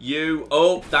here. You,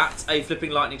 oh, that's a flipping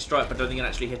lightning strike, but I don't think it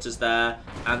actually hit us there.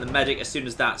 And the medic, as soon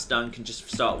as that's done, can just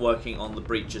start working on the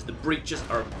breaches. The breaches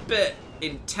are a bit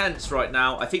intense right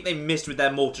now. I think they missed with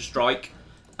their mortar strike.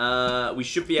 We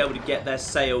should be able to get their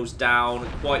sails down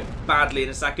quite badly in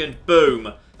a second.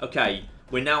 Boom. Okay,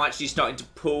 we're now actually starting to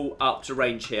pull up to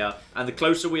range here. And the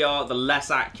closer we are, the less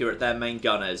accurate their main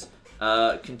gun is.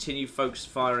 Continue focus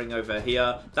firing over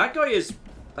here. That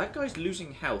guy's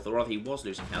losing health, or rather he was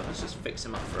losing health. Let's just fix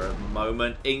him up for a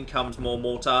moment. In comes more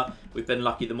mortar. We've been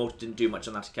lucky the mortar didn't do much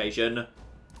on that occasion.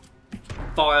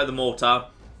 Fire the mortar.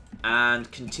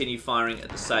 And continue firing at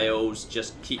the sails.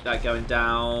 Just keep that going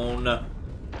down.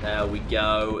 There we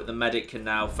go. The medic can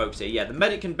now focus here. Yeah, the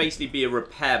medic can basically be a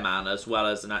repairman as well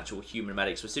as an actual human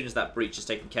medic. So as soon as that breach is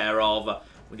taken care of,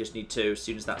 we just need to, as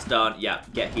soon as that's done, yeah,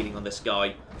 get healing on this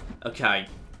guy. Okay.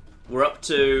 We're up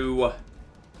to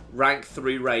rank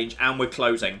 3 range, and we're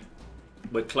closing.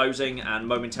 We're closing, and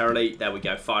momentarily, there we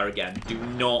go, fire again. Do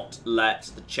not let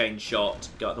the chain shot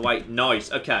go out the way.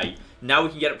 Nice, okay. Now we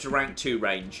can get up to rank 2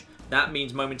 range. That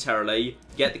means momentarily,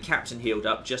 get the captain healed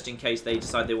up, just in case they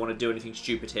decide they want to do anything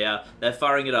stupid here. They're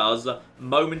firing at us.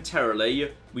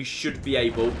 Momentarily, we should be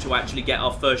able to actually get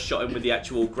our first shot in with the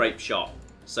actual grape shot.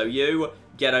 So you,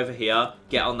 get over here,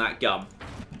 get on that gun.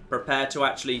 Prepare to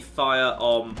actually fire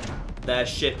on their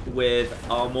ship with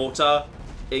our mortar.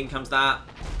 In comes that.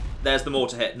 There's the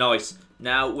mortar hit. Nice.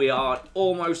 Now we are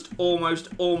almost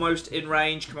in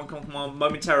range. Come on, come on, come on.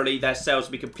 Momentarily, their sails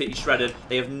will be completely shredded.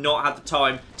 They have not had the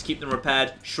time to keep them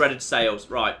repaired. Shredded sails.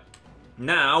 Right.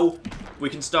 Now, we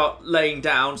can start laying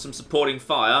down some supporting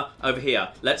fire over here.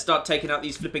 Let's start taking out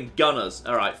these flipping gunners.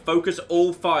 Alright, focus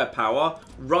all firepower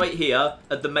right here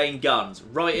at the main guns.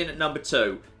 Right in at number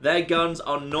 2. Their guns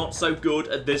are not so good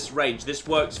at this range. This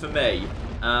works for me.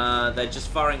 They're just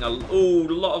firing a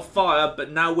lot of fire,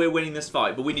 but now we're winning this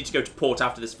fight. But we need to go to port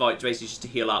after this fight, basically just to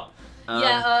heal up.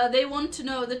 They want to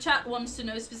know, the chat wants to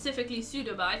know, specifically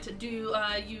Pseudobite,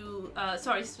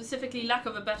 specifically lack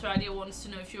of a better idea, wants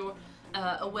to know if you're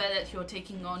aware that you're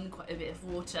taking on quite a bit of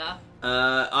water.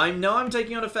 I know I'm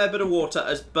taking on a fair bit of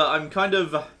water, but I'm kind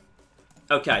of...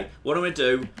 Okay, what I'm going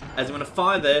to do is I'm going to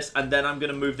fire this, and then I'm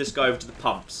going to move this guy over to the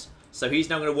pumps. So he's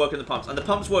now going to work on the pumps, and the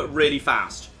pumps work really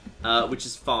fast, which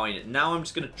is fine. Now I'm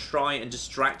just going to try and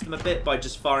distract them a bit by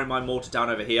just firing my mortar down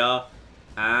over here.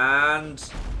 And...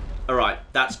 Alright,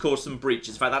 that's caused some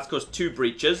breaches. In fact, that's caused 2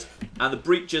 breaches. And the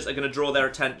breaches are going to draw their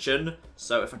attention.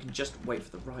 So if I can just wait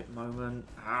for the right moment.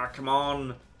 Ah, come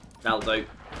on. That'll do.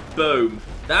 Boom.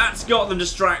 That's got them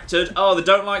distracted. Oh, they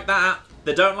don't like that.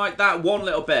 They don't like that one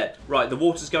little bit. Right, the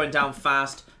water's going down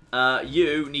fast.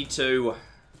 You need to...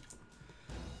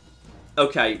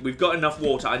 Okay, we've got enough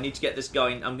water. I need to get this guy...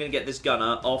 I'm going to get this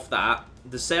gunner off that.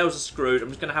 The sails are screwed. I'm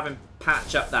just going to have him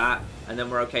patch up that, and then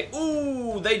we're okay.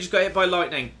 Ooh, they just got hit by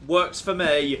lightning. Works for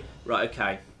me. Right,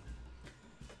 okay.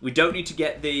 We don't need to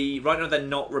get the... Right now, they're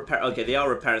not repairing... Okay, they are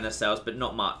repairing their sails, but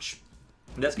not much.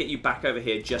 Let's get you back over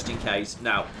here, just in case.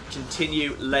 Now,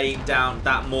 continue laying down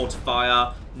that mortar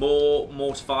fire. More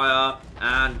mortar fire,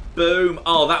 and boom.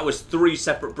 Oh, that was 3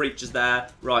 separate breaches there.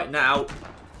 Right, now...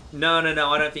 No,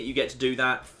 I don't think you get to do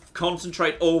that.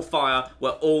 Concentrate all fire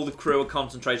where all the crew are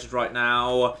concentrated right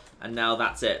now. And now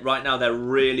that's it. Right now they're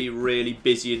really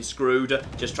busy and screwed.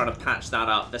 Just trying to patch that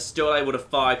up. They're still able to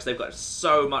fire because they've got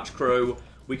so much crew.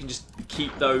 We can just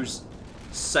keep those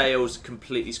sails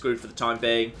completely screwed for the time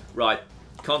being. Right.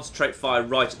 Concentrate fire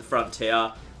right at the front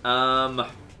here. I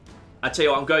tell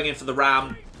you what, I'm going in for the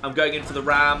ram. I'm going in for the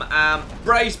ram.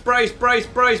 Brace.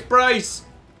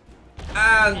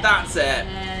 And that's it.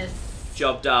 Yes.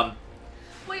 Job done.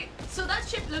 Wait, So that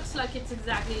ship looks like it's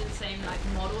exactly the same like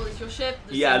model as your ship.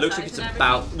 Yeah, it looks like it's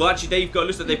about. Well, actually,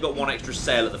 looks like they've got one extra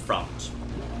sail at the front.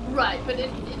 Right, but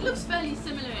it looks fairly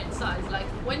similar in size. Like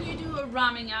when you do a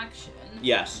ramming action.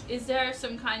 Yes. Is there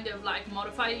some kind of like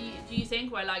modifier, do you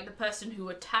think, where like the person who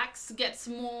attacks gets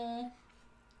more?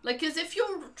 Like, because if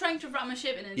you're trying to ram a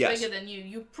ship and it's bigger than you,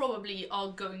 you probably are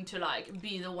going to like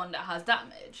be the one that has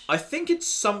damage. I think it's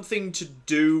something to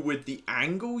do with the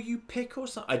angle you pick or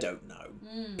something. I don't know.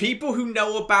 People who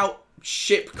know about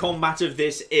ship combat of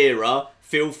this era,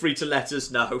 feel free to let us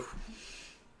know.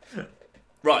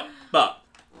 Right, but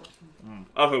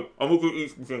I'm going to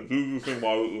eat something. You think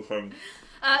while you think.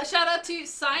 Shout out to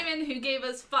Simon, who gave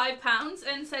us £5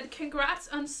 and said, congrats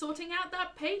on sorting out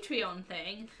that Patreon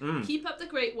thing. Keep up the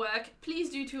great work.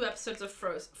 Please do 2 episodes of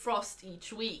Frost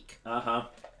each week.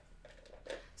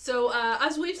 So,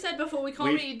 as we've said before, we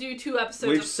can't really do 2 episodes of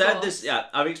Frost. We've said this, yeah,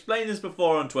 I've explained this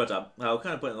before on Twitter. I'll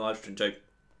kind of put it in the live stream too.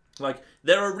 Like,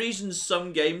 there are reasons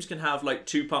some games can have, like,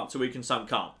 2 parts a week and some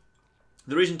can't.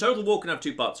 The reason Total War can have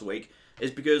 2 parts a week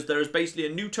is because there is basically a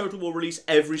new Total War release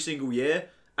every single year,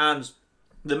 and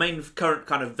the main current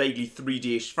kind of vaguely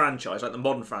 3D-ish franchise, like the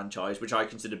modern franchise, which I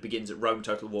consider begins at Rome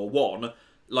Total War 1,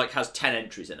 like has 10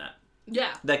 entries in it.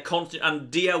 Yeah. They're constant, and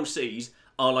DLCs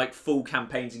are like full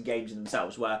campaigns and games in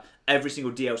themselves, where every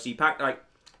single DLC pack, like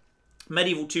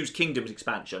Medieval 2's Kingdoms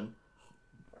expansion,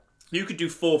 you could do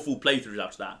 4 full playthroughs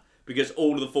after that, because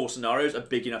all of the 4 scenarios are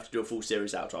big enough to do a full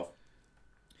series out of.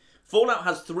 Fallout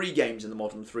has 3 games in the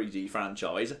modern 3D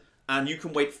franchise, and you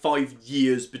can wait 5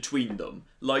 years between them.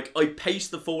 Like, I pace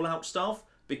the Fallout stuff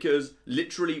because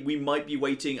literally we might be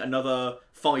waiting another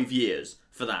 5 years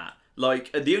for that.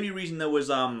 Like, the only reason there was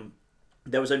only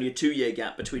a 2-year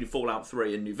gap between Fallout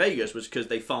 3 and New Vegas was because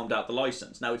they farmed out the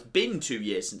license. Now, it's been 2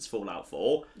 years since Fallout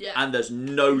 4, and there's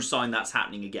no sign that's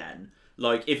happening again.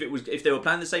 Like, if they were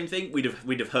planning the same thing, we'd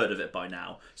have heard of it by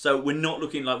now. So we're not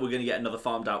looking like we're going to get another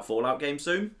farmed out Fallout game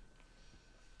soon.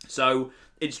 So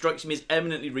it strikes me as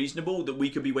eminently reasonable that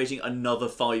we could be waiting another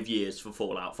 5 years for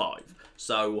Fallout 5.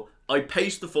 So I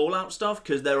paced the Fallout stuff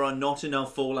because there are not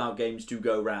enough Fallout games to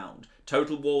go round.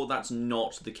 Total War, that's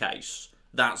not the case.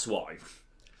 That's why.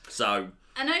 So.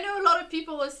 And I know a lot of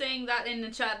people are saying that in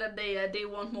the chat that they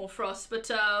want more Frost,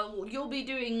 but you'll be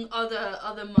doing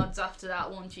other mods after that,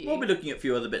 won't you? We'll be looking at a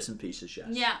few other bits and pieces, yes.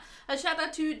 Yeah. A shout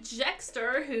out to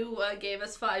Jexter, who gave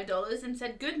us $5 and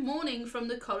said, good morning from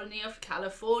the colony of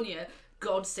California.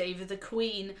 God save the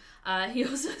Queen. He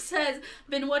also says,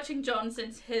 been watching John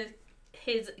since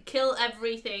his Kill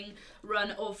Everything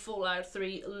run of Fallout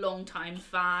 3, long-time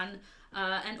fan.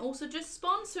 And also just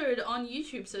sponsored on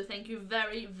YouTube, so thank you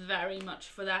very, very much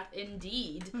for that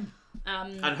indeed.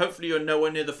 And hopefully you're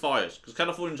nowhere near the fires, because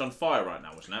California's on fire right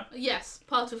now, isn't it? Yes,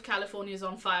 part of California's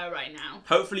on fire right now.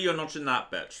 Hopefully you're not in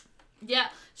that bit. Yeah,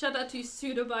 shout out to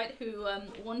Pseudobite, who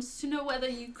wants to know whether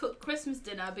you cook Christmas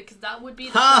dinner, because that would be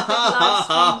the perfect live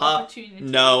stream opportunity.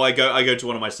 No, I go to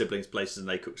one of my siblings' places and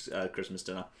they cook Christmas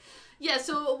dinner. Yeah,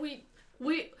 so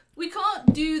we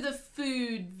can't do the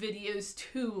food videos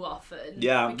too often.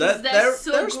 Yeah, they're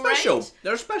special.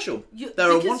 They're special. They're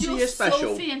a once-a-year special.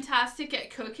 You're so fantastic at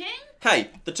cooking.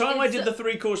 Hey, the time I did the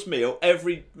 3-course meal,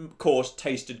 every course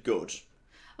tasted good.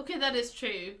 Okay, that is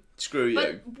true. Screw you.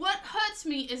 But what hurts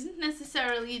me isn't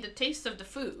necessarily the taste of the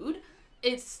food.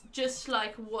 It's just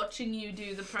like watching you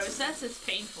do the process. It's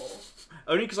painful.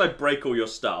 Only because I break all your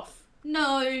stuff.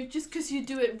 No, just because you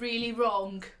do it really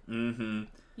wrong. Mm-hmm.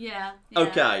 Yeah.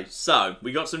 Okay, so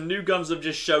we got some new guns that have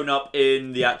just shown up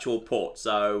in the actual port.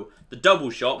 So the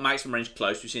double shot, maximum range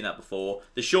close, we've seen that before.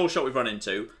 The sure shot we've run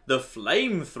into. The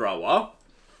flamethrower.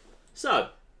 So,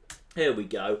 here we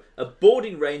go. At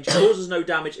boarding range, causes no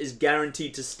damage, is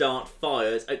guaranteed to start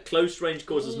fires. At close range,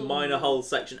 causes minor hull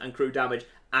section and crew damage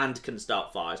and can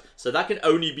start fires. So that can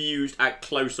only be used at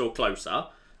close or closer.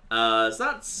 So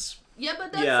that's... Yeah,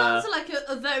 but that sounds like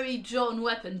a very John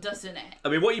weapon, doesn't it? I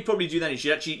mean, what you'd probably do then is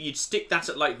you'd stick that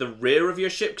at like the rear of your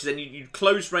ship, because then you'd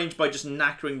close range by just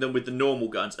knackering them with the normal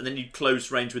guns, and then you'd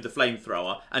close range with the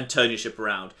flamethrower and turn your ship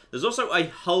around. There's also a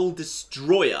hull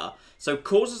destroyer, so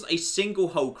causes a single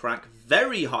hull crack,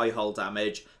 very high hull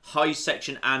damage, high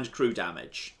section and crew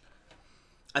damage.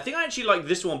 I think I actually like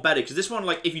this one better, because this one,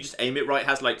 like, if you just aim it right,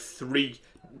 has like 3...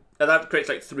 that creates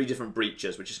like 3 different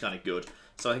breaches, which is kind of good.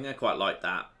 So I think I quite like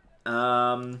that.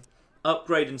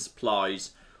 Upgrade and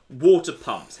supplies. Water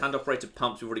pumps. Hand-operated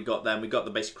pumps, we've already got them. We've got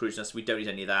the basic cruise nest, so we don't need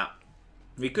any of that.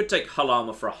 We could take hull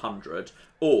armor for 100,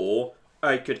 or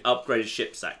I could upgrade a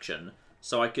ship section.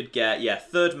 So I could get, yeah,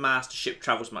 third mast, ship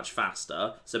travels much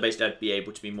faster, so basically I'd be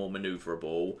able to be more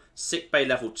maneuverable. Sick bay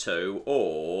level 2,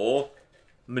 or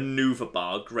maneuver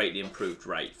bar, greatly improved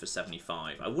rate for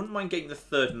 75. I wouldn't mind getting the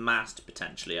third mast,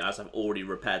 potentially, as I've already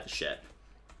repaired the ship.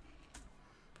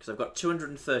 Because I've got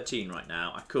 213 right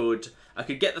now. I could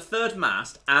get the third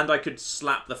mast, and I could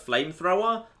slap the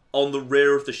flamethrower on the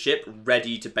rear of the ship,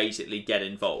 ready to basically get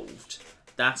involved.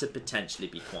 That'd potentially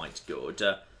be quite good.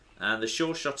 And the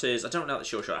sure shot is... I don't know the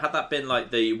sure shot. Had that been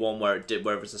like the one where it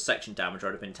was a section damage,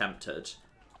 I'd have been tempted.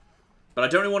 But I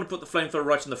don't really want to put the flamethrower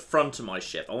right on the front of my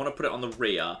ship. I want to put it on the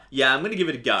rear. Yeah, I'm going to give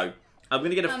it a go. I'm going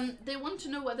to get a... They want to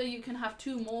know whether you can have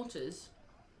 2 mortars.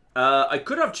 I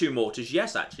could have 2 mortars.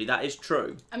 Yes, actually, that is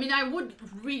true. I mean, I would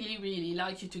really, really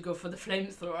like you to go for the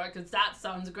flamethrower, because that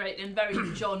sounds great and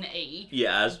very John A.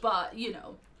 Yes. But, you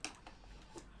know...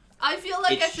 I feel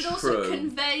like I should also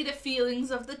convey the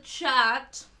feelings of the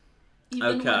chat,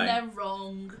 even when they're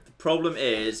wrong. The problem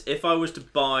is, if I was to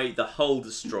buy the hull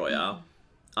destroyer...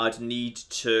 I'd need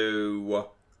to...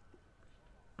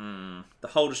 the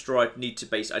hull destroyer, I'd need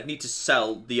to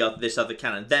sell this other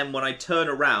cannon. Then when I turn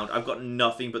around, I've got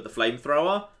nothing but the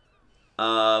flamethrower,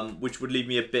 which would leave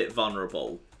me a bit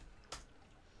vulnerable.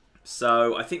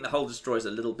 So I think the hull destroyer is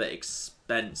a little bit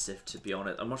expensive, to be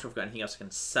honest. I'm not sure if I've got anything else I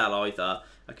can sell either.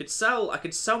 I could sell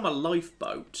my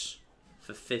lifeboat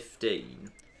for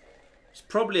 15. It's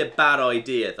probably a bad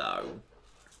idea though.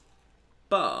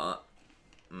 But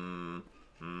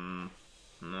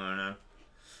no.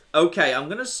 Okay, I'm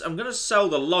gonna sell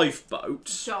the lifeboat.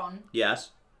 John. Yes.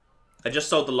 I just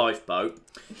sold the lifeboat.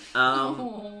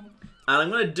 And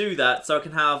I'm gonna do that so I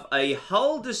can have a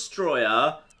hull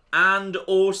destroyer and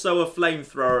also a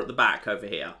flamethrower at the back over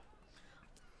here.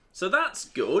 So that's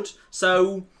good.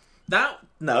 So that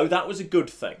was a good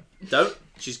thing.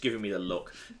 She's giving me the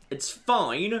look. It's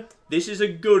fine. This is a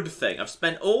good thing. I've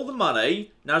spent all the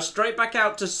money. Now straight back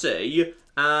out to sea.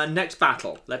 Next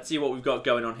battle. Let's see what we've got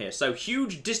going on here. So,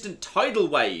 huge distant tidal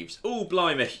waves. Oh,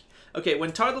 blimey. Okay,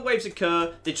 when tidal waves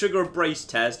occur, they trigger a brace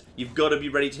test. You've got to be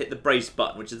ready to hit the brace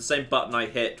button, which is the same button I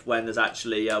hit when there's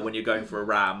actually, when you're going for a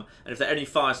ram. And if they're only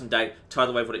fires and out,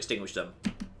 tidal wave will extinguish them.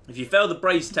 If you fail the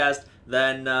brace test,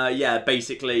 then, yeah,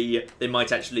 basically, they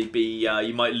might actually be,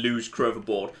 you might lose crew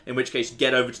overboard. In which case,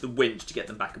 get over to the winch to get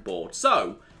them back aboard.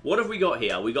 So, what have we got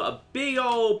here? We got a big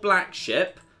old black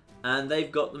ship. And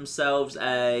they've got themselves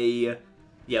a...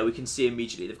 Yeah, we can see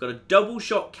immediately. They've got a double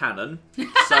shot cannon.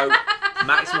 So,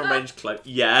 maximum range close.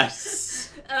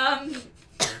 Yes!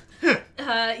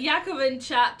 Yakov in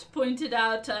chat pointed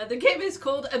out the game is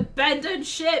called Abandoned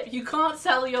Ship. You can't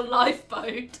sell your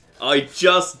lifeboat. I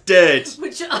just did!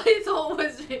 Which I thought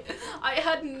was... I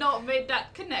had not made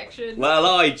that connection. Well,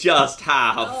 I just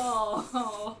have.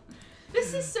 Oh...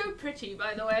 This is so pretty,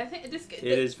 by the way. I think this. It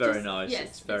is very nice. Yes,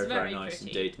 it's very nice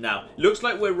pretty. indeed. Now, looks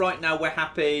like we're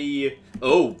happy.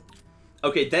 Oh,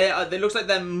 okay. They looks like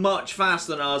they're much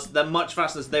faster than us. They're much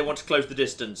faster than us. They want to close the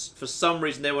distance. For some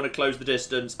reason, they want to close the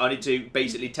distance. I need to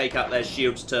basically take out their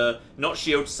shields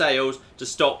sails to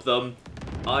stop them.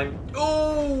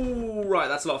 Oh, right.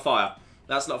 That's a lot of fire.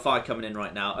 That's a lot of fire coming in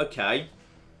right now. Okay.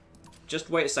 Just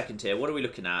wait a second here. What are we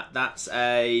looking at? That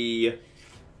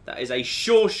is a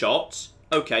sure shot.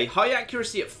 Okay, high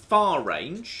accuracy at far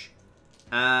range.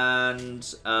 And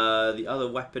the other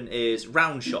weapon is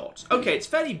round shot. Okay, it's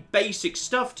fairly basic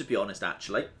stuff, to be honest,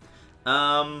 actually.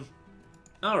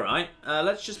 Alright,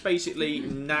 let's just basically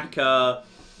knacker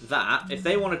that. If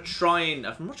they want to try and...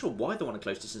 I'm not sure why they want to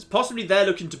close distance. Possibly they're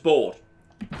looking to board.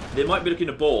 They might be looking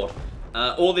to board.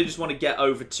 Or they just want to get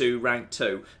over to rank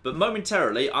 2. But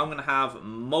momentarily, I'm going to have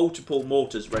multiple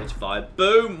mortars ready to fire.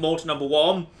 Boom! Mortar number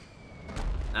 1.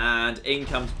 And in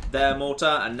comes their mortar.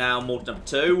 And now mortar number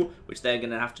 2. Which they're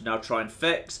going to have to now try and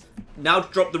fix. Now to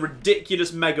drop the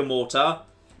ridiculous mega mortar.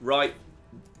 Right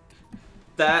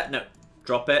there. No.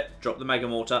 Drop it. Drop the mega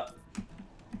mortar.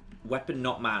 Weapon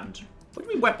not manned. What do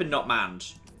you mean weapon not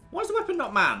manned? Why is the weapon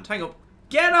not manned? Hang on.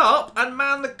 Get up and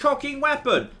man the cocking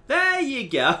weapon. There you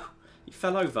go.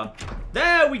 Fell over.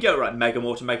 There we go. Right, mega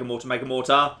mortar, mega mortar, mega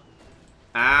mortar.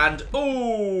 And,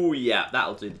 oh, yeah,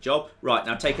 that'll do the job. Right,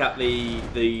 now take out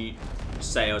the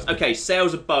sails. Okay,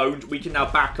 sails are boned. We can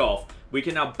now back off. We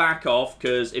can now back off,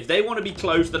 because if they want to be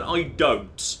close, then I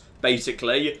don't,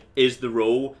 basically, is the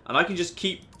rule. And I can just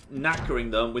keep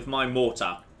knackering them with my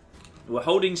mortar. We're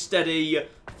holding steady,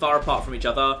 far apart from each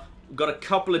other. We've got a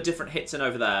couple of different hits in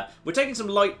over there. We're taking some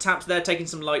light taps there, taking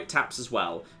some light taps as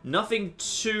well. Nothing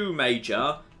too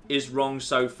major is wrong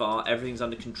so far. Everything's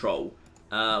under control.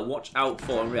 Watch out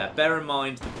for... Yeah, bear in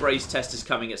mind the brace test is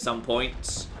coming at some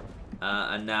point.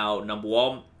 And now number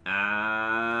 1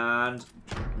 and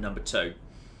number 2.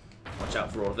 Watch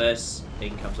out for all of this.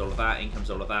 In comes all of that. In comes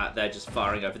all of that. They're just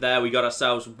firing over there. We got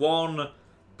ourselves 1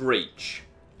 breach.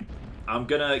 I'm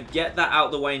going to get that out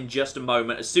of the way in just a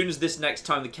moment. As soon as this next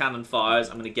time the cannon fires,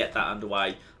 I'm going to get that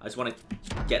underway. I just want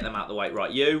to get them out of the way.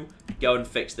 Right, you, go and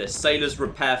fix this. Sailors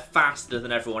repair faster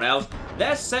than everyone else.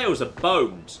 Their sails are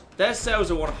boned. Their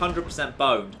sails are 100%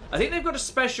 boned. I think they've got a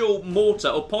special mortar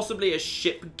or possibly a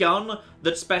ship gun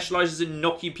that specialises in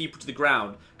knocking people to the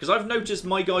ground. Because I've noticed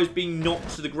my guys being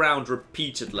knocked to the ground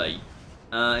repeatedly.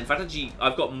 In fact, actually,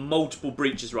 I've got multiple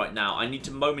breaches right now. I need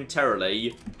to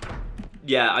momentarily...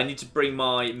 Yeah, I need to bring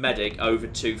my medic over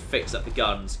to fix up the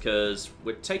guns, because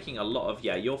we're taking a lot of...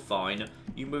 Yeah, you're fine.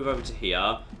 You move over to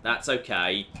here. That's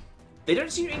okay. They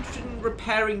don't seem interested in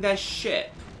repairing their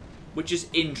ship, which is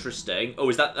interesting. Oh,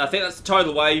 is that... I think that's the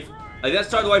tidal wave. I think that's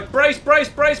the tidal wave. Brace, brace,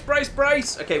 brace, brace,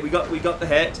 brace. Okay, we got the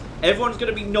hit. Everyone's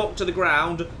going to be knocked to the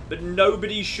ground, but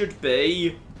nobody should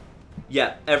be...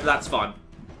 Yeah, that's fine.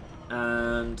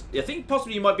 And I think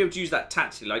possibly you might be able to use that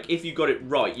tactically. Like, if you got it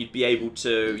right, you'd be able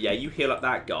to... Yeah, you heal up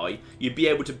that guy. You'd be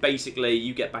able to basically...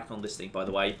 You get back on this thing, by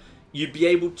the way. You'd be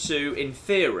able to, in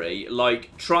theory,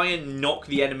 like, try and knock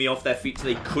the enemy off their feet so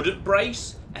they couldn't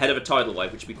brace ahead of a tidal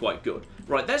wave, which would be quite good.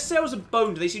 Right, their sails are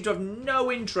boned. They seem to have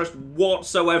no interest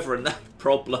whatsoever in that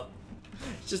problem.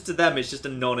 Just to them, it's just a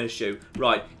non-issue.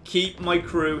 Right, keep my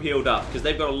crew healed up, because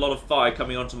they've got a lot of fire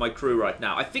coming onto my crew right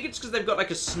now. I think it's because they've got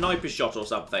like a sniper shot or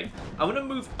something. I'm going to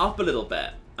move up a little bit.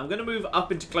 I'm going to move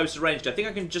up into closer range. I think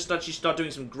I can just actually start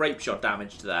doing some grape shot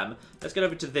damage to them. Let's get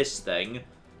over to this thing.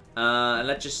 And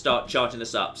let's just start charging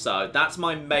this up. So, that's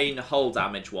my main hull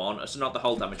damage one. So, not the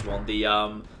hull damage one, the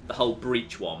hull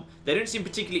breach one. They don't seem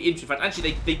particularly interested. In fact,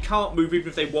 actually, they can't move even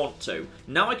if they want to.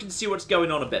 Now I can see what's going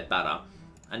on a bit better.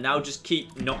 And now just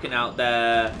keep knocking out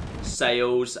their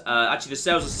sails. Actually, the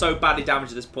sails are so badly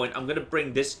damaged at this point. I'm going to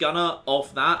bring this gunner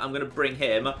off that. I'm going to bring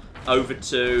him over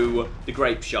to the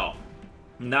grape shot.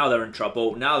 Now they're in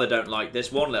trouble. Now they don't like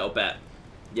this one little bit.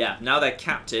 Yeah, now they're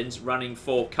captains running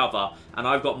for cover. And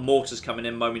I've got mortars coming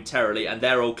in momentarily. And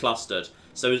they're all clustered.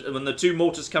 So when the two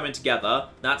mortars come in together,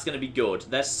 that's going to be good.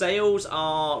 Their sails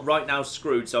are right now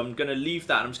screwed. So I'm going to leave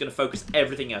that. And I'm just going to focus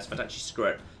everything else. But actually, screw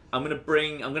it. I'm going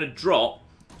to drop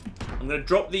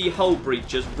the hull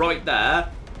breaches right there,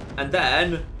 and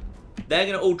then they're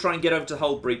going to all try and get over to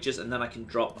hull breaches, and then I can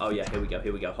drop... Oh, yeah, here we go,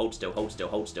 here we go. Hold still, hold still,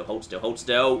 hold still, hold still, hold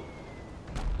still.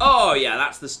 Oh, yeah,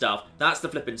 that's the stuff. That's the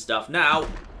flipping stuff. Now,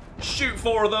 shoot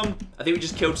 4 of them. I think we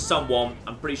just killed someone.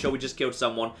 I'm pretty sure we just killed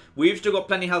someone. We've still got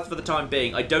plenty of health for the time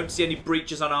being. I don't see any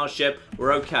breaches on our ship.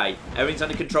 We're okay. Everything's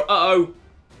under control. Uh-oh.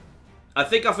 I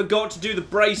think I forgot to do the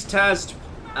brace test.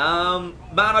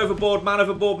 Man overboard, man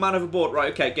overboard, man overboard.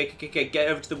 Right, okay, get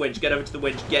over to the winch, get over to the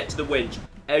winch, get to the winch.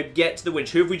 Get to the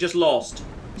winch. Who have we just lost?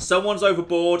 Someone's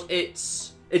overboard.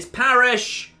 It's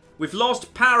Parish. We've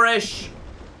lost Parish.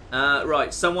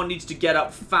 Right, someone needs to get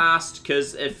up fast,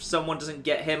 because if someone doesn't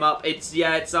get him up,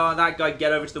 that guy,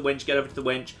 get over to the winch, get over to the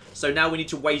winch. So now we need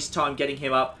to waste time getting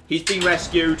him up. He's being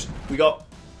rescued. We're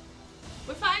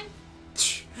fine.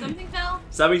 Something fell.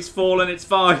 Something's fallen, it's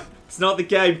fine. It's not the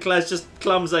game, Claire's just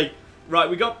clumsy. Right,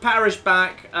 we got Parish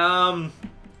back.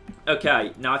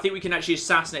 Okay, now I think we can actually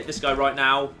assassinate this guy right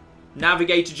now.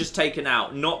 Navigator just taken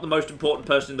out. Not the most important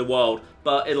person in the world,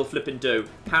 but it'll flippin' do.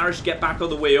 Parish, get back on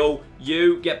the wheel.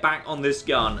 You, get back on this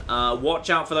gun. Watch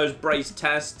out for those brace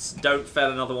tests. Don't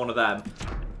fail another one of them.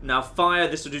 Now, fire.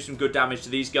 This will do some good damage to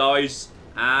these guys.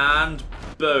 And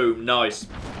boom. Nice.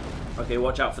 Okay,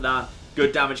 watch out for that.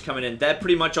 Good damage coming in. They're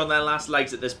pretty much on their last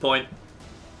legs at this point.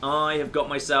 I have got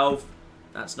myself...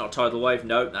 That's not tidal wave.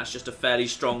 No, that's just a fairly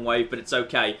strong wave, but it's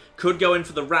okay. Could go in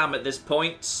for the ram at this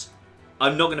point.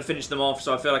 I'm not going to finish them off,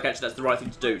 so I feel like actually that's the right thing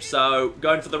to do. So,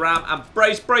 going for the ram, and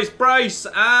brace, brace, brace,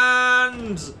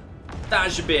 and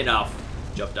that should be enough.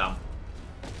 Job done.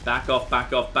 Back off,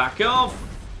 back off, back off,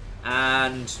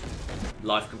 and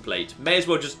life complete. May as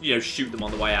well just, shoot them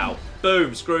on the way out.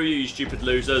 Boom, screw you, you stupid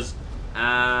losers.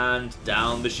 And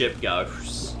down the ship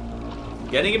goes.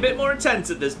 Getting a bit more intense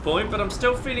at this point, but I'm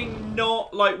still feeling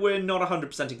not like we're not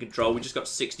 100% in control. We just got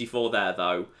 64 there,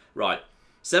 though. Right.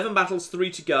 7 battles, 3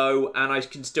 to go, and I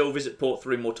can still visit port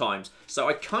 3 more times. So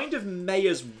I kind of may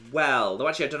as well. Though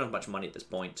actually I don't have much money at this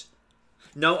point.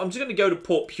 No, I'm just going to go to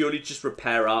port purely to just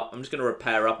repair up. I'm just going to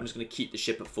repair up. I'm just going to keep the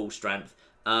ship at full strength.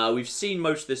 We've seen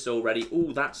most of this already.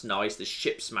 Ooh, that's nice. The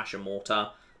ship smasher mortar.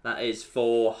 That is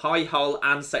for high hull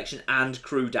and section and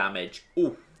crew damage.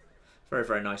 Ooh, very,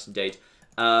 very nice indeed.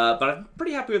 But I'm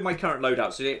pretty happy with my current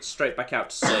loadout, so let's straight back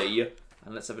out to sea.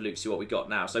 And let's have a look, see what we got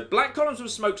now. So, black columns of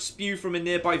smoke spew from a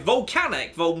nearby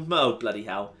volcanic... Oh, bloody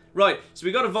hell. Right, so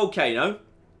we got a volcano.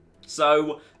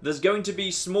 So, there's going to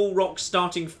be small rocks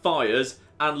starting fires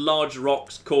and large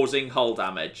rocks causing hull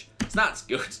damage. So, that's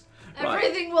good.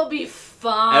 Everything will be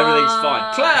fine. Everything's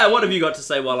fine. Claire, what have you got to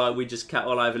say while I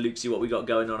have a look see what we got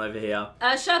going on over here?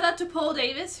 Shout out to Paul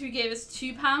Davis, who gave us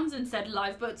 £2 and said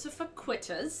lifeboats are for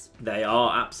quitters. They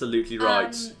are absolutely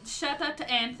right. Shout out to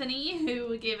Anthony,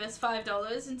 who gave us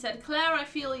 $5 and said, Claire, I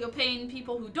feel you're paying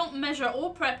people who don't measure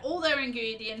or prep all their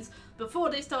ingredients before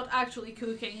they start actually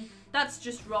cooking. That's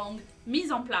just wrong.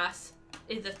 Mise en place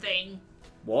is a thing.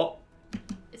 What?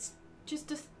 It's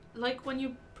just like when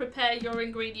you prepare your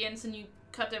ingredients and you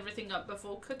cut everything up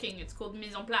before cooking. It's called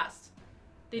mise en place.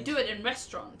 They do it in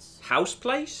restaurants. House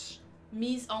place?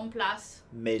 Mise en place.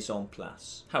 Mise en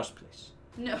place. House place.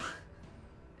 No.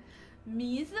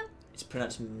 Mise? It's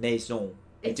pronounced maison.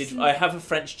 I have a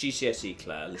French GCSE,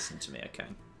 Claire. Listen to me, okay?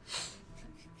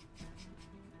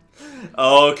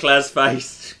 Oh, Claire's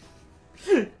face.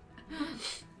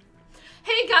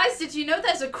 Hey guys, did you know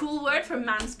there's a cool word for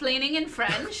mansplaining in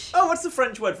French? Oh, what's the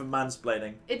French word for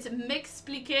mansplaining? It's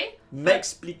m'expliquer.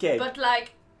 M'expliquer. But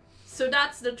like, so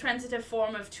that's the transitive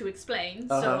form of to explain.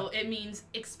 So it means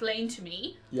explain to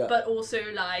me. Yeah. But also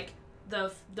like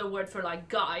the word for like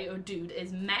guy or dude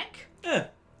is mec. Yeah.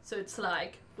 So it's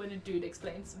like when a dude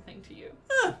explains something to you.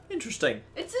 Ah, interesting.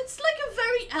 It's like a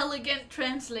very elegant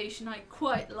translation. I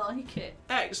quite like it.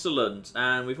 Excellent.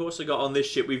 And we've also got on this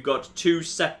ship, we've got two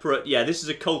separate... Yeah, this is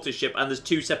a cultist ship, and there's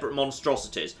two separate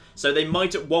monstrosities. So they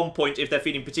might at one point, if they're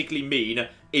feeling particularly mean,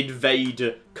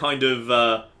 invade kind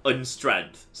of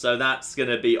unstrength. So that's going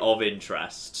to be of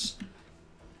interest.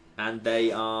 And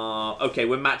they are... Okay,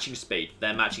 we're matching speed.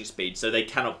 They're matching speed, so they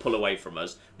cannot pull away from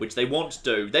us, which they want to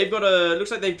do. They've got a... Looks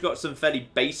like they've got some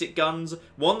fairly basic guns.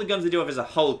 One of the guns they do have is a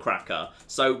hull cracker,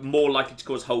 so more likely to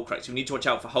cause hull cracks. We need to watch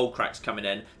out for hull cracks coming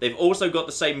in. They've also got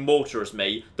the same mortar as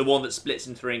me, the one that splits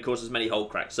in three and causes many hull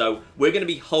cracks. So we're going to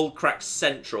be hull crack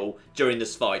central during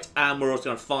this fight, and we're also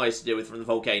going to have fires to deal with from the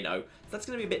volcano. That's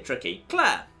going to be a bit tricky.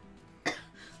 Claire?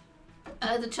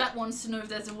 The chat wants to know if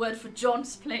there's a word for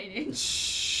John-splaining.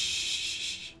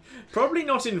 Probably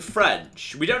not in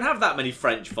French. We don't have that many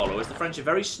French followers. The French are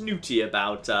very snooty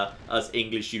about us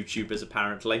English YouTubers,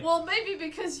 apparently. Well, maybe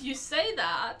because you say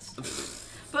that.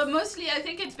 But mostly I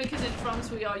think it's because in France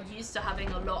we are used to having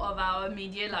a lot of our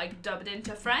media like dubbed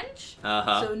into French.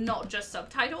 So not just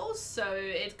subtitles. So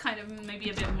it's kind of maybe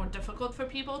a bit more difficult for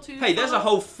people to Hey, there's a follow.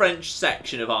 whole French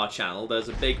section of our channel. There's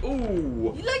a big...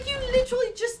 Ooh! Like, you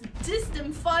literally just dissed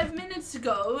them 5 minutes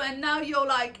ago, and now you're,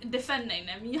 like, defending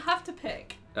them. You have to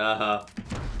pick.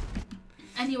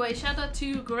 Anyway, shout out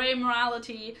to Grey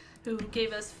Morality, who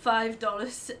gave us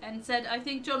 $5 and said, I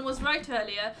think John was right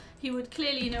earlier. He would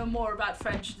clearly know more about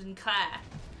French than Claire.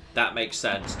 That makes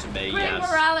sense to me, Grey yes.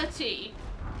 Morality.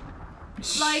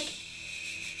 Like...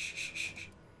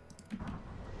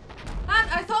 Man,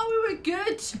 I thought we were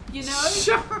good, you know?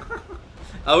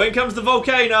 Oh, in comes the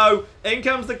volcano! In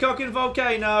comes the cocking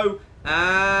volcano!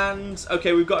 And...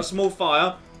 Okay, we've got a small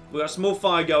fire. We've got a small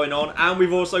fire going on. And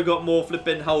we've also got more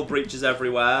flipping hull breaches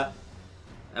everywhere.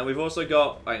 And we've also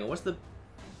got... Hang on, where's the...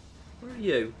 Where are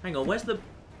you? Hang on, where's the...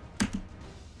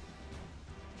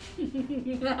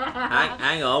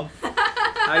 hang on.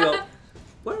 Hang on.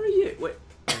 Where are you? Wait.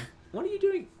 What are you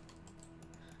doing?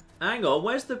 Hang on,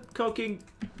 where's the cocking...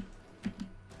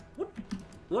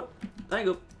 What? Hang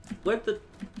on. Where's the...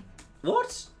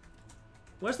 What?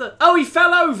 Where's the... Oh, he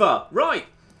fell over! Right.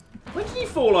 Where did he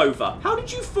fall over? How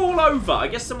did you fall over? I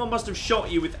guess someone must have shot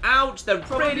you without...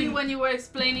 Probably when you were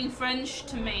explaining French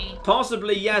to me.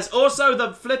 Possibly, yes. Also,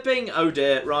 the flipping... Oh,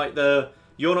 dear. Right,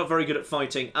 You're not very good at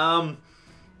fighting.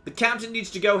 The captain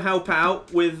needs to go help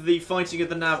out with the fighting of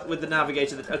the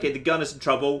navigator. Okay, the gunner's in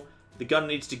trouble. The gunner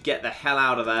needs to get the hell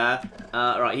out of there.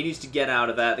 Right, he needs to get out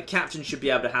of there. The captain should be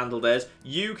able to handle this.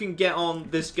 You can get on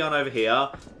this gun over here.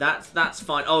 That's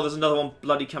fine. Oh, there's another one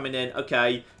bloody coming in.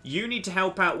 Okay, you need to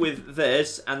help out with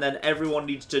this, and then everyone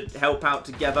needs to help out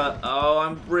together. Oh,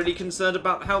 I'm really concerned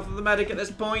about the health of the medic at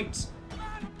this point.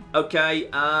 Okay,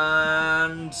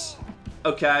 and...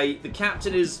 Okay, the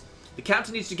captain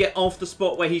needs to get off the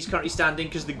spot where he's currently standing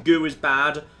because the goo is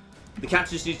bad. The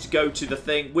captain just needs to go to the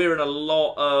thing. We're in a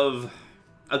lot of...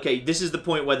 Okay, this is the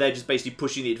point where they're just basically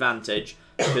pushing the advantage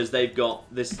because they've got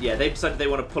this... Yeah, they've decided they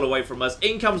want to pull away from us.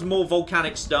 In comes more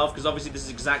volcanic stuff because obviously this is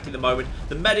exactly the moment.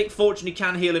 The medic, fortunately,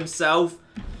 can heal himself.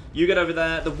 You get over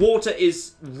there. The water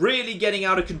is really getting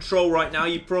out of control right now.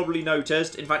 You probably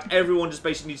noticed. In fact, everyone just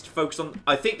basically needs to focus on...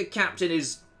 I think the captain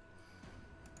is...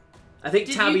 I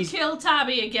think Tabby's... Did you kill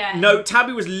Tabby again? No,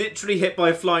 Tabby was literally hit by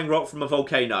a flying rock from a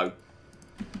volcano.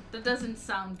 That doesn't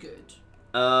sound good.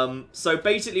 So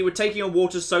basically we're taking on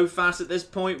water so fast at this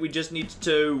point, we just need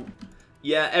to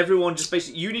Yeah, everyone just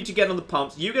basically... You need to get on the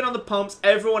pumps. You get on the pumps.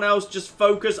 Everyone else just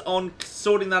focus on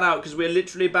sorting that out because we're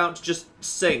literally about to just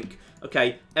sink.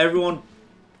 Okay, everyone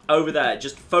over there.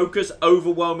 Just focus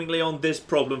overwhelmingly on this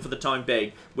problem for the time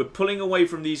being. We're pulling away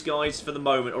from these guys for the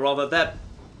moment. Or rather, they're...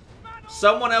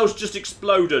 Someone else just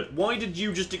exploded. Why did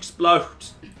you just explode?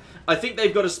 I think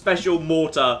they've got a special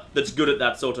mortar that's good at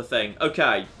that sort of thing.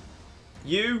 Okay.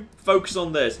 You focus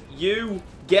on this. You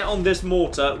get on this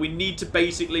mortar. We need to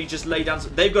basically just lay down...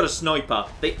 They've got a sniper.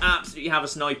 They absolutely have a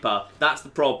sniper. That's the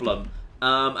problem.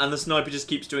 And the sniper just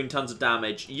keeps doing tons of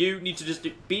damage. You need to just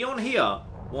be on here.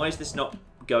 Why is this not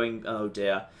going... Oh,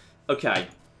 dear. Okay.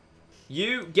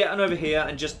 You get on over here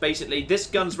and just basically... This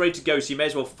gun's ready to go, so you may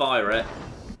as well fire it.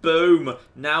 Boom.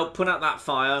 Now put out that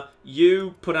fire.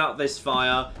 You put out this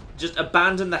fire. Just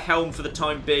abandon the helm for the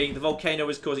time being. The volcano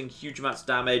is causing huge amounts of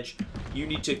damage. You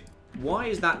need to... Why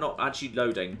is that not actually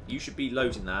loading? You should be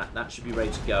loading that. That should be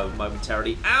ready to go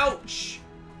momentarily. Ouch!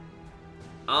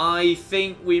 I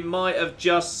think we might have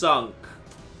just sunk.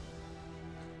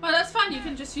 Well, that's fine. You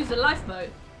can just use a lifeboat.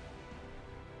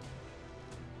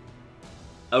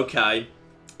 Okay.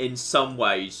 In some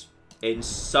ways. In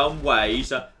some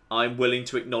ways... I'm willing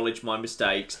to acknowledge my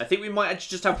mistakes. I think we might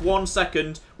actually just have 1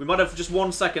 second. We might have just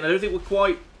 1 second. I don't think we're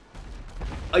quite...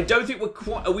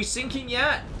 Are we sinking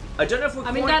yet? I don't know if we're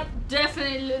I mean, that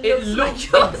definitely looks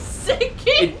like you're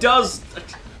sinking. It does.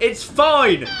 It's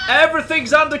fine.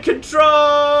 Everything's under control.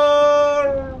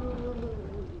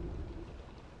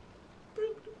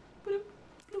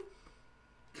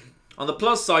 On the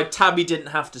plus side, Tabby didn't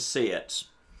have to see it.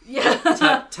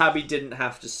 Yeah. Tabby didn't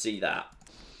have to see that.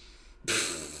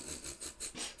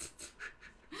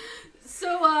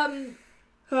 So, Anna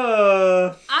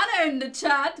in the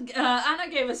chat, Anna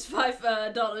gave us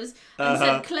 $5 and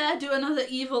said, Claire, do another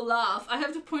evil laugh. I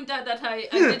have to point out that I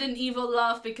did an evil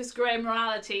laugh because Grey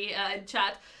Morality in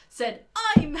chat said,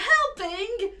 I'm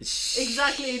helping!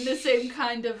 Exactly in the same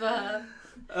kind of,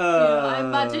 I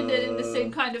imagined it in the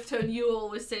same kind of tone you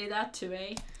always say that to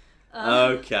me.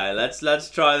 Okay,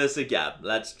 let's try this again.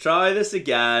 Let's try this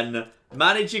again.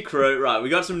 Manage your crew. Right, we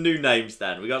got some new names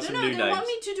then. We got some new names. They want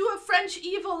me to do a French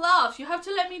evil laugh. You have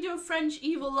to let me do a French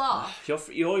evil laugh.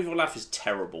 Your evil laugh is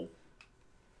terrible.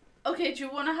 Okay, do you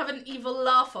want to have an evil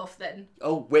laugh off then?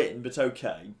 Oh, win, but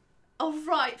okay. Oh,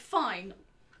 right, fine.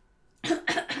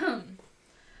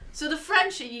 So the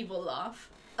French evil laugh,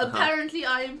 apparently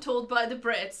I am told by the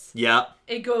Brits. Yeah.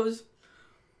 It goes...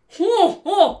 Ho,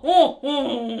 ho, ho,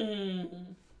 ho.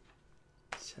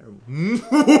 Terrible. Yeah,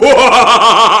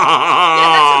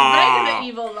 that's a regular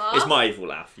evil laugh. It's my evil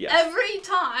laugh, yes. Every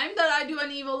time that I do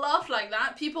an evil laugh like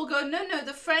that, people go, no,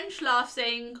 the French laugh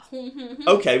saying...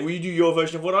 Okay, will you do your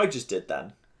version of what I just did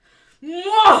then?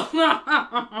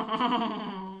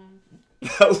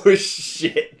 That was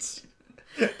shit.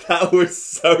 That was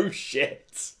so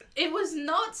shit. It was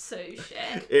not so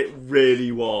shit. It really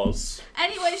was.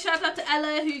 Anyway, shout out to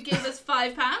Ella who gave us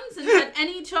 £5 and said,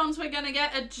 any chance we're going to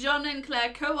get a John and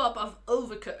Claire co-op of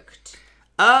Overcooked?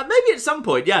 Maybe at some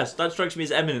point, yes. That strikes me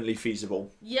as eminently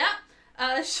feasible. Yeah.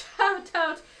 Shout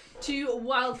out to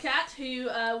Wildcat who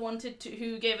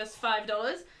who gave us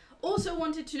 $5. Also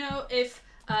wanted to know if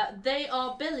They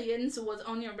Are Billions was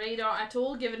on your radar at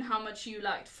all, given how much you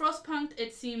liked Frostpunk.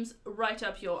 It seems right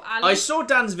up your alley. I saw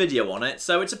Dan's video on it,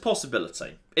 so it's a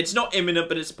possibility. It's not imminent,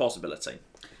 but it's a possibility.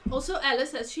 Also, Ella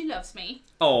says she loves me.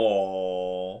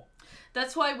 Aww.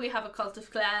 That's why we have a Cult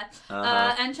of Claire.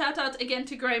 And shout out again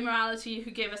to Grey Morality,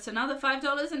 who gave us another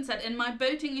 $5 and said, in my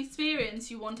boating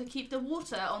experience, you want to keep the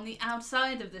water on the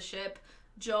outside of the ship.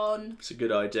 John. It's a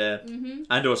good idea.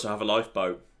 And also have a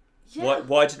lifeboat. Yeah.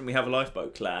 Why didn't we have a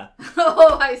lifeboat, Claire?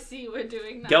 Oh, I see we're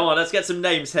doing that. Go on, let's get some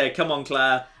names here. Come on,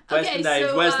 Claire. Where's the names?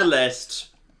 So, Where's the list?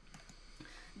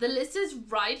 The list is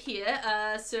right here.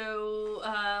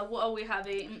 What are we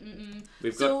having?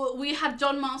 We had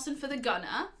John Marston for the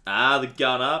gunner. Ah, the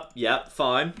gunner. Yep,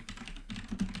 fine.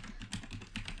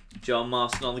 John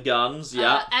Marston on the guns.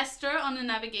 Yeah. Esther on the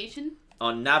navigation.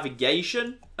 On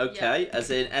navigation. Okay. Yep.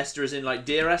 As in Esther, as in like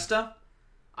Dear Esther.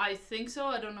 I think so.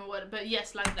 I don't know what, but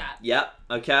yes, like that. Yep.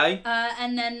 Okay.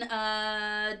 And then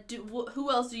who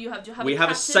else do you have? Do you have? We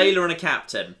have a sailor and a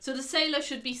captain. So the sailor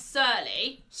should be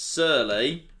Surly.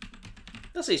 Surly.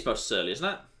 That's how you spell Surly, isn't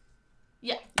it?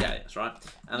 Yeah. Yeah, that's right.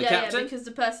 And the captain? Yeah, because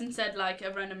the person said like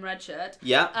a random red shirt.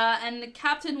 Yeah. And the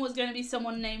captain was going to be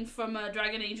someone named from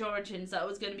Dragon Age Origins. That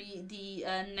was going to be the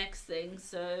next thing.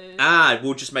 So. Ah,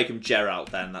 we'll just make him Geralt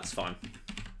then. That's fine.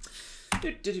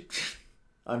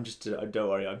 I'm just, don't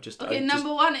worry, I'm just... Okay, I'm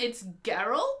number one, it's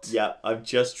Geralt. Yeah, I'm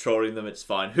just 1, Okay, number one, it's Geralt. Yeah, I'm just trolling them, it's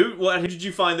fine. Who did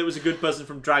you find that was a good person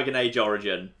from Dragon Age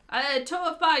Origin? Toe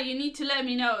of Bar, you need to let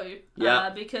me know. Yeah.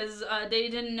 Because they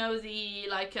didn't know the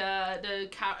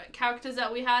characters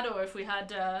that we had, or if we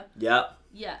had... Yeah.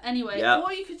 Yeah, anyway. Yeah.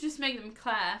 Or you could just make them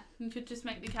Claire. You could just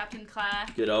make the Captain Claire.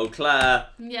 Good old Claire.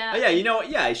 Yeah. Oh, yeah, you know what?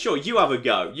 Yeah, sure, you have a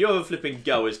go. You have a flipping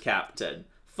go as captain.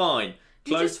 Fine.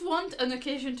 You just want an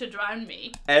occasion to drown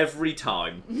me. Every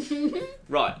time.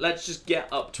 Right, let's just get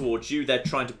up towards you. They're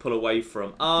trying to pull away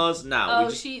from us. Now,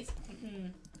 she's...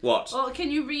 What? Well,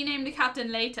 can you rename the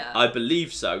captain later? I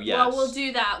believe so, yes. Well, we'll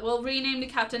do that. We'll rename the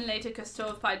captain later because Toe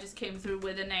of Pie just came through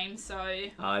with a name, so...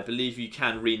 I believe you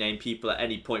can rename people at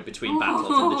any point between battles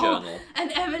in the journal.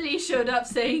 And Emily showed up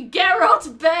saying,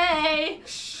 Geralt Bay!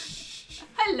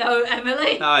 Hello,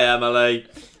 Emily. Hi, Emily.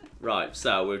 Right,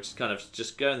 so we're just kind of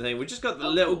going thing. We've just got the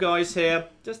little guys here.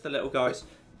 Just the little guys.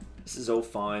 This is all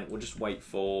fine. We'll just wait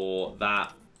for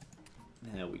that.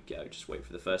 There we go. Just wait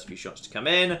for the first few shots to come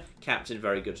in. Captain,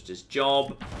 very good at his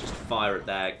job. Just fire at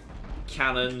their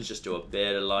cannons. Just do a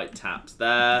bit of light taps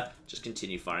there. Just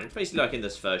continue firing. It's basically like in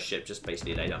this first ship. Just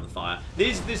basically lay down the fire.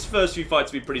 This first few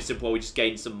fights will be pretty simple. We just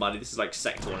gain some money. This is like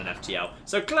Sector 1 and FTL.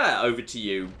 So Claire, over to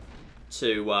you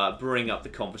to bring up the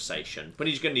conversation. But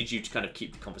he's going to need you to kind of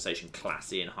keep the conversation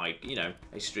classy and high, you know,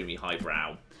 extremely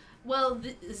highbrow. Well,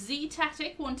 the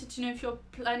Z-Tactic wanted to know if you're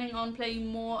planning on playing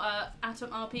more Atom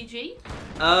RPG.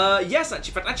 Yes,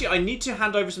 actually. In fact, I need to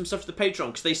hand over some stuff to the Patreon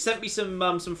because they sent me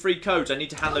some free codes. I need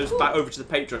to hand those back over to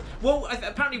the Patreon. Well,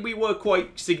 apparently we were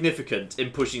quite significant in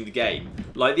pushing the game.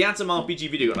 Like, the Atom RPG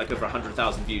video got like over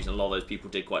 100,000 views, and a lot of those people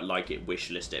did quite like it,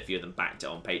 wishlist it. A few of them backed it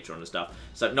on Patreon and stuff.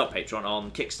 So, not Patreon, on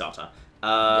Kickstarter.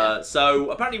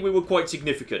 So apparently we were quite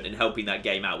significant in helping that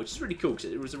game out, which is really cool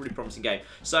because it was a really promising game.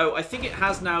 So I think it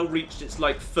has now reached its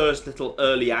like first little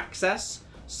early access.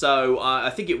 So I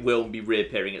think it will be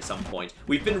reappearing at some point.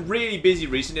 We've been really busy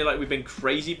recently, like we've been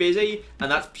crazy busy,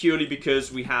 and that's purely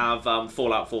because we have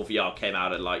Fallout 4 VR came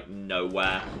out at like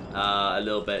nowhere a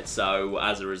little bit. So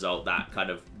as a result, that kind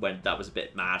of that was a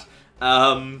bit mad.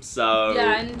 So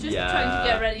yeah, and just trying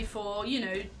to get ready for, you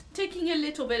know, taking a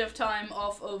little bit of time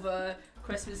off over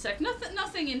Christmas.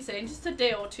 Nothing insane, just a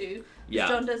day or two. Yeah.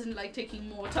 John doesn't like taking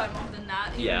more time off than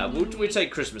that. Yeah, we'll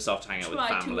take Christmas off to hang out with the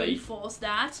family. Try to enforce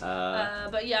that.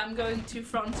 But yeah, I'm going to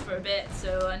France for a bit,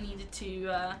 so I needed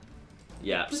to.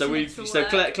 Yeah, so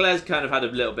Claire's kind of had a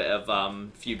little bit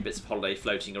of few bits of holiday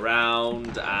floating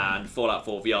around, and Fallout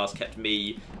 4 VR's kept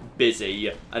me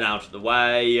busy and out of the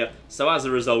way. So as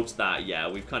a result of that, yeah,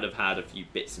 we've kind of had a few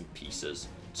bits and pieces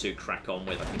to crack on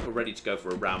with. I think we're ready to go for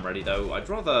a round ready though. I'd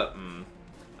rather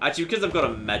actually, because I've got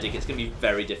a medic, it's going to be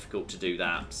very difficult to do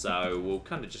that. So we'll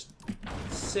kind of just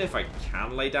see if I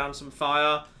can lay down some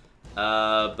fire.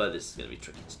 But this is going to be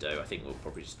tricky to do. I think we'll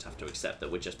probably just have to accept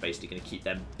that we're just basically going to keep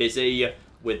them busy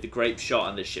with the grape shot,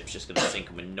 and this ship's just going to sink,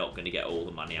 and we're not going to get all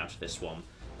the money out of this one.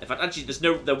 In fact, actually,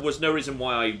 there was no reason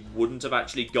why I wouldn't have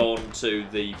actually gone to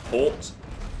the port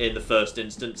in the first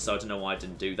instance, so I don't know why I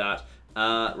didn't do that.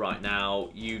 Right now,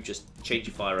 you just change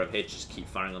your fire over here, just keep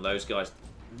firing on those guys.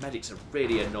 Medics are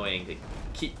really annoying. They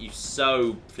keep you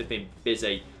so flipping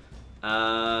busy.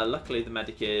 Luckily, the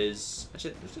medic is...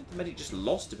 Actually, the medic just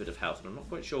lost a bit of health, and I'm not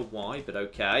quite sure why, but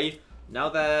okay. Now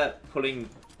they're pulling...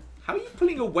 How are you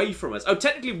pulling away from us? Oh,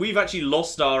 technically, we've actually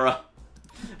lost our...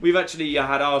 We've actually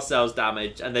had our sails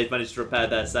damaged, and they've managed to repair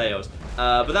their sails.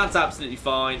 But that's absolutely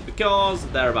fine, because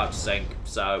they're about to sink,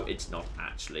 so it's not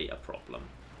actually a problem.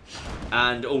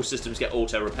 And all systems get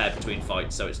auto-repaired between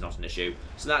fights, so it's not an issue.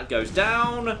 So that goes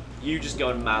down. You just go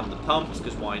and man the pumps,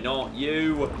 because why not?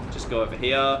 You just go over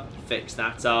here, fix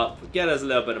that up, get us a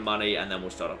little bit of money, and then we'll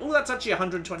start off. Oh, that's actually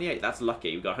 128. That's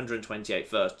lucky. We've got 128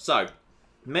 first. So,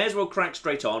 may as well crack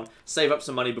straight on, save up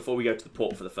some money before we go to the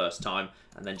port for the first time,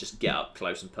 and then just get up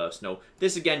close and personal.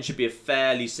 This, again, should be a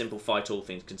fairly simple fight, all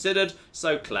things considered.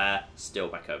 So, Claire, still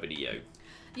back over to you.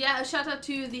 Yeah, a shout out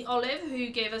to the Olive, who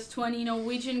gave us 20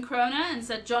 Norwegian krona and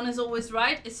said John is always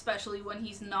right, especially when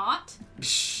he's not.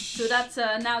 So that's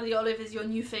now the Olive is your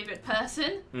new favourite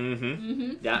person.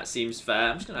 That seems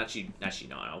fair. I'm just going to actually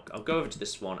no, I'll go over to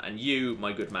this one, and you,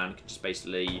 my good man, can just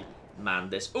basically man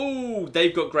this. Ooh,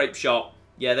 they've got grape shot.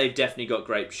 Yeah, they've definitely got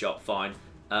grape shot. Fine.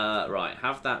 Right,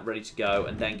 have that ready to go,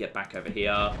 and then get back over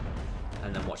here,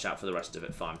 and then watch out for the rest of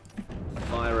it. Fine.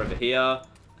 Fire over here.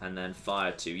 And then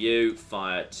fire to you,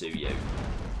 fire to you.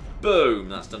 Boom!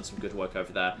 That's done some good work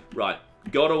over there. Right,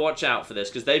 gotta watch out for this,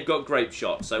 because they've got grape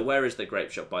shot. So where is the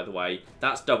grape shot, by the way?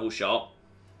 That's double shot.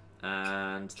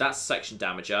 And that's section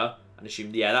damager. And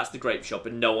assume, yeah, that's the grape shot,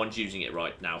 but no one's using it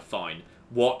right now. Fine.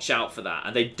 Watch out for that.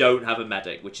 And they don't have a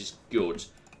medic, which is good.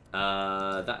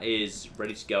 That is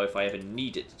ready to go if I ever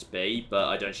need it to be, but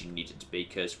I don't actually need it to be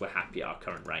because we're happy at our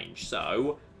current range.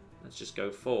 So, let's just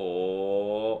go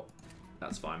for...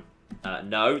 That's fine.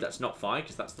 No, that's not fine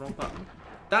because that's the wrong button.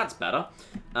 That's better.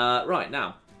 Right,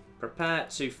 now, prepare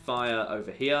to fire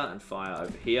over here and fire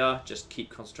over here. Just keep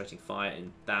concentrating fire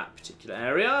in that particular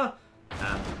area.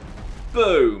 And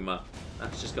boom!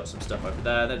 That's just got some stuff over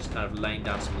there. They're just kind of laying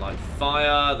down some light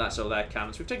fire. That's all their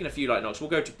cannons. We've taken a few light knocks. We'll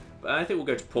go to... I think we'll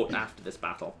go to port after this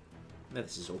battle. No,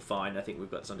 this is all fine. I think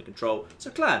we've got this under control. So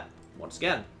Claire, once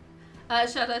again.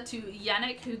 Shout out to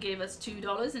Yannick, who gave us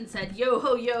 $2 and said, yo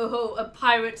ho, a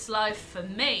pirate's life for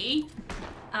me.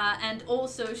 And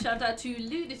also shout out to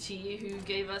Ludity, who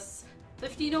gave us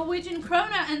 50 Norwegian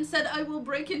krona and said, I will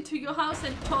break into your house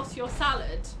and toss your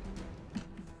salad.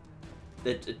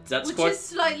 Which is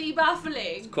slightly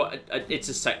baffling. It's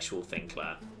a sexual thing,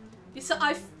 Claire. So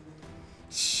I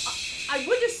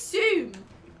would assume.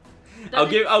 I'll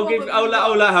give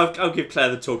Claire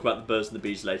the talk about the birds and the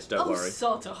bees later. Don't worry.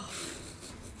 Sort of.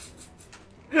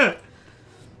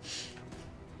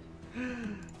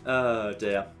 Oh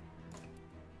dear.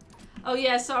 Oh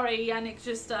yeah, sorry. Yannick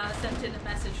just sent in a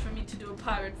message for me to do a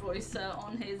pirate voice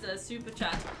on his super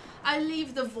chat. I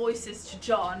leave the voices to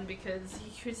John because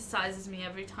he criticizes me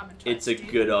every time I try It's a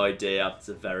good idea. It's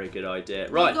a very good idea.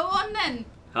 Right. Well, go on then.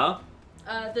 Huh?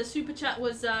 The super chat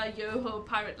was yo-ho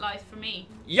pirate life for me.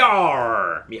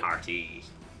 Yar, me hearty,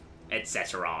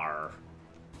 etc.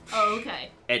 Oh, okay.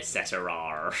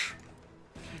 Etc.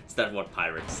 Is that what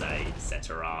pirates say?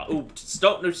 Etc. Oh,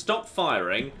 stop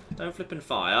firing. Don't flip and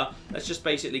fire. Let's just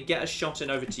basically get a shot in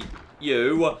over to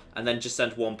you, and then just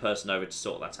send one person over to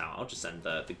sort that out. I'll just send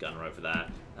the gunner over there.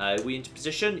 Are we into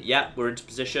position? Yep, we're into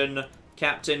position.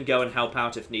 Captain, go and help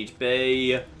out if need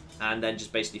be. And then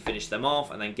just basically finish them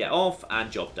off, and then get off,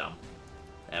 and job done.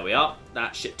 There we are.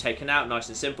 That ship taken out, nice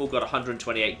and simple. Got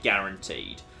 128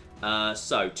 guaranteed.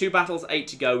 So, 2 battles, 8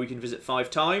 to go. We can visit 5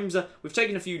 times. We've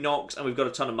taken a few knocks, and we've got a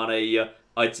ton of money.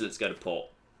 I'd say let's go to port.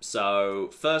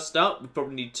 So, first up, we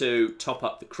probably need to top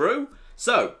up the crew.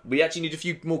 So, we actually need a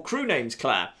few more crew names,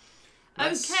 Claire.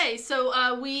 Okay,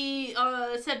 so we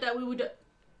said that we would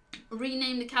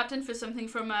rename the captain for something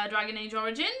from Dragon Age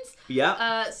Origins.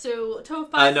 Yeah. So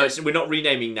Topaz. No, we're not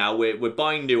renaming now. We're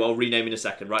buying new. I'll rename in a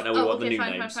second. Right now we want the new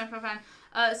names. Fine.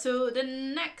 So the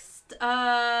next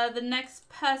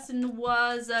person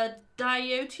was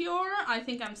Diotior. I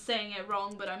think I'm saying it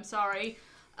wrong, but I'm sorry.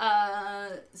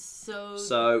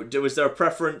 So was there a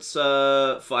preference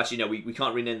for? Actually, no. We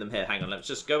can't rename them here. Hang on. Let's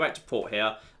just go back to port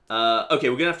here. Okay,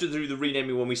 we're gonna have to do the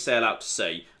renaming when we sail out to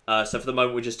sea. So for the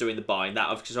moment, we're just doing the buying.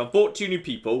 Because I've bought 2 new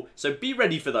people, so be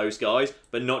ready for those guys,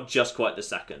 but not just quite the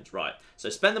second. Right, so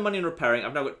spend the money on repairing.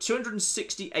 I've now got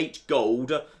 268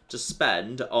 gold to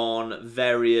spend on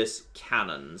various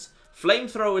cannons.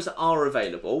 Flamethrowers are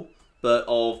available, but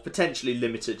of potentially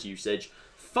limited usage.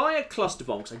 Fire cluster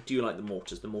bomb, because I do like the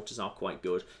mortars. The mortars are quite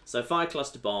good. So fire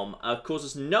cluster bomb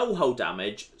causes no hull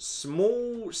damage,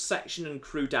 small section and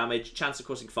crew damage, chance of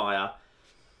causing fire.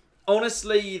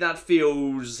 Honestly, that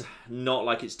feels not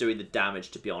like it's doing the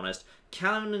damage, to be honest.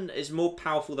 Cannon is more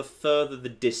powerful the further the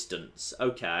distance.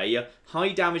 Okay. High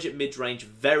damage at mid-range,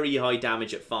 very high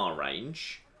damage at far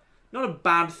range. Not a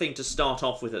bad thing to start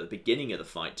off with at the beginning of the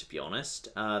fight, to be honest.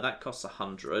 That costs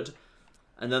 100.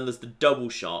 And then there's the double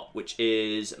shot, which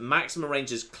is maximum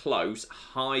range is close,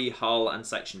 high hull and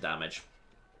section damage.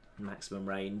 Maximum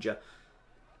range.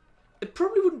 It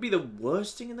probably wouldn't be the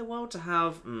worst thing in the world to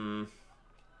have...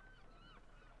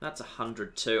 That's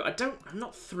 100 too. I'm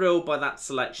not thrilled by that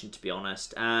selection, to be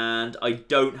honest. And I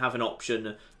don't have an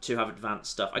option to have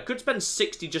advanced stuff. I could spend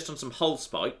 60 just on some hull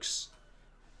spikes.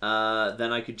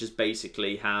 Then I could just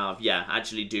basically have,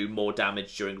 actually do more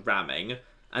damage during ramming.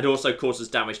 And also causes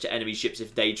damage to enemy ships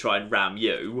if they try and ram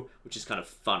you, which is kind of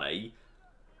funny.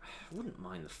 I wouldn't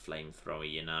mind the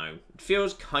flamethrower, you know. It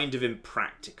feels kind of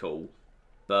impractical,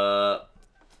 but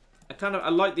I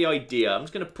like the idea. I'm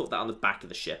just going to put that on the back of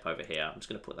the ship over here. I'm just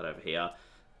going to put that over here.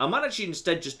 I might actually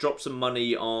instead just drop some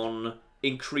money on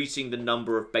increasing the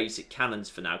number of basic cannons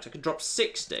for now, because I can drop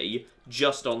 60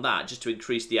 just on that, just to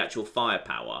increase the actual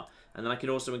firepower. And then I can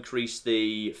also increase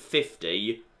the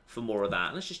 50 for more of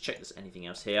that. Let's just check there's anything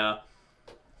else here.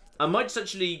 I might just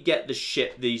actually get the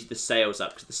ship, the sails up,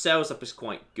 because the sails up is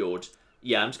quite good.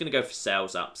 Yeah, I'm just going to go for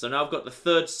sails up. So now I've got the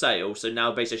 3rd sail, so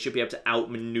now basically I should be able to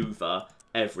outmaneuver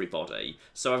everybody.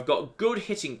 So I've got good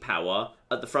hitting power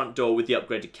at the front door with the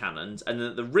upgraded cannons, and then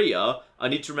at the rear, I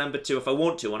need to remember to, if I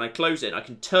want to, when I close it, I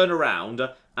can turn around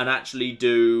and actually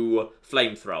do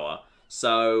flamethrower.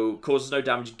 So, causes no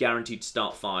damage, guaranteed to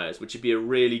start fires, which would be a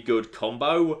really good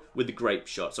combo with the grape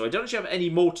shot. So I don't actually have any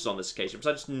mortars on this occasion,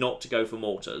 besides not to go for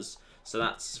mortars. So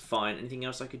that's fine. Anything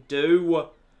else I could do?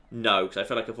 No, because I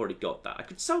feel like I've already got that. I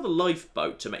could sell the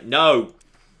lifeboat to make... No!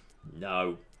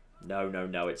 No.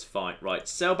 No, it's fine. Right,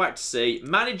 sail back to sea.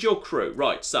 Manage your crew.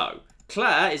 Right, so,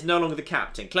 Claire is no longer the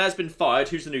captain. Claire's been fired.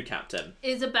 Who's the new captain?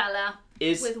 Isabella.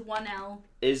 With one L.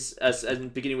 As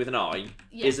beginning with an I.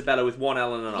 Yeah. Isabella with one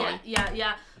L and an I.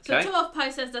 Yeah. So Okay. 2 Off Pie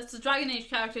says that's the Dragon Age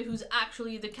character who's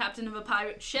actually the captain of a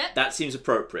pirate ship. That seems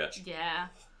appropriate. Yeah.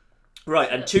 Right,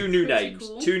 So and that's 2 new pretty names.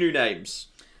 cool. 2 new names.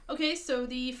 Okay, so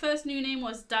the first new name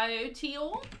was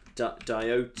Diotior.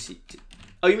 Diote...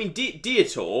 Oh, you mean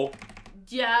Diotor?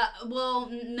 Yeah, well,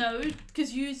 no,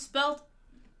 because you spelled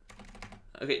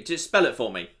Okay, just spell it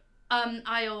for me.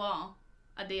 I-O-R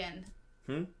at the end.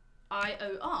 Hmm?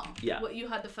 I-O-R. Yeah. What you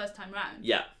had the first time round.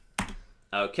 Yeah.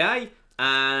 Okay,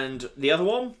 and the other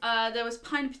one? There was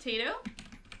Pine Potato.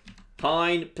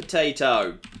 Pine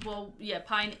Potato. Well, yeah,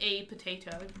 Pine A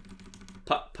Potato.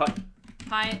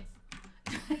 Pine...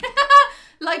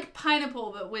 Like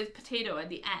pineapple, but with potato at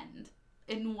the end.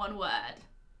 In one word.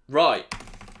 Right.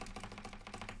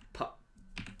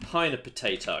 Pine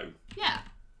Potato. Yeah.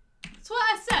 That's what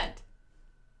I said.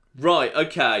 Right,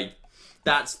 okay.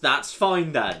 That's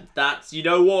fine then. That's, you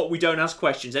know what? We don't ask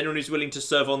questions. Anyone who's willing to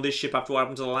serve on this ship after what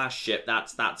happened to the last ship,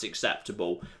 that's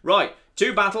acceptable. Right,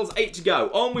 2 battles, 8 to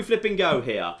go. On we flipping go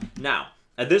here. Now,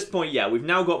 at this point, yeah, we've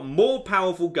now got more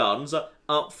powerful guns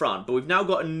up front, but we've now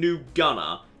got a new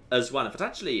gunner as well. In fact,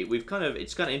 actually, it's kind of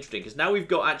interesting because now we've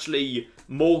got actually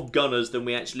more gunners than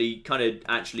we actually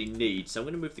need. So I'm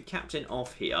going to move the captain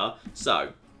off here.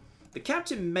 So the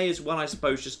captain may as well, I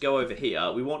suppose, just go over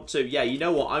here. We want to, yeah, you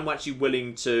know what? I'm actually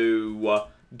willing to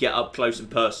get up close and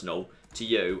personal to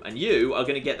you, and you are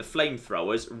going to get the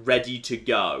flamethrowers ready to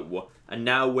go. And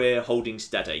now we're holding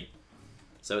steady.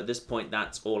 So at this point,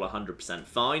 that's all 100%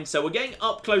 fine. So we're getting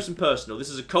up close and personal. This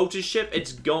is a cultist ship.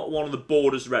 It's got one of the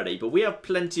boarders ready. But we have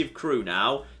plenty of crew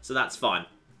now, so that's fine.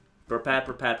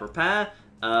 Prepare.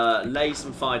 Lay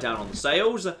some fire down on the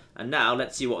sails. And now,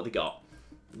 let's see what they got.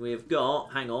 We've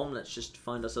got, hang on, let's just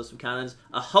find ourselves some cannons.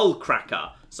 A hull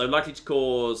cracker. So likely to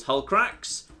cause hull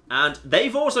cracks. And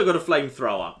they've also got a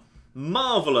flamethrower.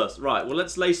 Marvellous. Right, well,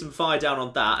 let's lay some fire down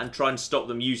on that and try and stop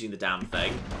them using the damn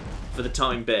thing. For the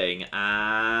time being,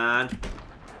 and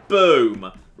boom!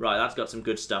 Right, that's got some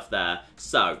good stuff there.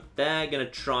 So, they're going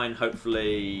to try and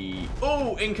hopefully...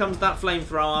 Oh, in comes that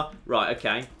flamethrower. Right,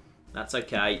 okay. That's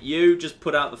okay. You just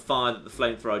put out the fire that the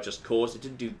flamethrower just caused. It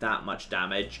didn't do that much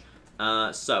damage.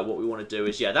 So, what we want to do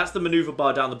is, yeah, that's the maneuver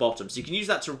bar down the bottom. So, you can use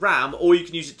that to ram, or you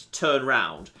can use it to turn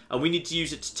round. And we need to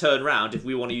use it to turn round if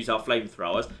we want to use our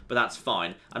flamethrowers, but that's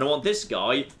fine. And I want this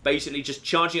guy basically just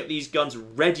charging up these guns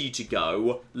ready to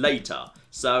go later.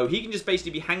 So, he can just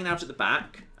basically be hanging out at the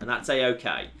back, and that's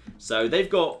a-okay. So, they've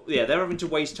got, yeah, they're having to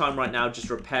waste time right now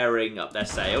just repairing up their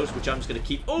sails, which I'm just going to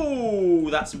keep... Oh,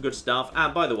 that's some good stuff.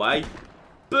 And, by the way...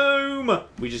 Boom!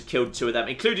 We just killed 2 of them,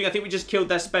 including, I think we just killed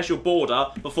their special boarder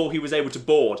before he was able to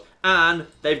board. And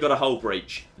they've got a hull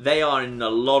breach. They are in a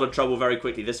lot of trouble very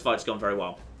quickly. This fight's gone very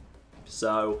well.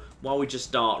 So, while we just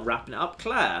start wrapping it up,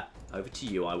 Claire, over to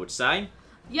you, I would say.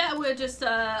 Yeah, we're just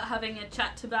having a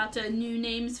chat about new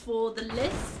names for the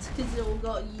list, because it all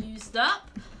got used up.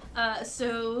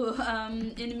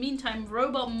 In the meantime,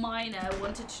 Robot Miner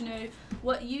wanted to know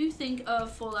what you think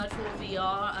of Fallout 4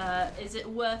 VR. Is it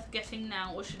worth getting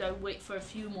now, or should I wait for a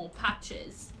few more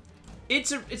patches?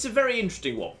 It's a very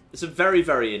interesting one. It's a very,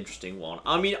 very interesting one.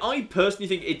 I mean, I personally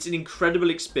think it's an incredible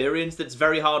experience that's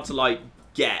very hard to, like,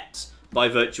 get by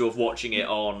virtue of watching it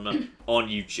on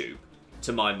YouTube,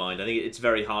 to my mind. I think it's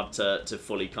very hard to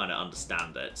fully kind of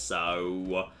understand it,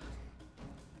 so...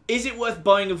 Is it worth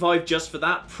buying a Vive just for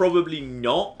that? Probably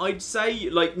not, I'd say.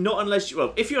 Like, not unless you...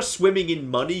 Well, if you're swimming in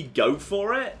money, go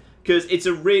for it. Because it's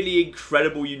a really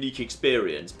incredible, unique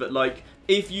experience. But, like,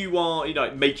 if you are, you know,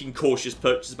 making cautious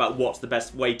purchases about what's the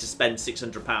best way to spend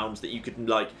 £600 that you could,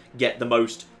 like, get the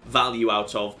most value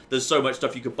out of, there's so much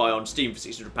stuff you could buy on Steam for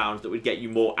 £600 that would get you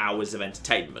more hours of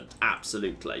entertainment.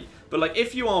 Absolutely. But, like,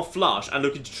 if you are flush and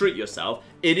looking to treat yourself,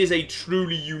 it is a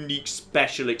truly unique,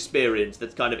 special experience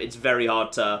that's kind of, it's very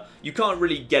hard to, you can't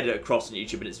really get it across on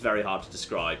YouTube, and it's very hard to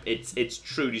describe. It's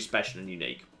truly special and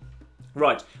unique.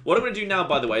 Right, what I'm going to do now,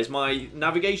 by the way, is my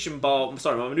navigation bar,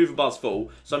 sorry, my maneuver bar's full,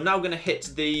 so I'm now going to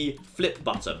hit the flip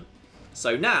button.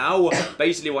 So now,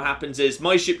 basically what happens is,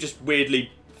 my ship just weirdly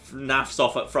naffs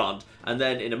off at front, and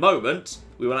then in a moment,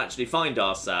 we will actually find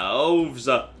ourselves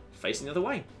facing the other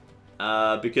way.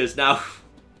 Because now,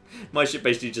 My ship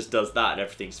basically just does that and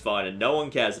everything's fine and no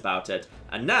one cares about it.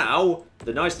 And now,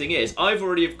 the nice thing is, I've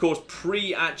already, of course,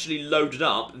 actually loaded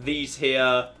up these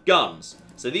here guns.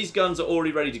 So these guns are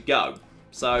already ready to go.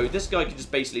 So this guy can just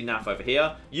basically naff over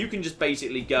here. You can just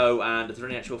basically go and... Is there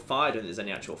any actual fire? I don't think there's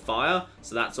any actual fire.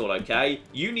 So that's all okay.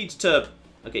 You need to...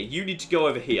 Okay, you need to go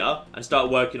over here and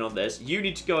start working on this. You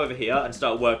need to go over here and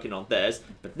start working on this.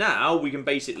 But now we can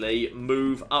basically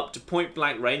move up to point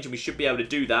blank range and we should be able to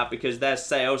do that because their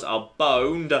sails are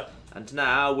boned. And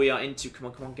now we are into...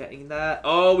 Come on, getting there.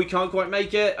 Oh, we can't quite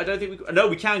make it. I don't think we... No,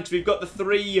 we can because we've got the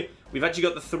three... We've actually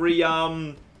got the three...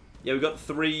 Yeah, we've got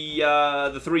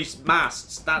the three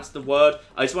masts. That's the word.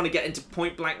 I just want to get into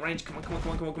point blank range. Come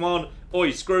on. Oi,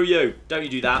 screw you. Don't you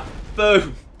do that.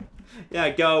 Boom.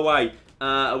 Yeah, go away.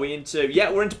 Are we into...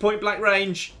 Yeah, we're into point blank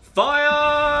range.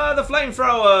 Fire the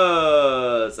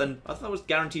flamethrowers! And I thought it was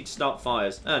guaranteed to start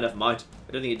fires. Oh, never mind.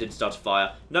 I don't think it did start a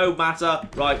fire. No matter.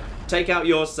 Right, take out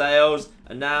your sails.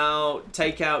 And now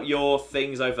take out your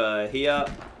things over here.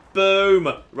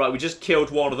 Boom. Right, we just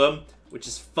killed one of them, which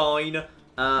is fine.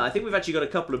 I think we've actually got a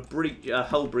couple of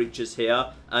hull breaches here.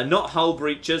 Not hull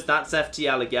breaches, that's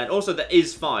FTL again. Also, there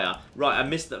is fire. Right, I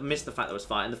missed the fact there was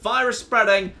fire. And the fire is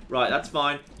spreading. Right, that's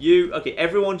fine. Okay,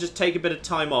 everyone just take a bit of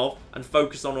time off and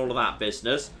focus on all of that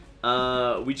business.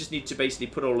 We just need to basically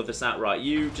put all of this out. Right,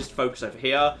 you just focus over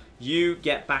here. You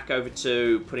get back over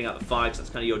to putting out the fire, because that's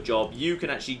kind of your job. You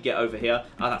can actually get over here.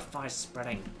 Oh, that fire's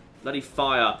spreading. Bloody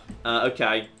fire.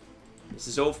 Okay. This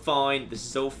is all fine. This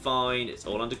is all fine. It's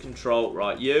all under control.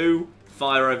 Right, you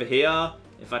fire over here.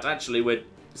 In fact, actually,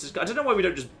 I don't know why we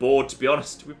don't just board, to be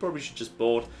honest. We probably should just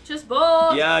board. Just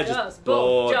board. Yeah, just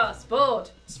board. Just board.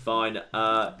 It's fine.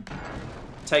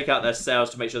 Take out their sails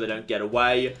to make sure they don't get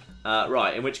away.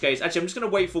 Right, in which case, actually, I'm just going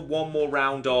to wait for one more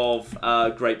round of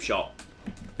grape shot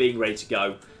being ready to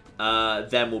go.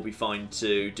 Then we'll be fine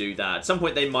to do that. At some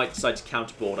point, they might decide to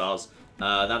counterboard ours.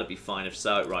 That'd be fine if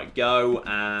so. Right, go,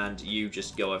 and you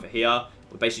just go over here.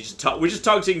 We're basically just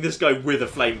targeting this guy with a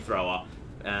flamethrower.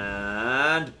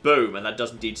 And boom, and that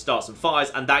does indeed start some fires,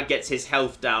 and that gets his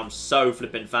health down so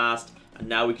flipping fast. And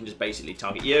now we can just basically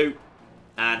target you,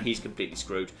 and he's completely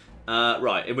screwed.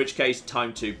 Right, in which case,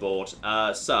 time to board.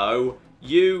 So,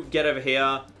 you get over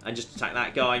here and just attack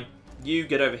that guy. You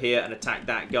get over here and attack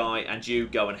that guy, and you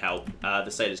go and help. The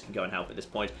sailors can go and help at this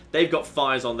point. They've got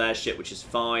fires on their ship, which is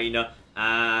fine.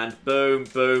 And boom,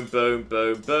 boom, boom,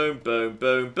 boom, boom, boom,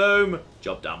 boom, boom.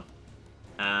 Job done.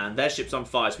 And their ship's on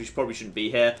fire, so we probably shouldn't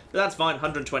be here. But that's fine.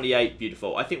 128.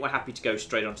 Beautiful. I think we're happy to go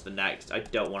straight on to the next. I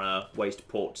don't want to waste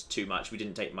port too much. We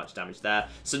didn't take much damage there.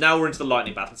 So now we're into the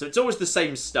lightning battle. So it's always the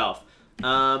same stuff.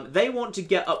 They want to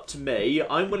get up to me.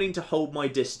 I'm willing to hold my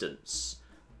distance.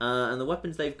 And the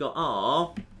weapons they've got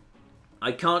are...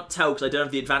 I can't tell because I don't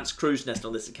have the advanced cruise nest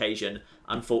on this occasion,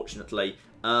 unfortunately.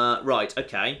 Right,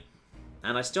 okay.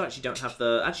 And I still actually don't have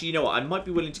the... Actually, you know what? I might be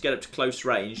willing to get up to close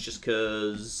range just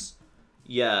because...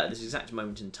 Yeah, this exact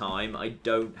moment in time, I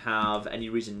don't have any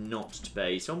reason not to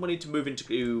be. So I'm willing to move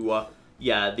into...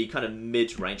 yeah, the kind of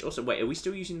mid-range. Also, wait, are we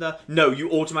still using the... No, you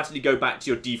automatically go back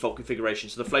to your default configuration.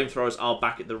 So the flamethrowers are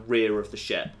back at the rear of the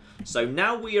ship. So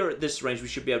now we are at this range, we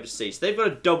should be able to see. So they've got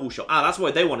a double shot. Ah, that's why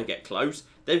they want to get close.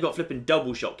 They've got flipping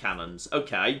double shot cannons.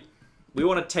 Okay. We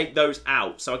want to take those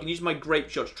out. So I can use my grape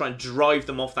shot to try and drive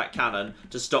them off that cannon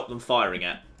to stop them firing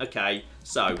it. Okay.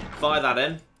 So, fire that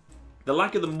in. The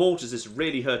lack of the mortars is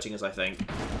really hurting us, I think.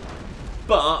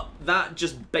 But that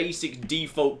just basic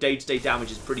default day-to-day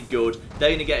damage is pretty good. They're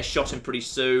going to get a shot in pretty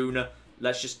soon.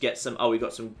 Let's just get some... Oh, we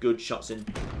got some good shots in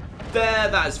there.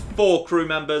 That is 4 crew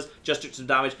members. Just took some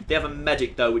damage. They have a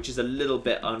medic, though, which is a little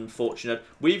bit unfortunate.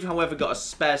 We've, however, got a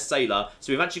spare sailor.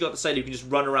 So we've actually got the sailor who can just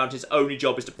run around. His only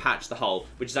job is to patch the hull,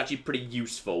 which is actually pretty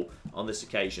useful on this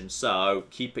occasion. So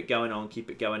keep it going on.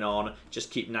 Keep it going on. Just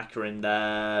keep knackering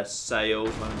their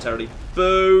sails momentarily.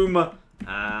 Boom.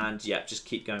 And, yeah, just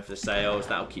keep going for the sails.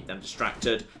 That'll keep them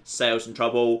distracted. Sails in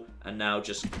trouble. And now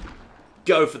just...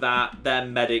 go for that. Their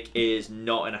medic is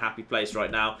not in a happy place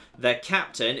right now. Their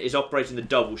captain is operating the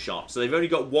double shot. So they've only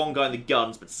got one guy in the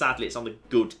guns, but sadly it's on the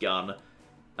good gun.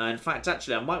 In fact,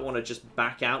 actually, I might want to just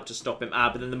back out to stop him.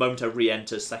 But then the moment I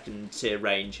re-enter second tier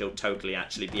range, he'll totally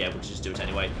actually be able to just do it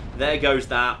anyway. There goes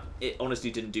that. It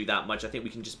honestly didn't do that much. I think we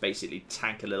can just basically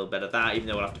tank a little bit of that, even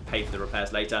though we'll have to pay for the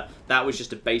repairs later. That was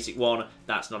just a basic one.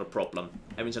 That's not a problem.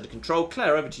 Everything's under control.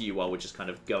 Claire, over to you while we're just kind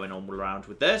of going on around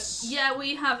with this. Yeah,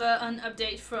 we have an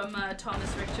update from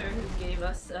Thomas Richter, who gave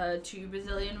us 2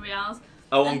 Brazilian reals.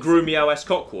 Oh, on Groomy OS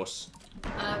Cockworth.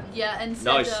 Yeah, and said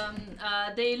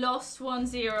nice. They lost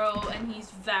 1-0 and he's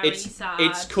very sad.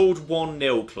 It's called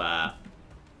 1-0, Claire.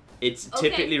 It's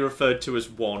typically referred to as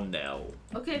 1-0.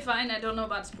 Okay, fine. I don't know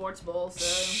about sports ball,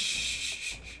 so.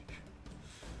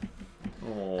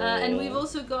 And we've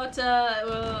also got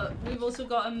a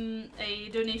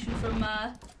donation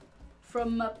from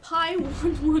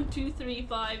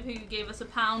Pi11235 who gave us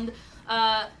 £1.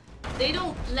 They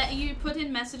don't let you put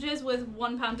in messages with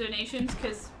 £1 donations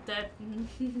because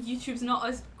YouTube's not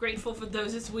as grateful for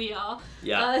those as we are.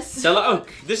 Yeah. So like, oh,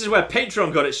 this is where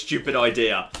Patreon got its stupid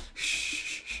idea.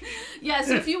 Yeah.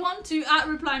 So if you want to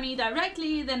reply me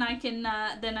directly, then I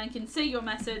can say your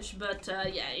message. But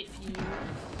yeah, if you.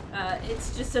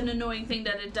 It's just an annoying thing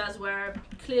that it does where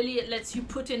clearly it lets you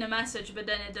put in a message but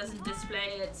then it doesn't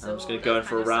display it. So I'm just going to go in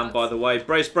for a round, by the way.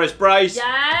 Brace, brace, brace!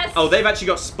 Yes! Oh, they've actually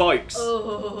got spikes.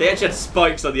 Oh. They actually had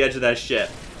spikes on the edge of their ship.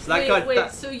 So that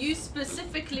wait, so you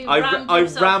specifically rammed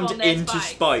yourself rammed on their into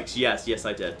spikes. Yes,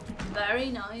 I did. Very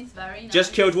nice, very nice.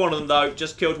 Just killed one of them, though.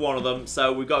 Just killed one of them.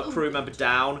 So we've got a crew member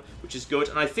down, which is good.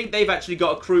 And I think they've actually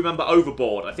got a crew member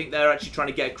overboard. I think they're actually trying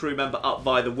to get a crew member up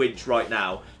via the winch right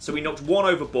now. So we knocked one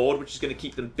overboard, which is going to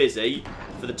keep them busy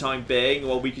for the time being,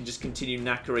 while we can just continue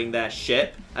knackering their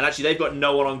ship. And actually, they've got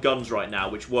no one on guns right now,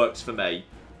 which works for me.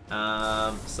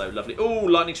 So lovely. Oh,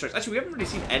 lightning strikes. Actually, we haven't really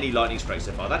seen any lightning strikes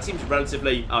so far. That seems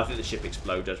relatively... Oh, I think the ship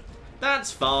exploded.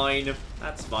 That's fine.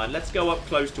 That's fine. Let's go up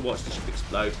close to watch the ship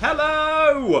explode.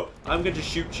 Hello! I'm going to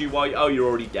shoot you while... Oh, you're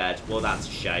already dead. Well, that's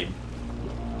a shame.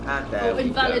 And there we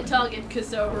invalid go. target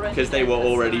because they're already Because they were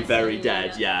already nice, very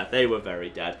dead. Yeah, they were very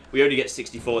dead. We only get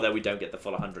 64 there. We don't get the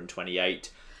full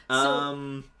 128.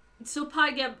 So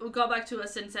Pi got back to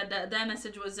us and said that their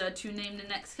message was to name the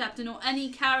next captain or any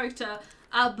character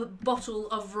a bottle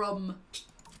of rum.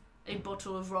 A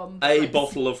bottle of rum. A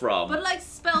bottle of rum. But like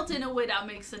spelt in a way that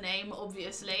makes a name,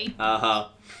 obviously. Uh-huh.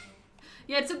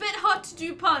 Yeah, it's a bit hard to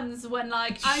do puns when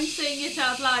like I'm saying it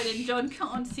out loud and John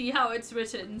can't see how it's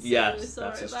written. So yes,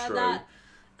 sorry that is about true. That.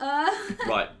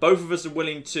 Right, both of us are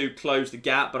willing to close the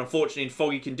gap, but unfortunately in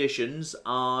foggy conditions,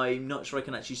 I'm not sure I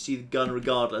can actually see the gun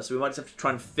regardless, so we might just have to try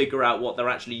and figure out what they're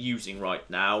actually using right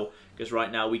now, because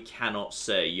right now we cannot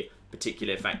see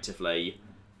particularly effectively.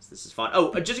 So this is fine.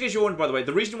 Oh, just in case you're wondering, by the way,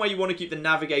 the reason why you want to keep the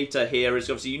navigator here is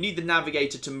obviously you need the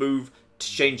navigator to move to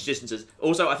change distances.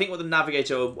 Also, I think with the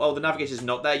navigator, well, the navigator's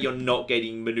not there, you're not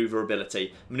gaining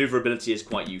maneuverability. Maneuverability is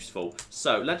quite useful.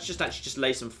 So let's just actually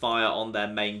lay some fire on their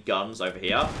main guns over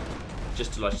here.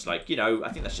 Just to like, you know, I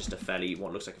think that's just a fairly,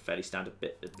 what looks like a fairly standard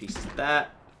bit of pieces there.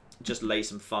 Just lay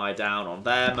some fire down on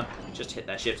them. Just hit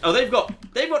their ships. Oh, they've got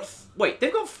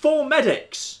 4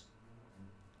 medics.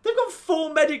 They've got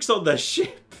 4 medics on their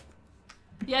ship.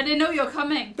 Yeah, they know you're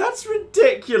coming. That's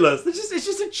ridiculous. It's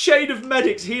just a chain of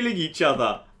medics healing each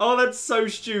other. Oh, that's so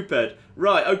stupid.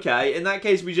 Right, okay. In that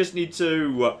case, we just need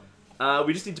to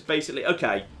basically...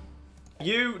 Okay.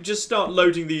 You just start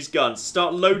loading these guns.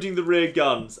 Start loading the rear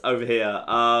guns over here.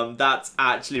 That's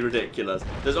actually ridiculous.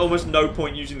 There's almost no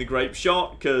point using the grape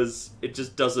shot because it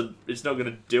just doesn't... It's not going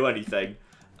to do anything.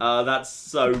 That's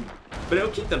so... But it'll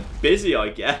keep them busy, I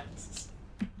guess.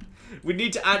 We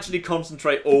need to actually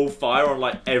concentrate all fire on,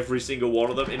 like, every single one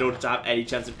of them in order to have any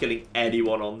chance of killing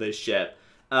anyone on this ship.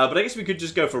 But I guess we could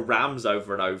just go for rams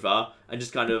over and over and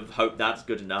just kind of hope that's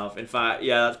good enough. In fact,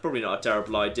 yeah, that's probably not a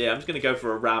terrible idea. I'm just going to go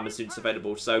for a ram as soon as it's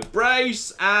available. So,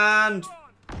 brace and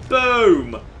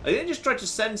boom! I think they just tried to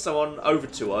send someone over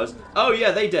to us. Oh,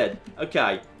 yeah, they did.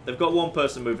 Okay. They've got one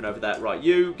person moving over there. Right,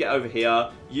 you get over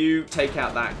here. You take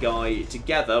out that guy.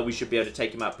 Together, we should be able to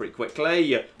take him out pretty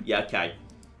quickly. Yeah, okay.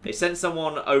 They sent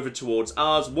someone over towards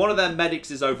us. One of their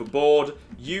medics is overboard.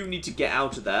 You need to get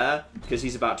out of there because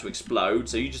he's about to explode.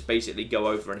 So you just basically go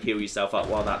over and heal yourself up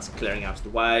while that's clearing out of the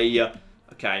way.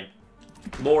 Okay.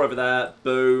 More over there.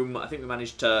 Boom. I think we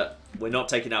managed to... We're not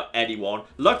taking out anyone.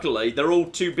 Luckily, they're all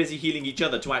too busy healing each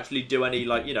other to actually do any,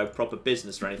 like, you know, proper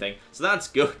business or anything. So that's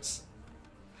good.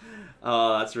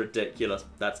 Oh, that's ridiculous.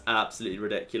 That's absolutely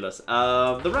ridiculous.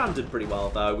 The ram did pretty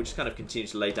well, though. We just kind of continue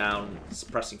to lay down,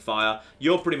 suppressing fire.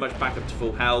 You're pretty much back up to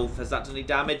full health. Has that done any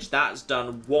damage? That's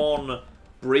done 1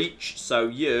 breach. So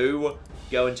you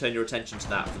go and turn your attention to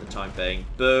that for the time being.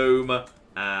 Boom.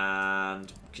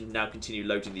 And can now continue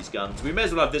loading these guns. We may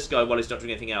as well have this guy while he's not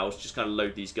doing anything else. Just kind of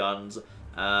load these guns.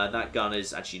 That gun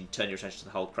is actually turn your attention to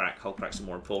the hull crack. Hull cracks are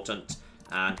more important.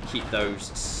 And keep those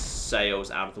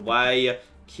sails out of the way.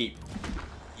 Keep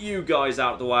you guys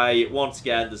out of the way. Once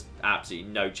again, there's absolutely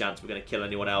no chance we're going to kill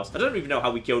anyone else. I don't even know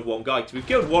how we killed one guy, because we've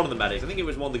killed one of the medics. I think it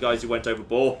was one of the guys who went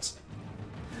overboard.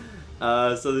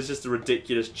 So there's just a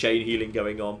ridiculous chain healing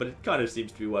going on, but it kind of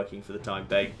seems to be working for the time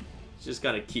being. Just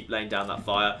kind of keep laying down that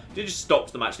fire. It just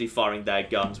stops them actually firing their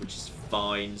guns, which is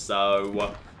fine.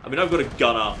 So I mean, I've got a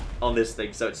gunner on this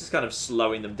thing, so it's just kind of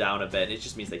slowing them down a bit. It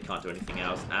just means they can't do anything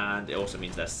else, and it also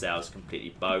means their sails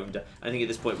completely boned. I think at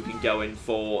this point we can go in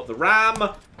for the ram.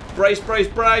 Brace, brace,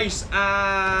 brace,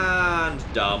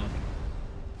 and dumb.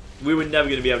 We were never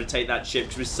going to be able to take that ship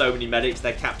because with so many medics,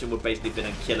 their captain would basically have been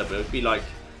unkillable. It would be like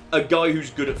a guy who's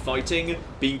good at fighting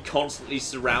being constantly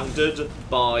surrounded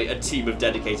by a team of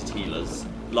dedicated healers.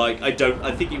 Like, I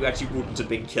think he actually wouldn't have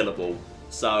been killable.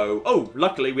 So, oh,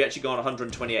 luckily we actually got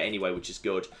 128 anyway, which is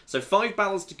good. So 5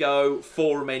 battles to go,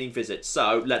 4 remaining visits.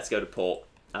 So let's go to port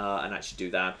and actually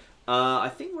do that. I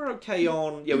think we're okay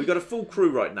on... Yeah, we've got a full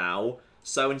crew right now.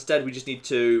 So instead we just need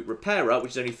to repair up,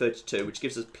 which is only 32, which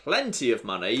gives us plenty of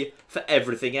money for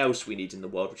everything else we need in the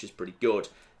world, which is pretty good.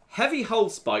 Heavy hull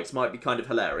spikes might be kind of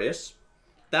hilarious.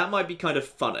 That might be kind of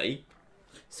funny.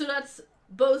 So that's...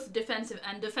 both defensive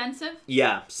and defensive?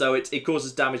 Yeah, so it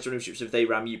causes damage to enemy ships if they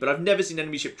ram you. But I've never seen an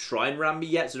enemy ship try and ram me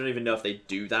yet, so I don't even know if they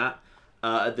do that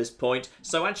at this point.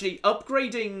 So actually,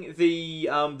 upgrading the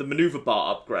maneuver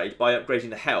bar upgrade by upgrading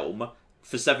the helm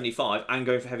for 75 and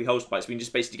going for heavy hull spikes, we can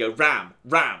just basically go ram,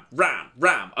 ram, ram,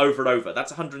 ram over and over.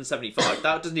 That's 175.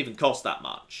 That doesn't even cost that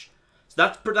much.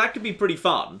 So that could be pretty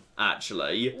fun,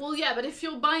 actually. Well, yeah, but if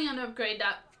you're buying an upgrade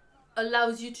that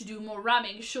allows you to do more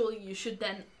ramming, surely you should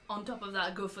then... on top of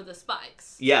that, go for the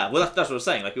spikes. Yeah, well, that's what I was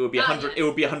saying. Like, it would be 100. Yes. It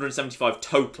would be 175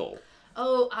 total.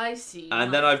 Oh, I see.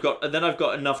 And then I've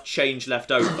got enough change left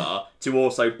over to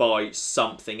also buy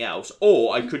something else,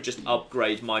 or I could just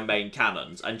upgrade my main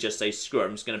cannons and just say screw it.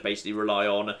 I'm just going to basically rely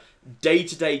on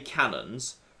day-to-day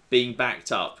cannons being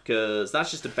backed up because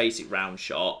that's just a basic round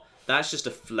shot. That's just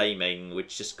a flaming,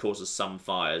 which just causes some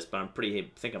fires. But I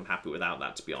think I'm happy without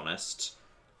that, to be honest.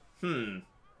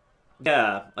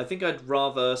 Yeah, I think I'd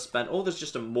rather spend... Oh, there's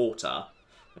just a mortar.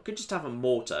 I could just have a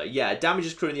mortar. Yeah,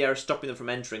 damages crew in the area, stopping them from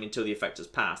entering until the effect has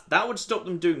passed. That would stop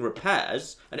them doing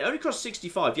repairs, and it only costs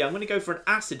 65. Yeah, I'm going to go for an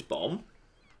acid bomb,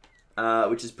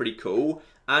 which is pretty cool.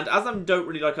 And as I'm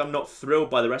not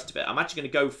thrilled by the rest of it, I'm actually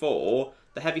going to go for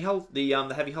the heavy hull, the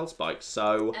heavy hull spikes.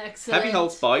 So excellent. Heavy hull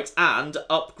spikes and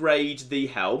upgrade the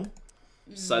helm.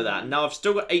 So that now I've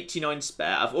still got 89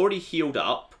 spare. I've already healed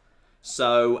up.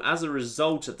 So, as a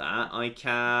result of that, I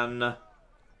can...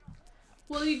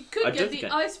 Well, you could get the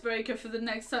icebreaker for the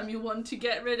next time you want to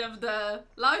get rid of the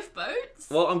lifeboats.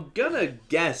 Well, I'm gonna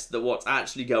guess that what's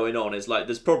actually going on is, like,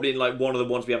 there's probably in, like, one of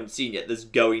the ones we haven't seen yet, there's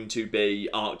going to be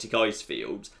Arctic ice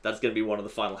fields. That's going to be one of the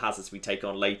final hazards we take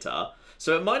on later.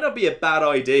 So it might not be a bad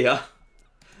idea.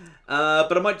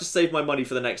 But I might just save my money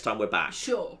for the next time we're back.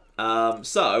 Sure.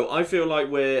 So, I feel like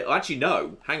we're... Actually,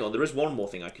 no. Hang on, there is one more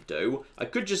thing I could do. I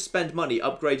could just spend money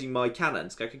upgrading my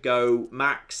cannons. I could go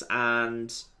max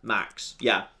and max.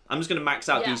 Yeah, I'm just going to max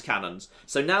out these cannons.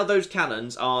 So now those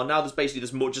cannons are... Now there's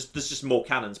just more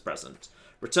cannons present.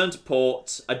 Return to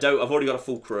port. I've already got a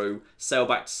full crew. Sail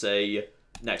back to sea.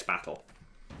 Next battle.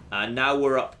 And now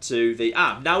we're up to the...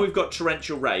 now we've got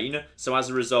torrential rain. So as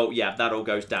a result, yeah, that all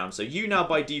goes down. So you now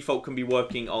by default can be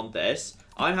working on this.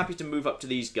 I'm happy to move up to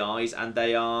these guys, and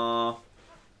they're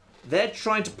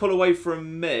trying to pull away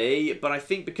from me, but I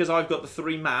think because I've got the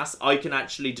 3 mass, I can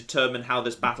actually determine how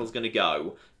this battle's going to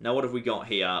go. Now, what have we got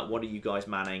here? What are you guys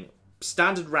manning?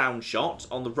 Standard round shot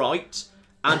on the right,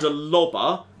 and a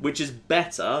lobber, which is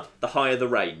better the higher the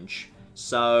range.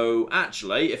 So,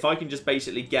 actually, if I can just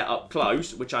basically get up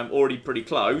close, which I'm already pretty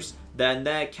close, then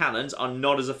their cannons are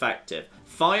not as effective.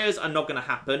 Fires are not going to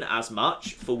happen as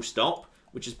much, full stop.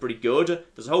 Which is pretty good.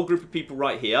 There's a whole group of people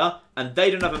right here, and they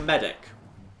don't have a medic,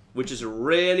 which is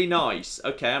really nice.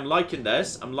 Okay, I'm liking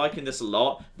this. I'm liking this a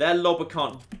lot. Their lobber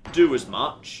can't do as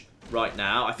much right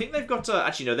now. I think they've got a...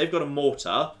 Actually, no, they've got a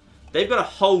mortar. They've got a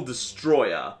hull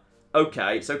destroyer.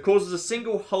 Okay, so it causes a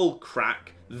single hull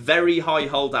crack. Very high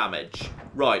hull damage.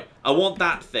 Right, I want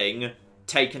that thing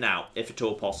taken out, if at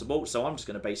all possible. So I'm just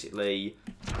going to basically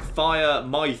fire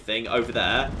my thing over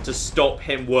there to stop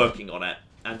him working on it.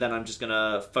 And then I'm just going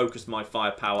to focus my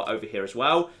firepower over here as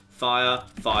well. Fire,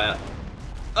 fire.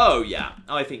 Oh, yeah.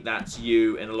 I think that's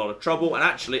you in a lot of trouble. And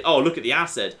actually, oh, look at the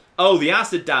acid. Oh, the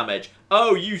acid damage.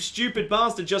 Oh, you stupid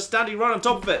bastard just standing right on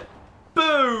top of it.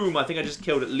 Boom! I think I just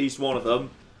killed at least one of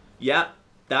them. Yeah,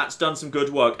 that's done some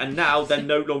good work. And now they're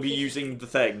no longer using the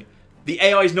thing. The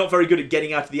AI is not very good at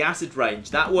getting out of the acid range.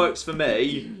 That works for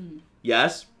me.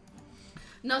 Yes?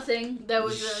 Nothing. There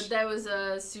was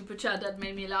a super chat that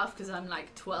made me laugh because I'm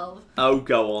like 12. Oh,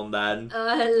 go on then.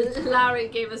 Larry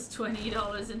gave us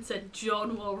 $20 and said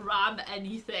John will ram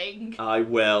anything. I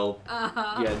will.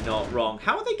 Yeah, not wrong.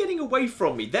 How are they getting away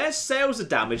from me? Their sails are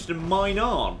damaged and mine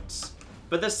aren't.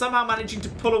 But they're somehow managing to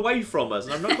pull away from us,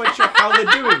 and I'm not quite sure how they're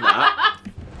doing that.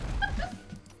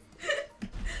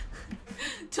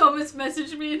 Thomas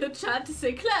messaged me in the chat to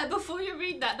say, Claire, before you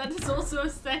read that, that is also a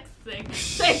sex thing.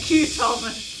 Thank you,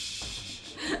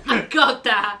 Thomas. I got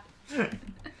that.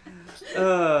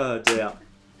 Oh, dear.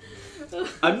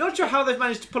 I'm not sure how they've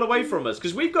managed to pull away from us,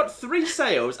 because we've got 3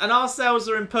 sails, and our sails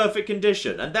are in perfect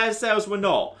condition, and their sails were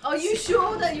not. Are you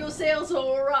sure that your sails are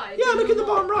alright? Yeah, look at the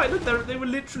bottom right. Look, they were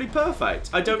literally perfect.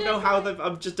 I don't know how they've. I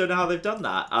just don't know how they've done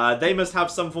that. They must have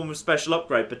some form of special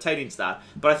upgrade pertaining to that.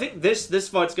 But I think this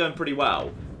fight's going pretty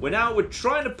well. We're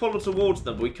trying to pull towards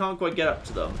them, but we can't quite get up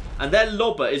to them. And their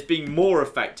lobber is being more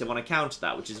effective on account of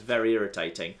that, which is very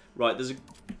irritating. Right, there's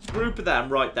a group of them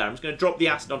right there. I'm just going to drop the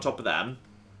acid on top of them.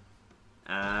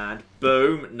 And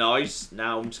boom, nice.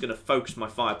 Now I'm just going to focus my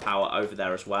firepower over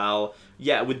there as well.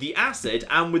 Yeah, with the acid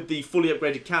and with the fully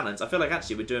upgraded cannons, I feel like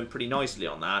actually we're doing pretty nicely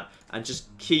on that. And just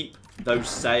keep those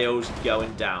sails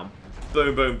going down.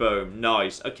 Boom, boom, boom.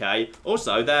 Nice. Okay.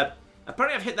 Also,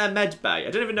 apparently I've hit their med bay. I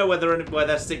don't even know where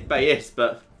their sick bay is,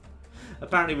 but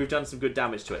apparently we've done some good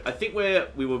damage to it. I think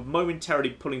we were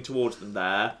momentarily pulling towards them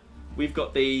there. We've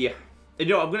got the... You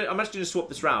know, I'm actually going to swap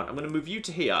this round. I'm going to move you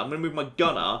to here. I'm going to move my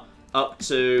gunner up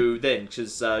to then,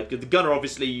 because the gunner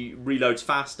obviously reloads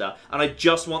faster, and I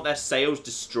just want their sails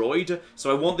destroyed,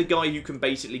 so I want the guy who can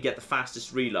basically get the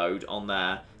fastest reload on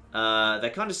there. They're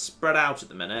kind of spread out at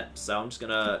the minute, so I'm just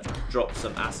gonna drop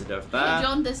some acid over there. Hey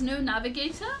John, there's no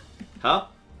navigator? Huh?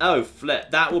 Oh,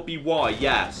 flip. That would be why,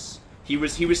 yes. He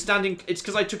was standing... It's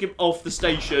because I took him off the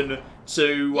station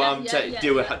to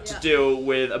deal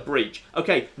with a breach.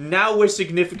 Okay, now we're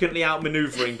significantly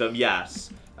outmaneuvering them, yes.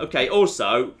 Okay,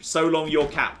 also, so long you're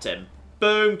captain.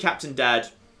 Boom, captain dead.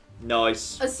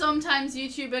 Nice. A sometimes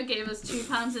YouTuber gave us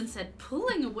 £2 and said,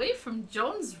 pulling away from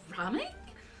John's ramming?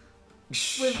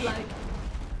 With, like,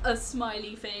 a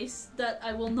smiley face that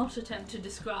I will not attempt to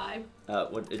describe.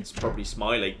 Well, it's probably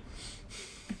smiley.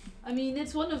 I mean,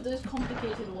 it's one of those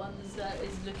complicated ones that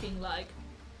is looking like...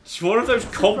 It's one of those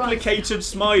complicated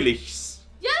smileys.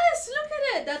 Yes, look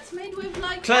at it. That's made with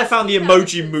like... Claire found the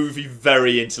emoji movie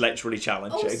very intellectually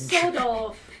challenging. Oh, sort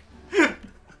of.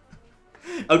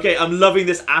 Okay, I'm loving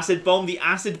this acid bomb. The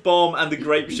acid bomb and the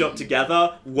grape shot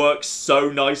together work so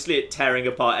nicely at tearing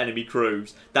apart enemy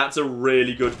crews. That's a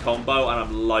really good combo, and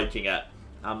I'm liking it.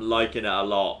 I'm liking it a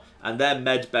lot. And their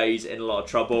med bay's in a lot of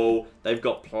trouble. They've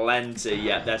got plenty.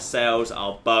 Yeah, their sails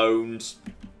are boned.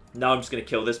 Now I'm just going to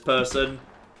kill this person.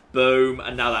 Boom,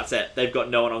 and now that's it. They've got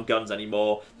no one on guns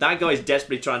anymore. That guy's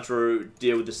desperately trying to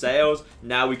deal with the sails.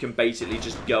 Now we can basically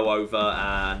just go over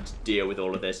and deal with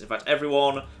all of this. In fact,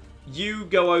 everyone, you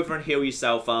go over and heal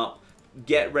yourself up.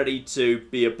 Get ready to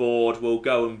be aboard. We'll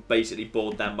go and basically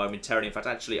board them momentarily. In fact,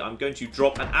 actually, I'm going to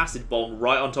drop an acid bomb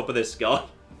right on top of this guy.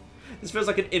 This feels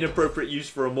like an inappropriate use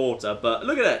for a mortar, but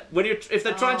look at it. If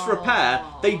they're trying to repair,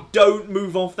 they don't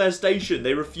move off their station.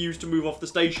 They refuse to move off the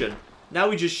station. Now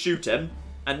we just shoot him.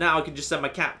 And now I can just send my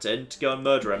captain to go and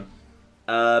murder him.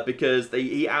 Because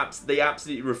they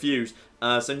absolutely refuse.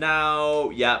 So now,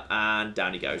 yeah, and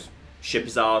down he goes. Ship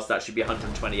is ours. That should be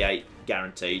 128,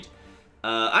 guaranteed.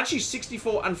 Actually,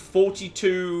 64 and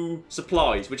 42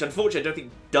 supplies, which unfortunately I don't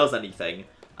think does anything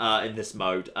in this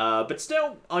mode. But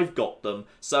still, I've got them.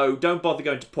 So don't bother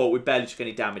going to port. We barely took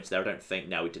any damage there, I don't think.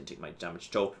 No, we didn't take much damage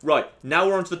at all. Right, now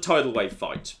we're on to the tidal wave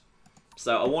fight.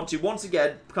 So I want to, once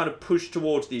again, kind of push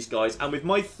towards these guys. And with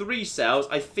my 3 sails,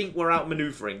 I think we're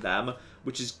outmaneuvering them,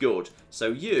 which is good. So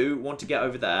you want to get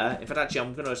over there. In fact, actually,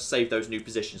 I'm going to save those new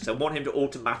positions. So I want him to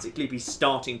automatically be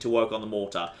starting to work on the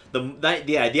mortar.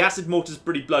 The acid mortar is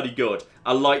pretty bloody good.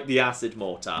 I like the acid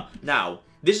mortar. Now,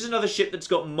 this is another ship that's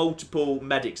got multiple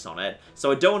medics on it.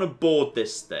 So I don't want to board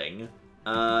this thing.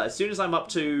 As soon as I'm up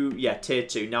to, yeah, tier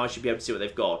 2, now I should be able to see what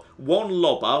they've got. 1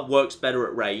 lobber works better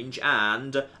at range,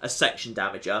 and a section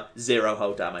damager, 0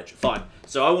 hull damage. Fine.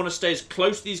 So I want to stay as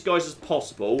close to these guys as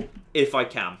possible, if I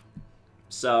can.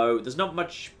 So there's not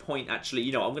much point, actually.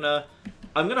 You know,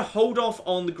 I'm gonna hold off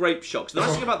on the grape shot. Because the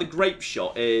nice thing about the grape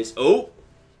shot is, oh,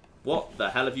 what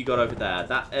the hell have you got over there?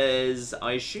 That is,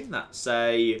 I assume that's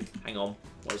a, hang on,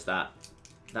 what is that?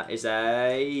 That is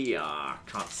a,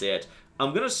 can't see it.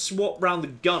 I'm going to swap round the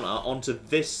gunner onto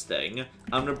this thing.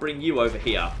 I'm going to bring you over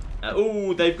here.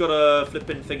 Oh, they've got a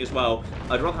flipping thing as well.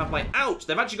 I'd rather have my... Ouch!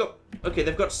 They've actually got... Okay,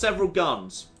 they've got several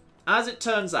guns. As it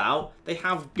turns out, they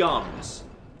have guns.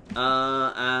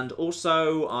 And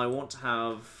also, I want to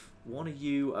have one of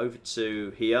you over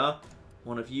to here.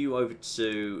 One of you over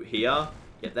to here.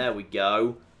 Yeah, there we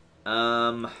go.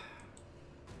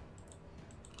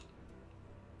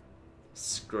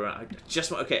 Screw it. I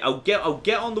just want... Okay, I'll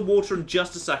get on the water in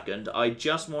just a second. I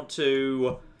just want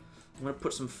to... I'm going to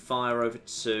put some fire over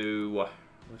to... Where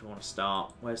do I want to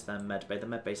start? Where's their med bay? The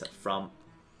med bay's up front.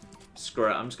 Screw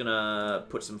it. I'm just going to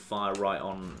put some fire right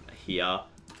on here.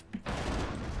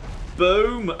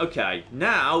 Boom. Okay.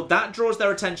 Now, that draws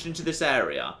their attention to this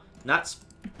area. That's...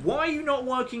 Why are you not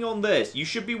working on this? You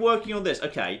should be working on this.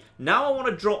 Okay. Now I want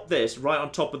to drop this right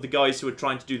on top of the guys who are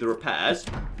trying to do the repairs.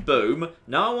 Boom.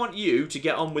 Now I want you to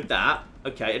get on with that.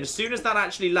 Okay. And as soon as that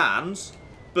actually lands...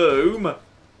 Boom.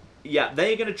 Yeah,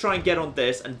 they're going to try and get on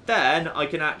this. And then I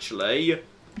can actually...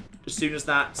 As soon as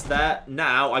that's there,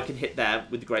 now I can hit them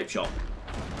with the grape shot.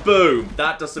 Boom!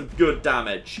 That does some good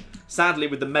damage. Sadly,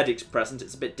 with the medics present,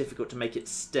 it's a bit difficult to make it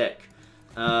stick.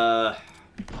 Okay,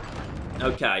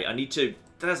 I need to...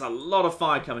 There's a lot of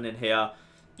fire coming in here.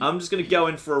 I'm just going to go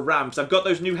in for a ram, because I've got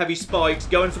those new heavy spikes.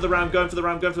 Going for the ram, going for the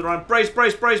ram, going for the ram. Brace,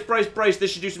 brace, brace, brace, brace.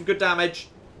 This should do some good damage.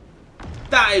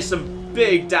 That is some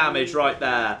big damage right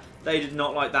there. They did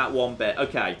not like that one bit.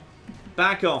 Okay.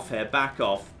 Back off here, back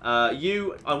off. I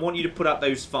want you to put out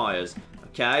those fires.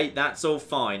 Okay, that's all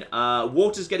fine.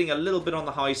 Water's getting a little bit on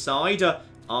the high side.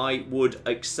 I would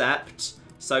accept.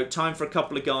 So, time for a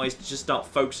couple of guys to just start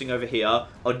focusing over here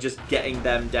on just getting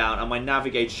them down. And my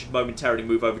navigator should momentarily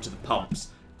move over to the pumps.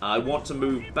 I want to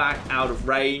move back out of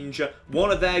range.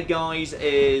 One of their guys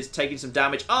is taking some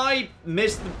damage. I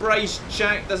missed the brace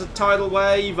check. There's a tidal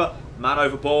wave. Man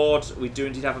overboard. We do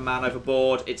indeed have a man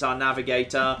overboard. It's our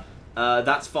navigator.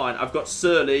 That's fine. I've got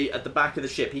Surly at the back of the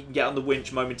ship. He can get on the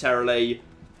winch momentarily.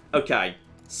 Okay.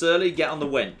 Surly, get on the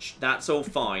winch. That's all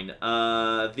fine.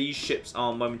 These ships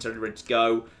are momentarily ready to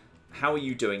go. How are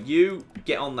you doing? You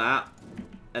get on that.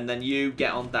 And then you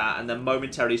get on that. And then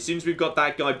momentarily, as soon as we've got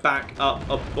that guy back up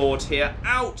aboard here.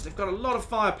 Ouch! They've got a lot of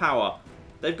firepower.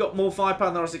 They've got more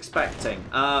firepower than I was expecting.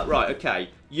 Right, okay.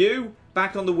 You,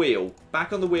 back on the wheel.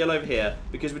 Back on the wheel over here.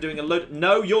 Because we're doing a load...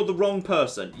 No, you're the wrong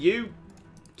person. You...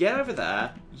 Get over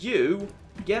there. You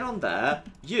get on there.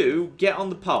 You get on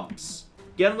the pumps.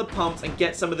 Get on the pumps and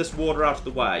get some of this water out of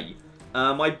the way.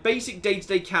 My basic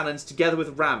day-to-day cannons, together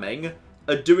with ramming,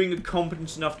 are doing a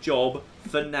competent enough job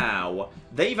for now.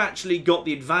 They've actually got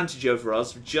the advantage over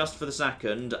us just for the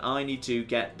second. I need to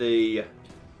get the...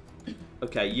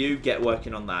 Okay, you get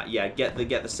working on that. Yeah, get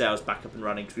the sails back up and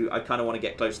running. I kind of want to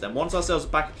get close to them. Once our sails are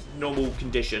back to normal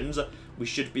conditions, we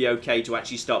should be okay to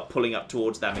actually start pulling up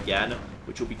towards them again,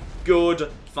 which will be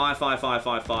good. Fire, fire, fire,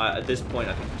 fire, fire. At this point,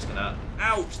 I think I'm just going to...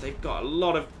 Ouch! They've got a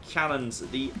lot of cannons.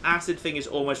 The acid thing is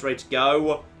almost ready to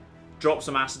go. Drop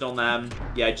some acid on them.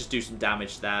 Yeah, just do some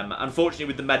damage to them. Unfortunately,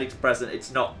 with the medics present,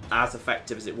 it's not as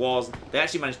effective as it was. They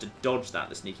actually managed to dodge that,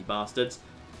 the sneaky bastards.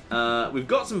 We've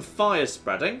got some fire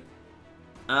spreading.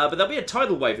 But there'll be a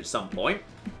tidal wave at some point.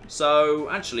 So,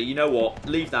 actually, you know what?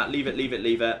 Leave that. Leave it, leave it,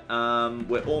 leave it.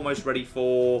 We're almost ready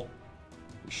for...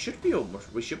 We should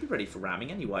be ready for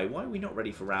ramming anyway. Why are we not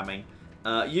ready for ramming?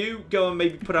 You go and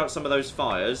maybe put out some of those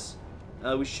fires.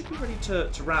 We should be ready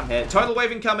to ram here. Tidal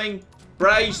wave incoming!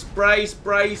 Brace, brace,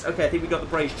 brace. Okay, I think we got the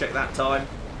brace check that time.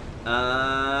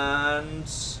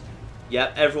 And...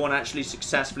 Yep, everyone actually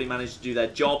successfully managed to do their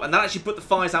job. And that actually put the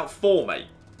fires out for me,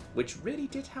 which really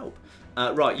did help.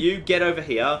 Right, you get over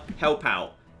here. Help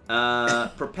out.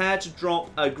 Prepare to drop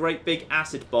a great big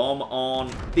acid bomb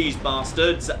on these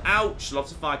bastards. Ouch!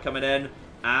 Lots of fire coming in.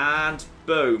 And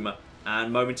boom.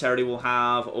 And momentarily we'll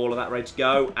have all of that ready to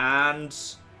go. And...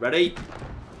 Ready?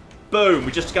 Boom!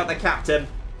 We just got the captain.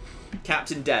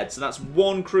 Captain dead. So that's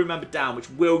one crew member down, which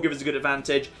will give us a good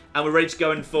advantage. And we're ready to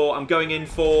go in for... I'm going in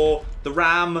for the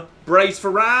ram. Brace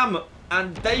for ram!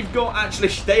 And they've got, actually,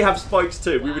 they have spikes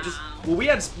too. Wow. We were just... Well, we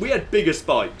had bigger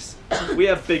spikes. We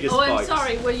have bigger spikes. Oh, I'm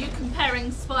sorry. Were you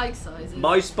comparing spike sizes?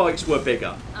 My spikes were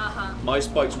bigger. Uh-huh. My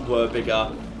spikes were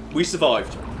bigger. We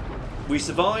survived. We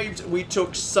survived. We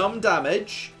took some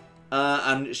damage.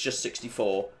 And it's just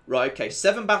 64. Right, okay.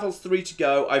 7 battles, 3 to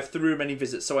go. I've through many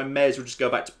visits, so I may as well just go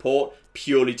back to port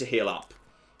purely to heal up.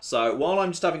 So, while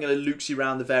I'm just having a little look-see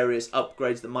around the various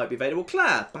upgrades that might be available,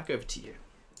 Claire, back over to you.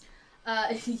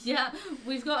 Yeah,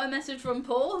 we've got a message from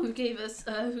Paul who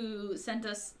sent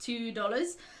us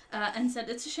 $2 and said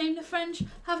it's a shame the French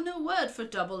have no word for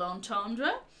double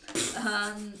entendre.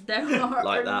 There are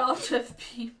like a lot of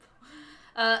people.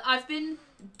 I've been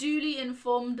duly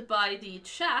informed by the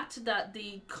chat that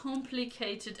the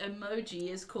complicated emoji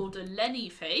is called a Lenny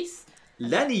face.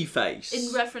 Lenny face?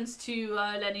 In reference to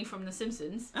Lenny from The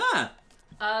Simpsons. Ah.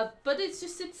 But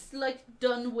it's like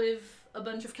done with a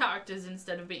bunch of characters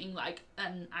instead of being like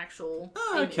an actual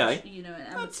image, okay. You know,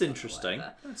 that's interesting.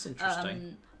 That's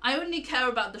interesting. I only care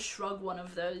about the shrug one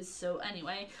of those, so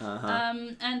anyway.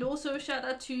 And also a shout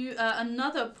out to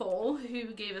another Paul who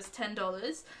gave us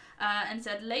 $10 and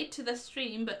said, late to the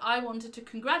stream, but I wanted to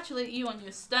congratulate you on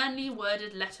your sternly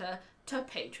worded letter to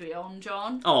Patreon,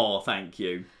 John. Oh, thank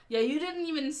you. Yeah, you didn't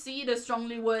even see the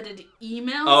strongly worded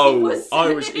emails. Oh,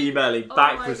 I was emailing Oh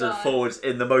backwards my and God. forwards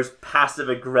in the most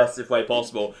passive-aggressive way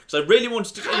possible. So I really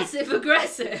wanted to...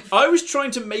 Passive-aggressive. I was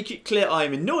trying to make it clear I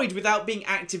am annoyed without being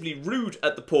actively rude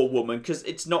at the poor woman, because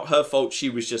it's not her fault. She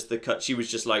was just she was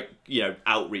just like, you know,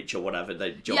 outreach or whatever.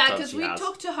 Yeah, because we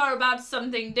talked to her about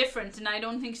something different, and I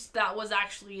don't think that was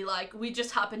actually, like, we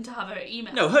just happened to have her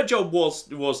email. No, her job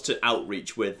was to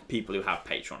outreach with people who have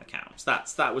Patreon accounts.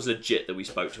 That was legit that we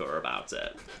spoke to her about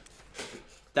it.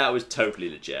 That was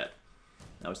totally legit.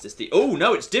 That was just the... Oh,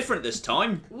 no, it's different this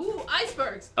time. Ooh,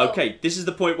 icebergs. Okay, this is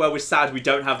the point where we're sad we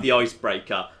don't have the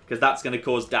icebreaker, because that's going to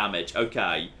cause damage.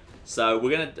 Okay, so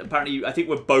we're going to... Apparently, I think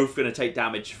we're both going to take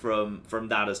damage from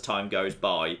that as time goes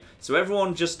by. So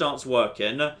everyone just starts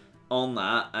working on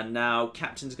that, and now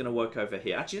Captain's going to work over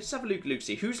here. Actually, let's have a look,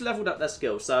 see who's leveled up their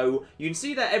skill. So you can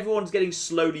see that everyone's getting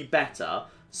slowly better.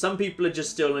 Some people are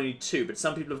just still only 2, but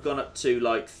some people have gone up to,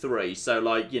 like, 3. So,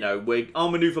 like, you know,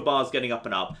 our maneuver bar's getting up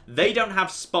and up. They don't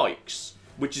have spikes,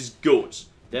 which is good.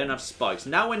 They don't have spikes.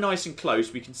 Now we're nice and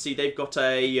close. We can see they've got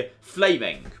a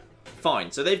flaming.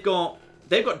 Fine. So they've got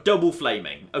double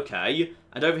flaming. Okay.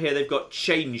 And over here they've got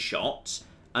chain shot.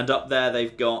 And up there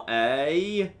they've got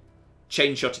a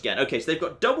chain shot again. Okay, so they've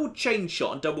got double chain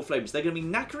shot and double flaming. So they're going to be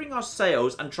knackering our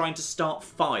sails and trying to start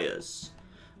fires.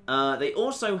 They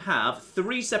also have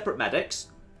 3 separate medics,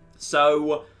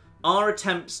 so our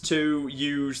attempts to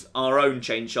use our own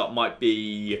chain shot might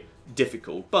be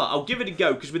difficult, but I'll give it a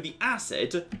go, because with the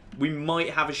acid, we might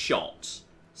have a shot.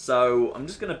 So I'm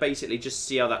just going to basically just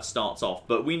see how that starts off,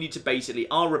 but we need to basically,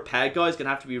 our repair guy's going to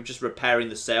have to be just repairing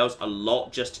the sails a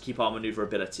lot just to keep our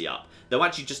maneuverability up.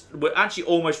 We're actually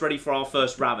almost ready for our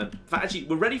first ram. In fact, actually,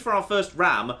 we're ready for our first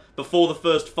ram before the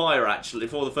first fire,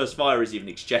 before the first fire is even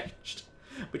exchanged.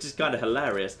 Which is kind of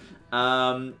hilarious.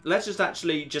 Let's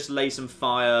just lay some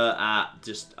fire at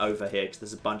just over here, because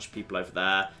there's a bunch of people over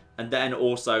there. And then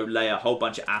also lay a whole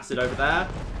bunch of acid over there.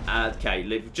 Okay,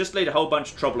 we've just laid a whole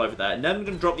bunch of trouble over there. And then I'm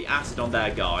going to drop the acid on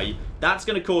their guy. That's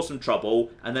going to cause some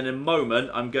trouble. And then in a moment,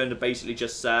 I'm going to basically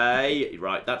just say,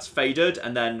 right, that's faded.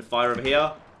 And then fire over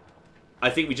here.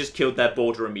 I think we just killed their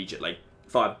border immediately.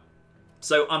 Fine.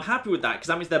 So I'm happy with that, because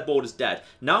that means their border's dead.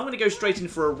 Now I'm going to go straight in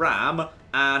for a ram,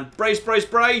 and brace, brace,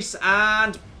 brace,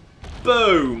 and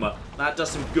boom! That does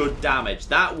some good damage.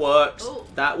 That works. Ooh.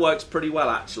 That works pretty well,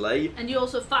 actually. And you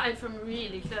also fired from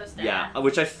really close there. Yeah,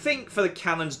 which I think for the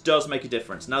cannons does make a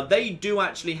difference. Now, they do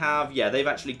actually have... Yeah, they've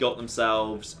actually got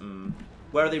themselves...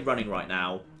 where are they running right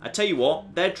now? I tell you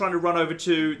what, they're trying to run over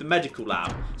to the medical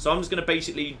lab. So I'm just going to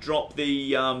basically drop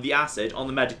the acid on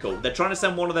the medical. They're trying to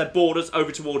send one of their boarders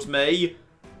over towards me.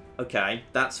 Okay,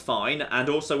 that's fine. And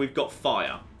also we've got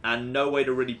fire. And no way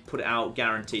to really put it out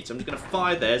guaranteed. So I'm just going to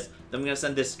fire this. Then I'm going to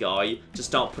send this guy to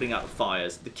start putting out the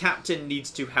fires. The captain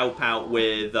needs to help out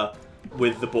with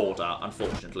the border,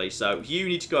 unfortunately. So you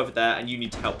need to go over there and you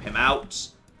need to help him out.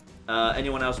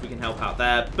 Anyone else we can help out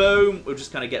there? Boom! We'll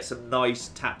just kind of get some nice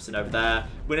taps in over there.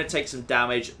 We're going to take some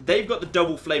damage. They've got the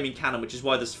double flaming cannon, which is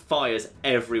why there's fires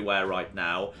everywhere right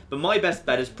now. But my best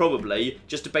bet is probably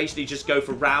just to basically just go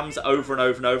for rams over and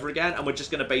over and over again. And we're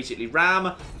just going to basically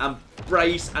ram and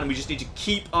brace. And we just need to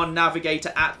keep our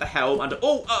navigator at the helm. And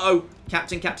oh, uh-oh!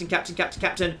 Captain, captain, captain, captain,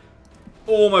 captain.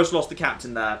 Almost lost the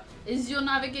captain there. Is your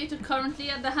navigator currently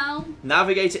at the helm?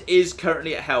 Navigator is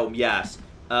currently at helm, yes.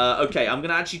 Okay, I'm going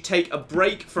to actually take a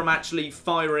break from actually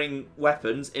firing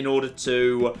weapons in order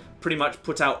to pretty much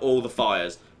put out all the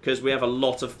fires. Because we have a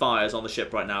lot of fires on the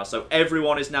ship right now. So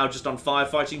everyone is now just on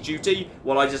firefighting duty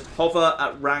while I just hover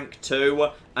at rank 2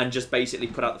 and just basically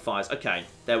put out the fires. Okay,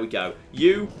 there we go.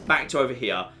 You, back to over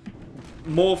here.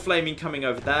 More flaming coming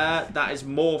over there. That is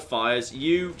more fires.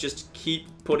 You just keep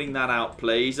putting that out,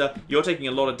 please. You're taking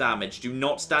a lot of damage. Do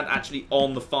not stand actually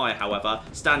on the fire, however.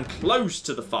 Stand close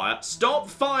to the fire. Stop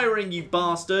firing, you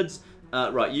bastards.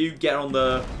 Right, you get on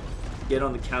the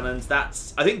cannons.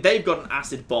 I think they've got an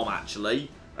acid bomb, actually.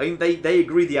 I think they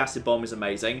agree the acid bomb is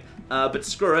amazing. But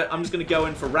screw it. I'm just going to go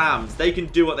in for rams. They can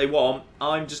do what they want.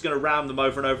 I'm just going to ram them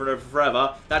over and over and over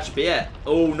forever. That should be it.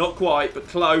 Oh, not quite, but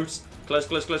close. Close,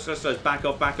 close, close, close, close. Back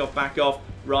off, back off, back off.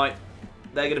 Right.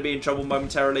 They're going to be in trouble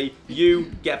momentarily.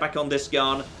 You get back on this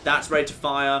gun. That's ready to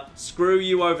fire. Screw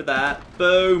you over there.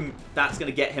 Boom. That's going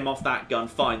to get him off that gun.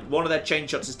 Fine. One of their chain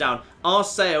shots is down. Our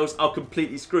sails are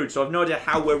completely screwed, so I've no idea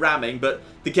how we're ramming, but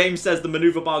the game says the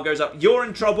maneuver bar goes up. You're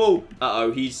in trouble.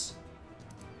 Uh-oh, he's...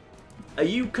 Are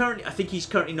you currently... I think he's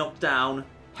currently knocked down.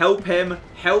 Help him.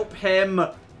 Help him.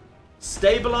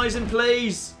 Stabilize him,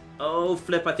 please. Oh,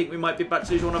 flip. I think we might be about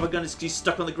to lose one of our guns because he's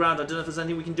stuck on the ground. I don't know if there's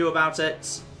anything we can do about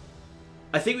it.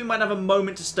 I think we might have a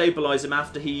moment to stabilise him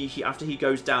after he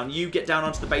goes down. You get down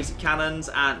onto the basic cannons,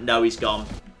 and no, he's gone.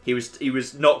 He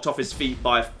was knocked off his feet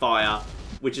by a fire,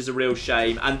 which is a real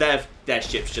shame. And their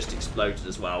ship's just exploded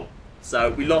as well.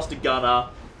 So we lost a gunner.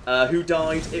 Who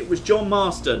died? It was John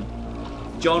Marston.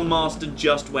 John Marston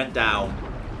just went down.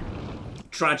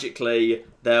 Tragically,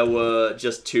 there were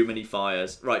just too many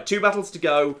fires. Right, 2 battles to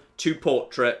go, 2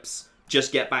 port trips.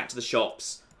 Just get back to the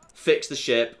shops. Fix the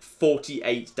ship.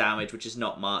 48 damage, which is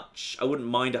not much. I wouldn't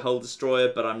mind a hull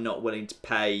destroyer, but I'm not willing to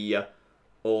pay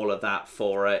all of that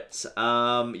for it.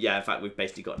 Yeah, in fact, we've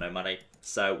basically got no money.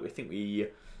 So I think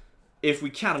if we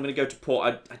can, I'm going to go to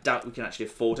port. I doubt we can actually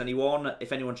afford anyone.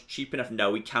 If anyone's cheap enough,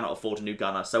 no, we cannot afford a new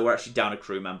gunner. So we're actually down a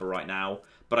crew member right now.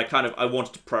 But I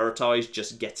wanted to prioritise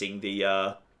just getting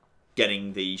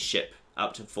the ship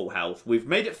up to full health. We've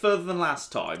made it further than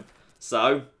last time.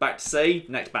 So back to sea.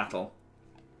 Next battle.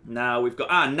 Now we've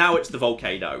got now it's the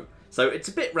volcano. So it's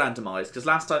a bit randomised because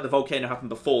last time the volcano happened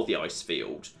before the ice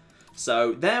field.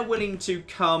 So they're willing to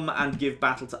come and give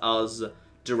battle to us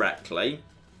directly.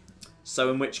 So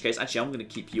in which case, actually, I'm going to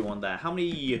keep you on there. How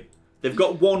many? They've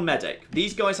got 1 medic.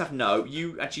 These guys have no.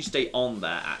 You actually stay on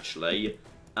there, actually.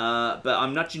 But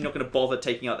I'm actually not going to bother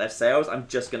taking out their sails. I'm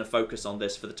just going to focus on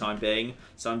this for the time being.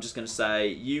 So I'm just going to say,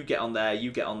 you get on there,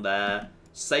 you get on there.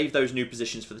 Save those new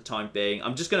positions for the time being.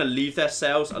 I'm just going to leave their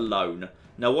sails alone.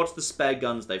 Now, what's the spare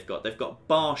guns they've got? They've got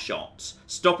bar shots.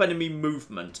 Stop enemy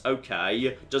movement.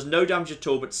 Okay. Does no damage at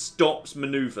all, but stops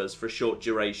maneuvers for a short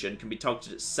duration. Can be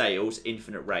targeted at sails,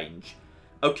 infinite range.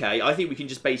 Okay, I think we can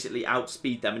just basically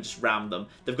outspeed them and just ram them.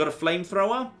 They've got a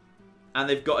flamethrower, and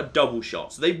they've got a double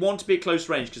shot. So they want to be at close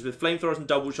range, because with flamethrowers and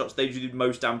double shots, they do the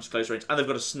most damage at close range. And they've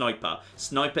got a sniper.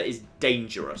 Sniper is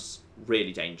dangerous.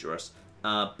 Really dangerous.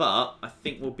 But I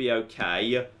think we'll be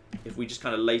okay if we just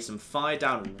kind of lay some fire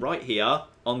down right here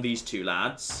on these 2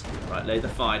 lads. Right, lay the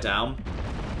fire down.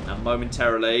 And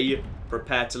momentarily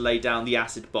prepare to lay down the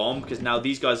acid bomb, because now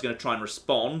these guys are going to try and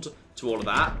respond to all of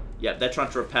that. Yep, they're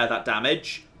trying to repair that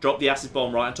damage. Drop the acid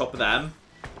bomb right on top of them.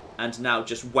 And now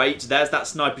just wait. There's that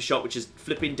sniper shot, which is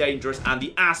flipping dangerous. And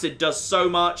the acid does so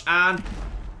much. And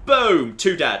boom!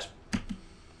 2 dead.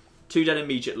 2 dead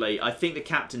immediately. I think the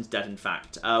captain's dead, in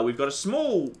fact. We've got a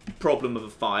small problem of a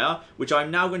fire, which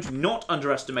I'm now going to not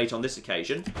underestimate on this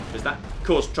occasion, because that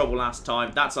caused trouble last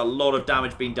time. That's a lot of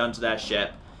damage being done to their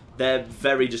ship. They're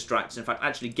very distracted. In fact,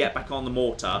 actually get back on the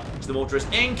mortar. So the mortar is...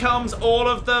 In comes all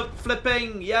of the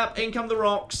flipping... Yep, in come the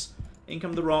rocks. In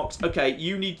come the rocks. Okay,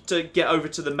 you need to get over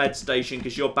to the med station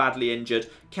because you're badly injured.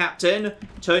 Captain,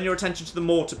 turn your attention to the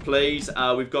mortar, please.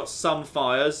 We've got some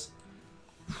fires.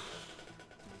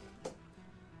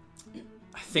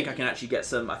 I think I can actually get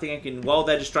some. I think I can, while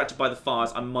they're distracted by the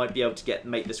fires, I might be able to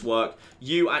make this work.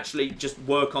 You actually just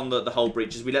work on the hull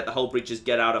breaches. We let the hull breaches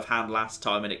get out of hand last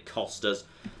time and it cost us.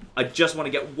 I just want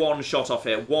to get 1 shot off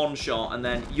here. 1 shot, and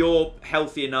then you're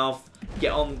healthy enough.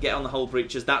 Get on the hull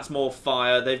breaches. That's more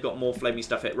fire. They've got more flaming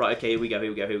stuff here. Right, okay, here we go, here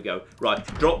we go, here we go. Right,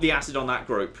 drop the acid on that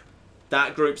group.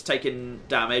 That group's taking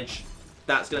damage.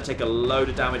 That's going to take a load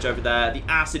of damage over there. The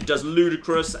acid does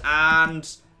ludicrous, and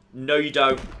no you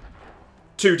don't.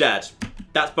 2 dead.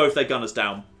 That's both their gunners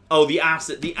down. Oh, the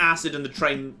acid and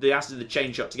the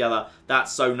chain shot together.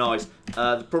 That's so nice.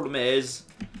 The problem is,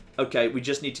 okay, we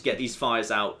just need to get these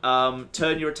fires out.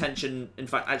 Turn your attention. In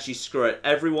fact, actually, screw it.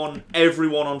 Everyone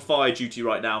on fire duty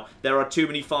right now. There are too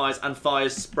many fires, and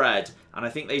fires spread. And I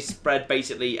think they spread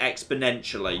basically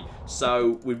exponentially.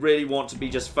 So we really want to be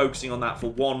just focusing on that for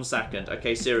 1 second.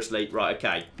 Okay, seriously. Right,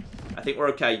 okay. I think we're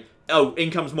okay. Oh,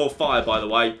 in comes more fire, by the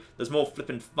way. There's more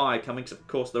flipping fire coming, because of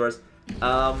course there is.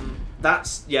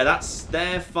 That's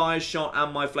their fire shot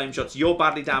and my flame shots. You're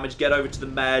badly damaged. Get over to the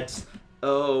meds.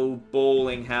 Oh,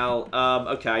 balling hell.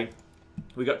 Okay.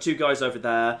 We got 2 guys over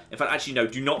there. In fact, actually, no,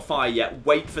 do not fire yet.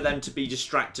 Wait for them to be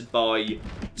distracted by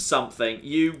something.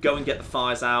 You go and get the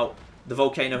fires out. The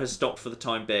volcano has stopped for the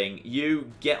time being. You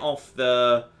get off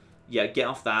the... Yeah, get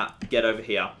off that. Get over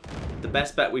here. The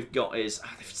best bet we've got is...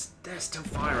 they're still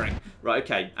firing. Right,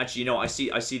 okay. Actually, you know what?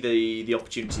 I see the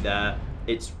opportunity there.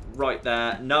 It's right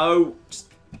there. No.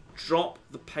 Just drop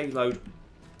the payload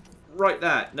right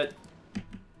there. No.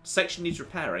 Section needs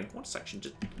repairing. What section?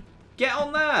 Just get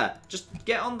on there. Just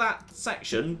get on that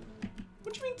section.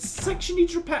 What do you mean section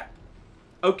needs repair?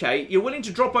 Okay, you're willing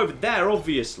to drop over there,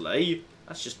 obviously.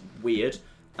 That's just weird.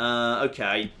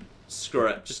 Okay. Screw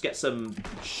it. Just get some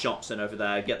shots in over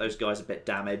there. Get those guys a bit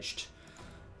damaged.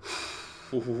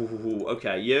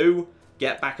 Okay, you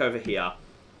get back over here.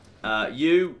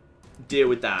 You deal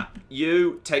with that.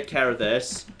 You take care of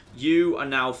this. You are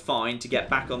now fine to get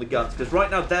back on the guns. Because right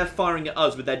now they're firing at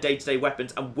us with their day-to-day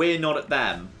weapons and we're not at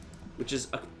them. which is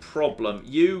a problem.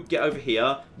 You get over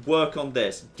here, work on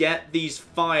this. Get these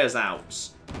fires out.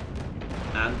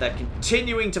 And they're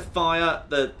continuing to fire.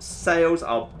 The sails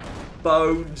are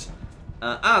boned.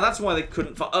 That's why they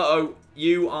couldn't fire. Uh-oh,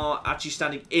 you are actually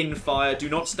standing in fire. Do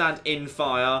not stand in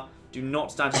fire. Do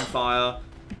not stand in fire.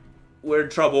 We're in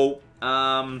trouble.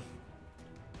 Going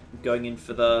in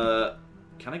for the...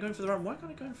 Can I go in for the ram? Why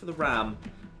can't I go in for the ram?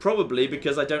 Probably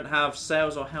because I don't have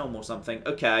sails or helm or something.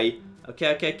 Okay.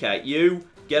 Okay. You,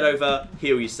 get over,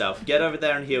 heal yourself. Get over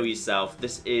there and heal yourself.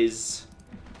 This is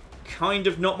kind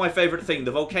of not my favourite thing.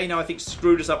 The volcano, I think,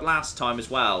 screwed us up last time as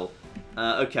well.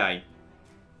 Okay.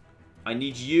 I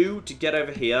need you to get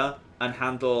over here and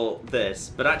handle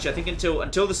this. But actually, I think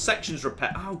until the section's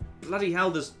repaired... Oh, bloody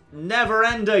hell, there's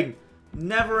never-ending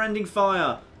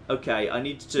fire. Okay, I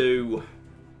need to...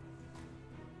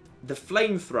 The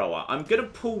flamethrower. I'm going to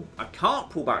pull... I can't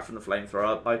pull back from the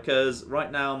flamethrower because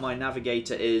right now my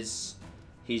navigator is...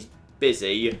 He's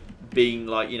busy being,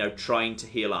 like, you know, trying to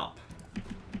heal up.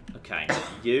 Okay,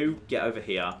 you get over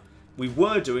here. We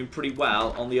were doing pretty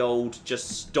well on the old just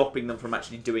stopping them from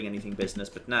actually doing anything business,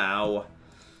 but now...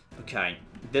 Okay,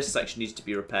 this section needs to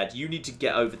be repaired. You need to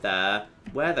get over there.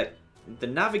 Where the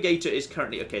navigator is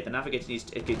currently... Okay, the navigator needs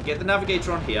to... Okay, get the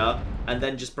navigator on here, and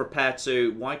then just prepare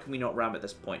to... Why can we not ram at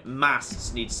this point?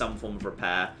 Masts need some form of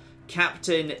repair.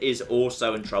 Captain is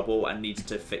also in trouble and needs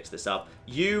to fix this up.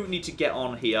 You need to get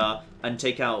on here and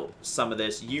take out some of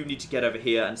this. You need to get over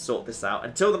here and sort this out.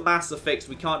 Until the masts are fixed,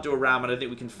 we can't do a ram, and I don't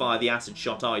think we can fire the acid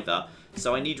shot either.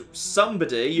 So I need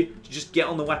somebody to just get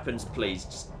on the weapons, please.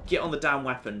 Just get on the damn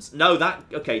weapons. No, that...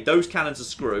 Okay, those cannons are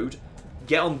screwed.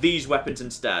 Get on these weapons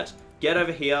instead. Get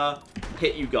over here.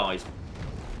 Hit you guys.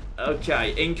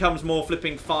 Okay, in comes more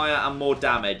flipping fire and more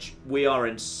damage. We are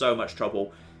in so much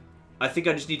trouble. I think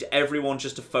I just need everyone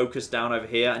just to focus down over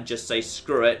here and just say,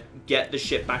 screw it, get the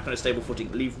ship back on a stable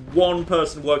footing. Leave one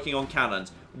person working on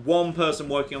cannons. One person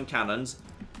working on cannons.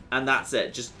 And that's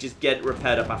it. Just get it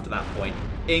repaired up after that point.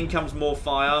 In comes more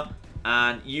fire.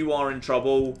 And you are in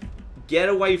trouble. Get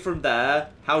away from there.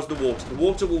 How's the water? The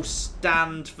water will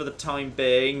stand for the time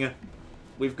being.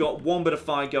 We've got one bit of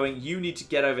fire going. You need to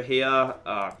get over here.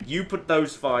 You put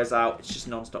those fires out. It's just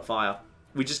non-stop fire.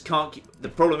 We just can't keep... The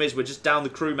problem is we're just down the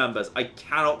crew members. I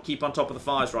cannot keep on top of the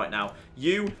fires right now.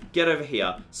 You get over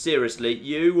here. Seriously,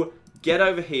 you get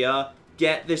over here.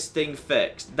 Get this thing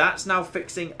fixed. That's now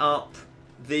fixing up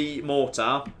the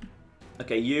mortar.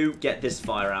 Okay, you get this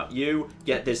fire out. You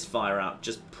get this fire out.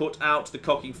 Just put out the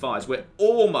cocking fires. We're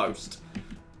almost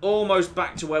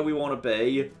back to where we want to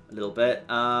be. A little bit.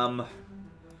 Have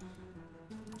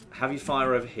you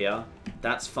fire over here.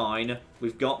 That's fine.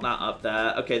 We've got that up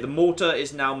there. Okay, the mortar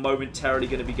is now momentarily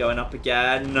going to be going up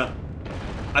again.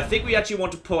 I think we actually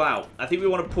want to pull out. I think we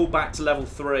want to pull back to level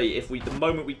 3. The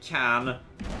moment we can,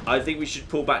 I think we should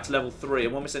pull back to level 3.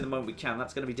 And when we say the moment we can,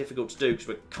 that's going to be difficult to do because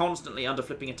we're constantly under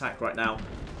flipping attack right now.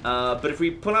 But if we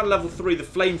pull out level 3, the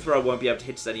flamethrower won't be able to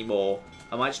hit us anymore.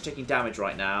 Am I actually taking damage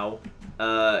right now?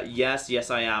 Yes,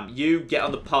 I am. You get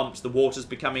on the pumps. The water's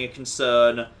becoming a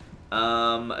concern.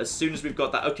 As soon as we've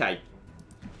got that... Okay.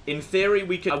 In theory,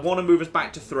 we can... I want to move us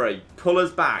back to 3. Pull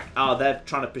us back. They're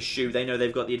trying to pursue. They know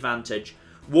they've got the advantage.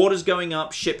 Water's going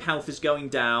up. Ship health is going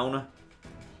down.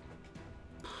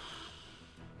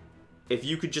 If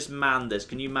you could just man this.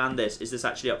 Can you man this? Is this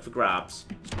actually up for grabs?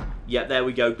 Yeah, there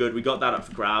we go. Good. We got that up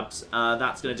for grabs.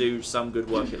 That's going to do some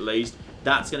good work at least.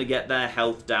 That's going to get their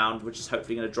health down, which is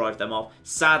hopefully going to drive them off.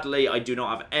 Sadly, I do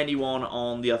not have anyone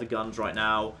on the other guns right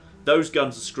now. Those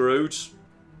guns are screwed.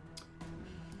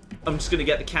 I'm just going to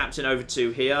get the captain over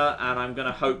to here, and I'm going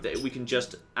to hope that we can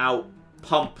just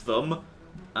out-pump them.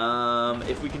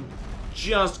 If we can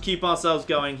just keep ourselves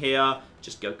going here.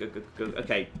 Just go.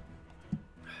 Okay.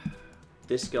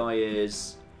 This guy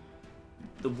is...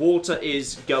 The water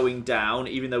is going down,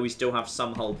 even though we still have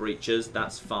some hull breaches.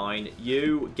 That's fine.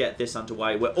 You get this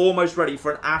underway. We're almost ready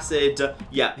for an acid...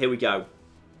 Yeah, here we go.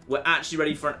 We're actually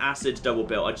ready for an acid double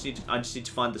bill. I just need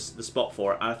to find the spot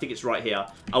for it. And I think it's right here.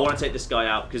 I want to take this guy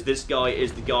out because this guy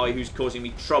is the guy who's causing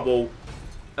me trouble.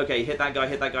 Okay, hit that guy,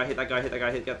 hit that guy, hit that guy, hit that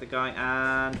guy, hit the guy,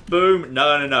 and boom.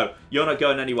 No. You're not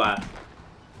going anywhere.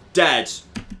 Dead.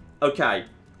 Okay.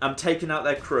 I'm taking out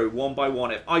their crew one by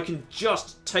one. If I can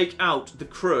just take out the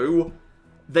crew,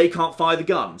 they can't fire the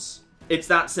guns. It's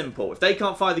that simple. If they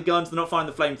can't fire the guns, they're not firing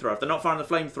the flamethrower. If they're not firing the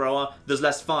flamethrower, there's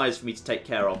less fires for me to take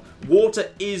care of.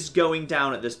 Water is going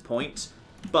down at this point,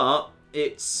 but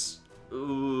it's...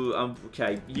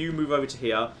 okay, you move over to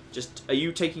here. Are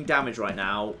you taking damage right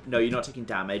now? No, you're not taking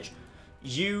damage.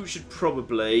 You should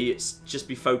probably just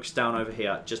be focused down over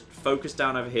here. Just focus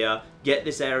down over here. Get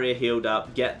this area healed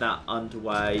up. Get that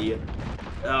underway.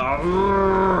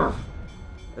 I've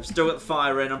still got the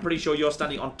fire in. I'm pretty sure you're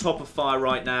standing on top of fire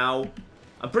right now.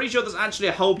 I'm pretty sure there's actually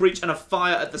a hull breach and a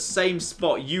fire at the same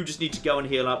spot. You just need to go and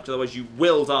heal up, otherwise you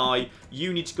will die.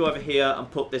 You need to go over here and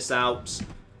put this out.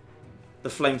 The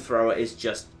flamethrower is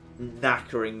just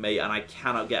knackering me, and I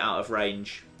cannot get out of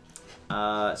range.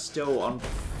 Still on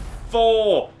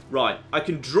 4. Right, I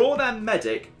can draw their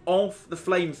medic off the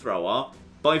flamethrower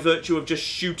by virtue of just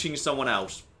shooting someone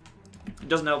else. It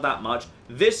doesn't help that much.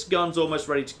 This gun's almost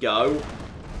ready to go.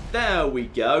 There we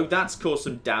go. That's caused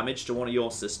some damage to one of your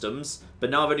systems. But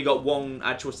now I've only got one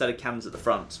actual set of cannons at the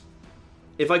front.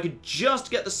 If I could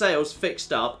just get the sails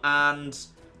fixed up and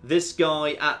this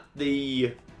guy at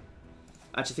the...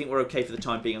 Actually, I think we're okay for the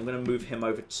time being. I'm going to move him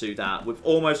over to that. We've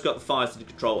almost got the fires under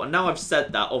control. And now I've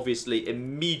said that, obviously,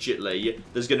 immediately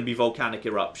there's going to be volcanic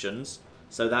eruptions.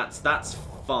 So that's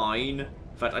fine.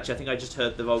 In fact, actually, I think I just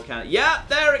heard the volcanic... Yeah,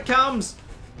 there it comes!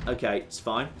 Okay, it's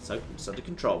fine. So it's under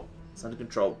control. It's under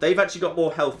control. They've actually got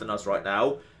more health than us right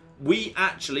now. We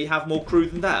actually have more crew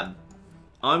than them.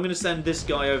 I'm going to send this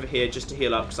guy over here just to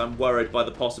heal up because I'm worried by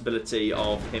the possibility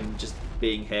of him just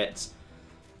being hit.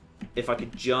 If I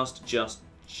could just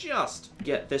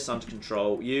get this under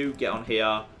control. You get on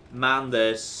here, man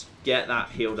this, get that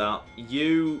healed up.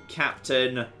 You,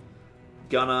 Captain,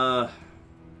 Gunner,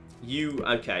 you,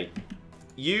 okay.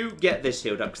 You get this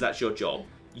healed up because that's your job.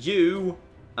 You,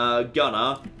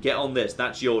 Gunner, get on this,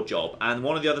 that's your job. And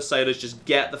one of the other sailors, just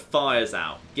get the fires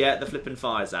out. Get the flipping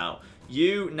fires out.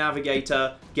 You,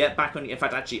 Navigator, get back on... In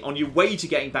fact, actually, on your way to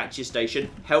getting back to your station,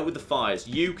 help with the fires.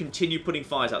 You continue putting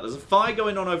fires out. There's a fire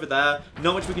going on over there.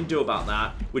 Not much we can do about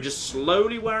that. We're just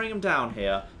slowly wearing them down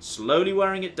here. Slowly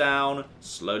wearing it down.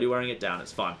 Slowly wearing it down.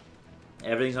 It's fine.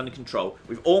 Everything's under control.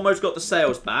 We've almost got the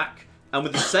sails back. And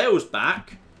with the sails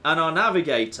back and our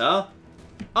Navigator,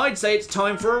 I'd say it's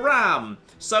time for a ram.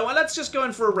 So let's just go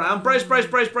in for a ram. Brace, brace,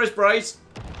 brace, brace, brace.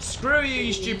 Screw you,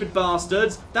 you stupid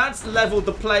bastards. That's leveled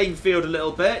the playing field a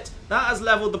little bit. That has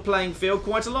leveled the playing field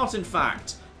quite a lot, in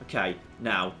fact. Okay,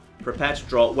 now, prepare to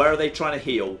drop. Where are they trying to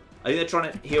heal? I think they're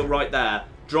trying to heal right there.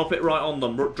 Drop it right on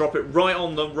them. Drop it right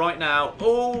on them right now.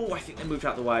 Oh, I think they moved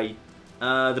out of the way.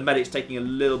 The medic's taking a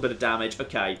little bit of damage.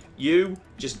 Okay, you,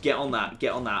 just get on that.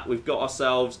 Get on that. We've got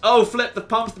ourselves... Oh, flip the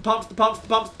pumps, the pumps, the pumps, the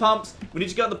pumps, the pumps. We need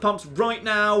to get on the pumps right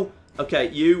now. Okay,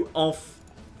 you, off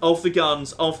the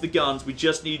guns, off the guns. We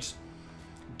just need to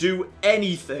do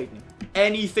anything.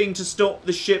 Anything to stop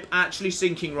the ship actually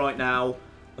sinking right now.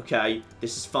 Okay,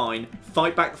 this is fine.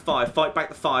 Fight back the fire, fight back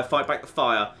the fire, fight back the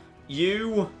fire.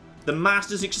 You, the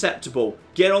master's acceptable.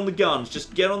 Get on the guns,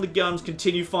 just get on the guns,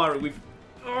 continue firing. We've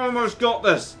almost got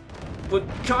this. We're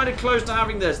kind of close to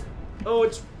having this. Oh,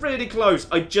 it's really close.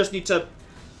 I just need to...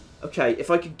 Okay,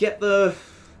 if I could get the...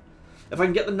 If I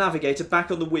can get the Navigator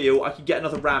back on the wheel, I can get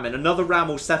another ram in. Another ram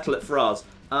will settle it for us.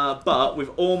 But we've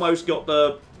almost got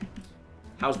the...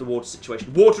 How's the water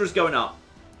situation? Water is going up.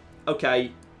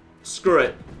 Okay, screw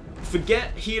it.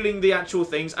 Forget healing the actual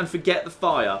things and forget the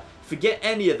fire. Forget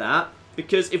any of that.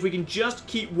 Because if we can just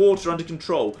keep water under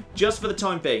control, just for the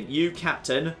time being, you,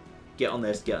 Captain, get on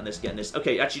this, get on this, get on this.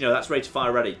 Okay, actually, no, that's ready to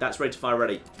fire ready. That's ready to fire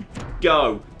ready.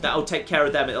 Go. That'll take care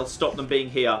of them. It'll stop them being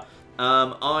here.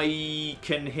 I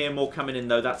can hear more coming in,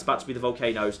 though. That's about to be the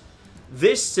volcanoes.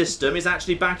 This system is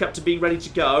actually back up to being ready to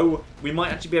go. We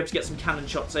might actually be able to get some cannon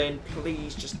shots in.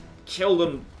 Please, just kill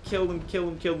them. Kill them, kill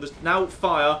them, kill them. Now,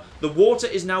 fire. The water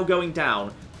is now going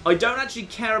down. I don't actually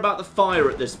care about the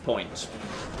fire at this point.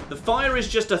 The fire is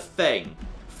just a thing.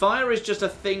 Fire is just a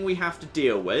thing we have to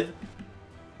deal with.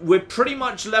 We're pretty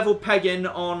much level pegging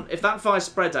on... If that fire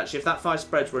spreads, actually, if that fire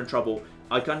spreads, we're in trouble.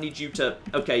 I kind of need you to...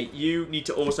 Okay, you need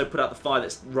to also put out the fire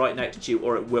that's right next to you,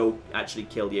 or it will actually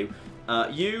kill you.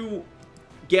 You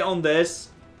get on this.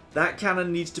 That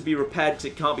cannon needs to be repaired because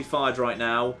it can't be fired right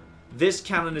now. This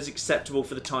cannon is acceptable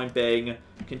for the time being.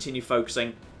 Continue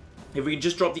focusing. If we can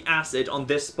just drop the acid on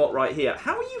this spot right here.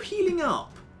 How are you healing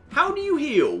up? How do you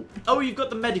heal? Oh, you've got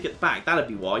the medic at the back. That'd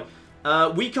be why.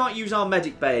 We can't use our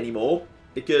medic bay anymore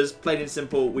because, plain and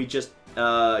simple, we just...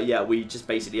 yeah, we just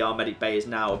basically, our medic bay is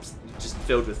now just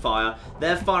filled with fire.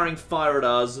 They're firing fire at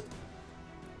us.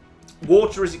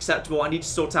 Water is acceptable. I need to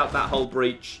sort out that whole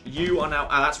breach. You are now...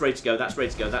 Ah, that's ready to go. That's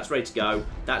ready to go. That's ready to go.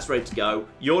 That's ready to go.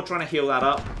 You're trying to heal that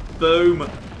up. Boom.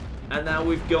 And now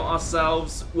we've got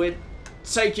ourselves... We're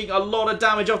taking a lot of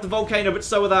damage off the volcano, but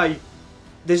so are they.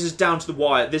 This is down to the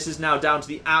wire. This is now down to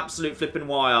the absolute flipping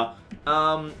wire.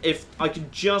 If I can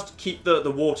just keep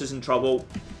the waters in trouble...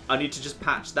 I need to just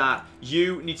patch that.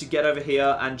 You need to get over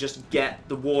here and just get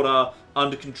the water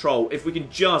under control. If we can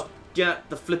just get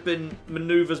the flipping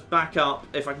maneuvers back up,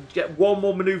 if I can get one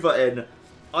more maneuver in,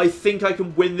 I think I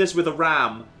can win this with a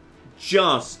ram.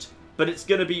 But it's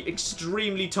going to be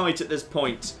extremely tight at this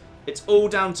point. It's all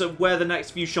down to where the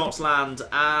next few shots land,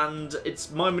 and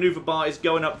my maneuver bar is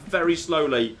going up very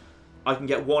slowly. I can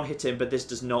get one hit in, but this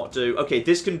does not do. Okay,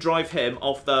 this can drive him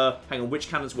off the... Hang on, which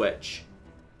cannon's which?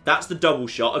 That's the double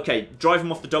shot. Okay, drive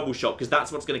him off the double shot, because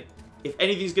that's what's going to... If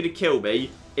anything's going to kill me,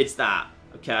 it's that.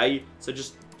 Okay, so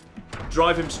just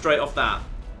drive him straight off that.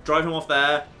 Drive him off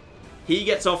there. He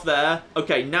gets off there.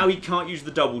 Okay, now he can't use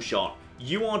the double shot.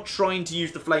 You are trying to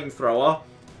use the flamethrower.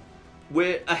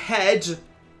 We're ahead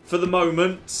for the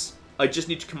moment. I just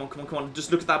need to... Come on.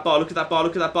 Just look at that bar. Look at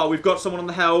that bar. We've got someone on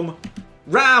the helm.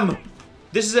 Ram!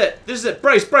 This is it.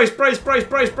 Brace.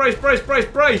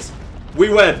 We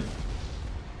win.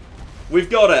 We've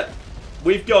got it.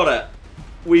 We've got it.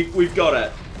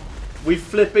 We've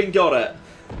flipping got it.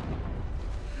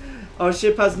 Our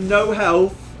ship has no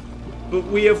health, but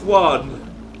we have won.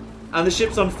 And the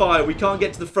ship's on fire. We can't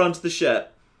get to the front of the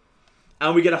ship.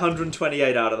 And we get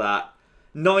 128 out of that.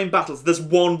 9 battles. There's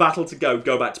 1 battle to go.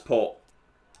 Go back to port.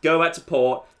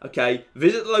 Okay.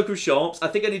 Visit the local shops. I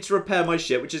think I need to repair my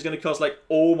ship, which is going to cost, like,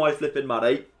 all my flipping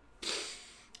money.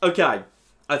 Okay.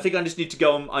 I think I just need to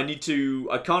go on. I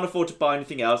can't afford to buy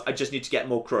anything else. I just need to get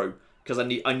more crew. Because I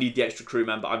need the extra crew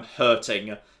member. I'm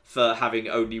hurting for having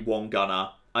only 1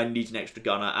 gunner. I need an extra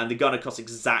gunner. And the gunner costs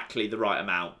exactly the right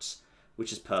amount.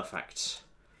 Which is perfect.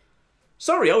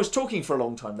 Sorry, I was talking for a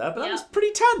long time there, but that was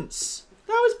pretty tense.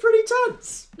 No,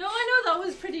 I know that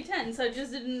was pretty tense. I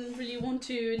just didn't really want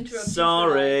to interrupt.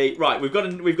 Sorry. Right, we've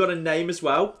got a name as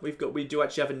well. We do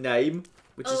actually have a name,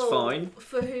 which is fine.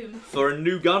 For whom? For a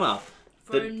new gunner.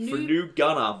 For a new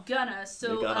gunner.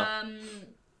 So new gunner.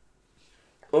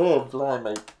 Oh,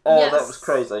 blimey. Oh, yes. That was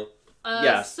crazy.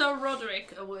 Yes. Sir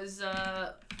Roderick was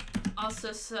asked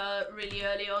us really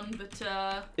early on, but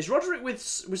is Roderick with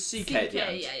CK at the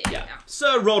end? Yeah.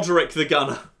 Sir Roderick the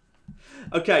gunner.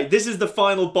 Okay, this is the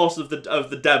final boss of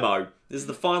the demo. This is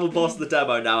the final boss of the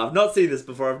demo now. I've not seen this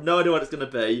before. I have no idea what it's going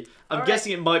to be. I'm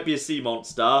guessing it might be a sea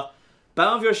monster.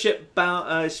 Bow of your ship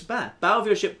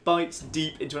bites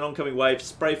deep into an oncoming wave.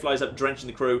 Spray flies up, drenching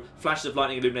the crew. Flashes of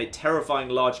lightning illuminate terrifying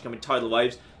large coming tidal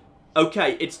waves.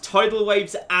 Okay, it's tidal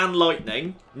waves and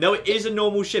lightning. No, it is a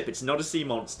normal ship. It's not a sea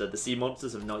monster. The sea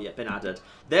monsters have not yet been added.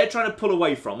 They're trying to pull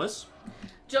away from us.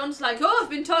 John's like, oh, I've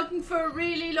been talking for a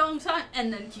really long time,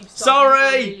 and then keeps talking for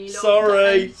a really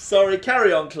long time. Sorry.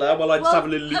 Carry on, Claire, while I just have a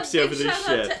little look-see over this ship.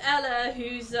 Shout out to Ella,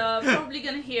 who's probably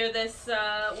going to hear this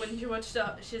when you watch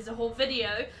she has a whole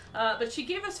video, but she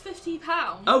gave us £50.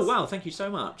 Oh, wow, thank you so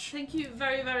much. Thank you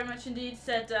very, very much indeed.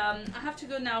 Said, I have to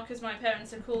go now because my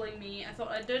parents are calling me. I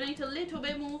thought I'd donate a little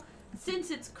bit more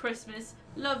since it's Christmas.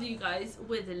 Love you guys,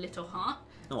 with a little heart.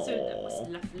 Aww. So that was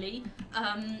lovely.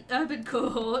 Urban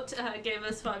Cohort gave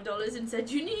us $5 and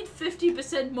said, you need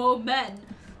 50% more men.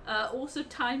 Also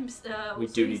times... we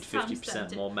do need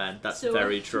 50% more men. That's so,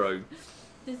 very true.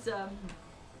 This,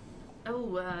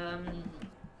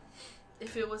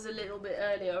 if it was a little bit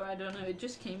earlier, I don't know, it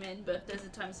just came in, but there's a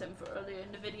timestamp for earlier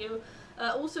in the video.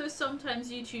 Also,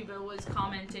 sometimes YouTuber was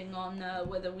commenting on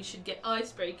whether we should get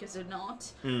icebreakers or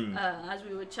not, as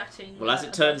we were chatting. Well, as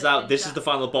it turns out, this is the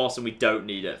final boss, and we don't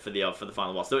need it for the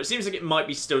final boss. Though it seems like it might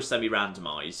be still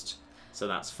semi-randomised, so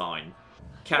that's fine.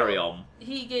 Carry on.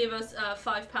 He gave us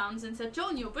 £5 and said,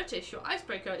 John, you're British. Your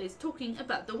icebreaker is talking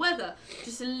about the weather.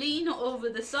 Just lean over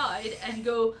the side and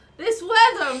go, this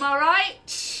weather, am I right?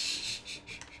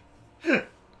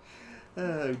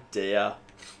 Oh dear.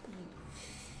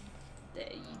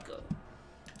 There you go.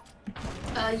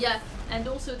 Yeah, and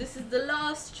also this is the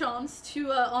last chance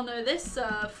to honour this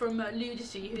from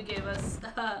Ludity, who gave us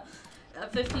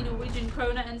 50 Norwegian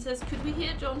kroner and says, could we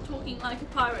hear John talking like a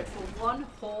pirate for one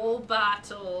whole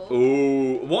battle?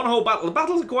 Ooh, one whole battle. The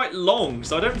battles are quite long,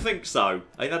 so I don't think so.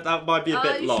 I think that might be a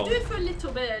bit long. You should do it for a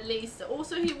little bit at least.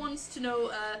 Also, he wants to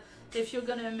know if you're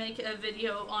gonna make a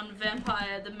video on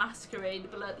Vampire the Masquerade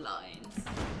Bloodlines.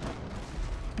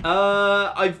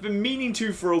 I've been meaning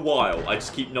to for a while. I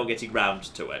just keep not getting round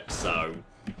to it. So,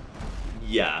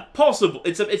 yeah, possible.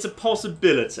 It's a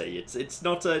possibility. It's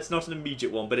not an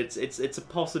immediate one, but it's a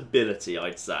possibility,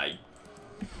 I'd say.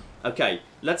 Okay,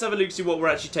 let's have a look, see what we're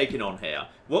actually taking on here.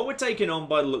 What we're taking on,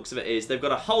 by the looks of it, is they've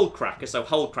got a hull cracker, so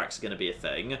hull cracks are going to be a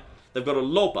thing. They've got a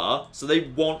lobber, so they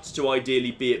want to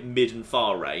ideally be at mid and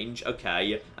far range.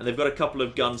 Okay, and they've got a couple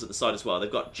of guns at the side as well.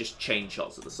 They've got just chain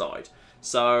shots at the side.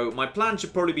 So my plan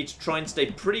should probably be to try and stay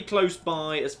pretty close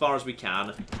by as far as we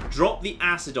can. Drop the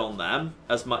acid on them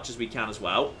as much as we can as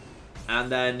well.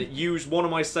 And then use one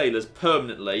of my sailors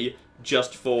permanently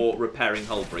just for repairing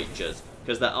hull breaches.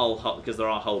 Because there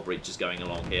are hull breaches going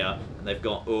along here. And they've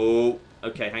got... Oh,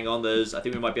 okay, hang on. I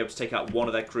think we might be able to take out one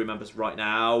of their crew members right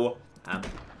now. And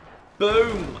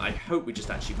boom! I hope we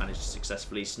just actually managed to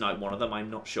successfully snipe one of them.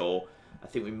 I'm not sure. I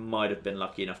think we might have been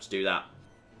lucky enough to do that.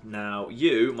 Now,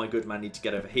 you, my good man, need to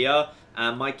get over here.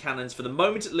 And my cannons, for the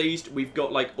moment at least, we've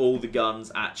got, like, all the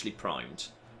guns actually primed.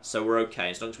 So we're okay.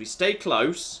 As long as we stay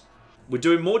close, we're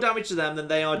doing more damage to them than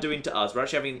they are doing to us. We're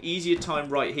actually having an easier time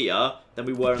right here than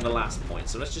we were in the last point.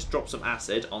 So let's just drop some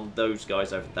acid on those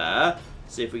guys over there.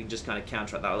 See if we can just kind of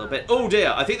counteract that a little bit. Oh,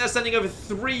 dear. I think they're sending over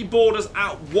 3 boarders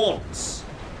at once.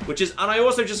 Which is... And I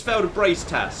also just failed a brace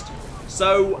test.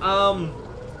 So,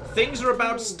 things are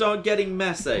about to start getting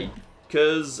messy.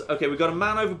 Because, okay, we've got a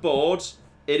man overboard.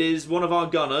 It is one of our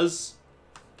gunners.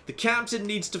 The captain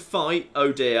needs to fight.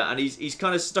 Oh, dear. And he's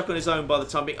kind of stuck on his own by the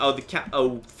time being... Oh,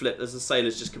 oh, flip. There's the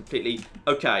sailors just completely...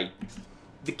 Okay.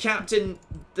 The captain...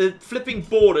 The flipping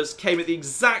boarders came at the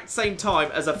exact same time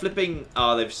as a flipping...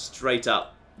 Oh, they've straight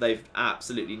up. They've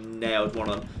absolutely nailed one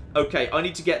of them. Okay, I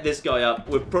need to get this guy up.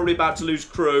 We're probably about to lose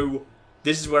crew.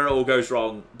 This is where it all goes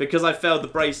wrong. Because I failed the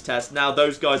brace test, now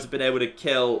those guys have been able to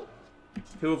kill...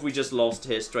 Who have we just lost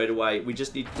here straight away? We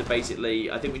just need to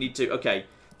basically... I think we need to... Okay.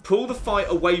 Pull the fight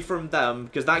away from them,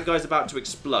 because that guy's about to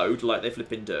explode, like they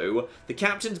flipping do. The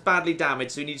captain's badly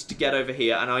damaged, so he needs to get over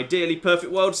here. And ideally,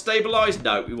 perfect world, stabilise.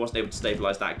 No, we wasn't able to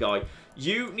stabilise that guy.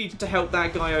 You need to help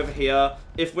that guy over here.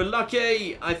 If we're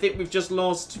lucky, I think we've just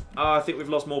lost... I think we've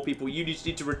lost more people. You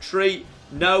need to retreat.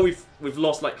 No, we've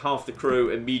lost like half the crew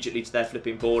immediately to their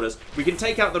flipping borders. We can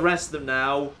take out the rest of them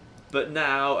now. But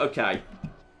now, okay.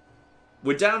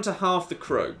 We're down to half the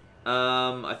crew.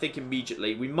 I think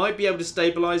immediately. We might be able to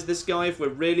stabilise this guy if we're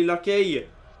really lucky.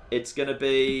 It's going to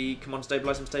be... Come on,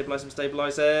 stabilise him, stabilise him,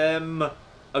 stabilise him.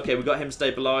 Okay, we got him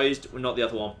stabilised. We're not the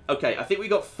other one. Okay, I think we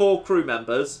got 4 crew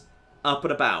members up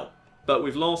and about. But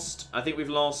we've lost... I think we've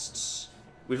lost...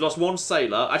 We've lost 1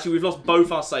 sailor. Actually, we've lost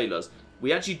both our sailors.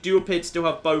 We actually do appear to still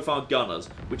have both our gunners,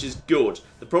 which is good.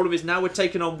 The problem is now we're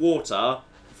taking on water...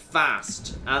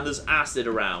 fast, and there's acid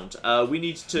around. We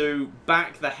need to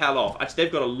back the hell off. Actually,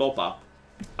 they've got a lob up.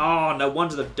 Oh, no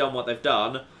wonder they've done what they've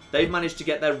done. They've managed to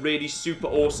get their really super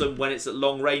awesome when it's at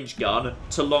long range gun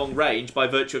to long range by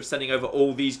virtue of sending over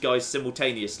all these guys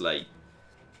simultaneously.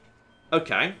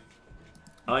 Okay.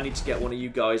 I need to get one of you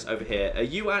guys over here. Are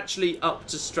you actually up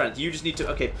to strength? You just need to...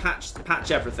 Okay, patch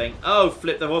everything. Oh,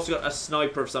 flip. They've also got a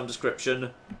sniper of some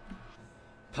description.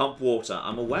 Pump water.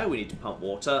 I'm aware we need to pump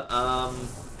water.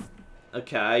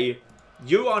 Okay.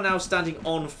 You are now standing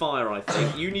on fire, I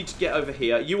think. You need to get over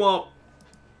here. You are...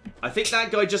 I think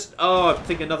that guy just... Oh, I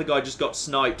think another guy just got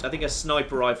sniped. I think a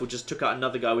sniper rifle just took out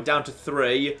another guy. We're down to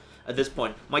 3 at this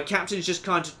point. My captain's just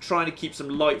kind of trying to keep some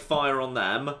light fire on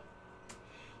them.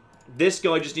 This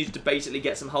guy just needs to basically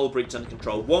get some hull breach under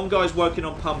control. One guy's working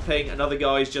on pumping. Another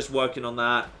guy's just working on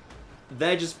that.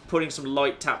 They're just putting some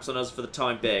light taps on us for the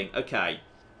time being. Okay.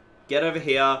 Get over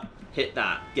here. Hit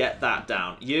that. Get that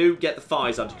down. You get the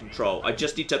fires under control. I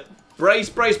just need to... Brace,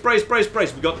 brace, brace, brace,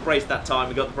 brace. We got the brace that time.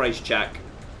 We got the brace check.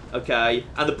 Okay.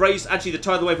 And the brace... Actually, the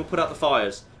tide of the wave will put out the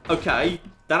fires. Okay.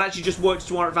 That actually just works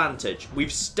to our advantage. We've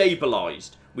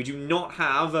stabilised. We do not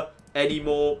have any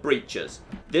more breaches.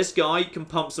 This guy can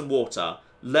pump some water.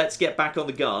 Let's get back on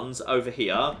the guns over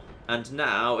here. And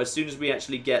now, as soon as we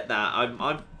actually get that,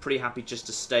 I'm pretty happy just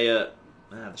to stay at...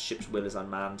 the ship's will is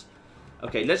unmanned.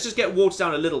 Okay, let's just get water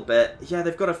down a little bit. Yeah,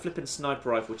 they've got a flipping sniper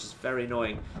rifle, which is very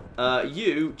annoying.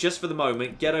 You, just for the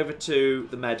moment, get over to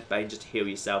the med bay and just heal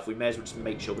yourself. We may as well just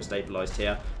make sure we're stabilised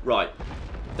here. Right.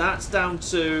 That's down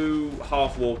to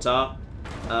half water.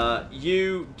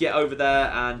 You get over there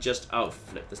and just... Oh,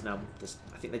 flip. There's now...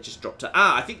 I think they just dropped it.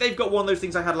 I think they've got one of those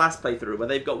things I had last playthrough where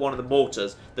they've got one of the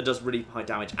mortars that does really high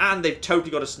damage. And they've totally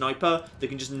got a sniper that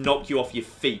can just knock you off your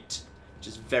feet, which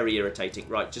is very irritating.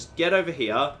 Right, just get over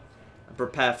here.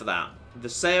 Prepare for that. The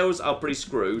sails are pretty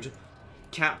screwed.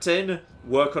 Captain,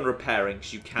 work on repairing,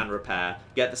 because you can repair.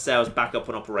 Get the sails back up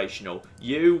and operational.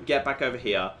 You, get back over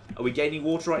here. Are we gaining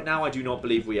water right now? I do not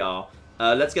believe we are.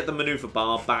 Let's get the maneuver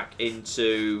bar back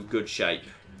into good shape.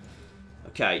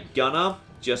 Okay, gunner,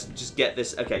 just get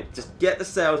this... Okay, just get the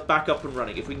sails back up and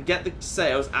running. If we can get the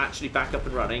sails actually back up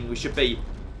and running, we should be...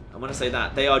 And when I say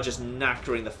that, they are just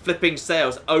knackering the flipping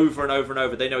sails over and over and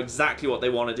over. They know exactly what they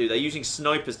want to do. They're using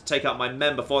snipers to take out my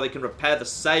men before they can repair the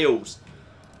sails.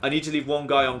 I need to leave one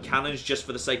guy on cannons just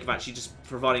for the sake of actually just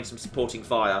providing some supporting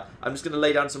fire. I'm just going to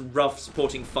lay down some rough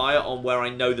supporting fire on where I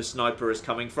know the sniper is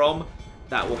coming from.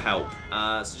 That will help.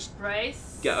 So just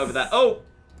brace. Get over there. Oh,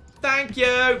 thank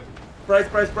you. Brace,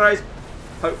 brace, brace.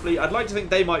 Hopefully, I'd like to think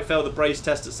they might fail the brace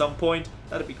test at some point.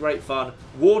 That'd be great fun.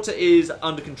 Water is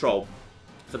under control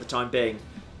for the time being.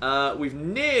 We've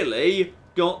nearly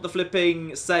got the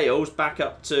flipping sails back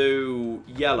up to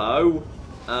yellow.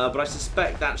 But I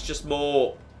suspect that's just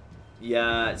more...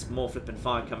 Yeah, it's more flipping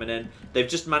fire coming in. They've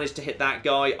just managed to hit that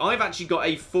guy. I've actually got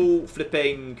a full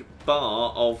flipping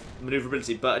bar of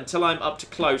maneuverability, but until I'm up to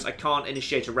close, I can't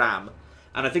initiate a ram.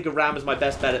 And I think a ram is my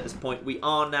best bet at this point. We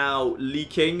are now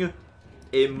leaking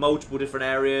in multiple different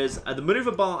areas. And the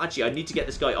maneuver bar, actually, I need to get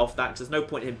this guy off that, because there's no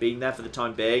point in him being there for the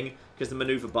time being. Because the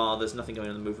maneuver bar, there's nothing going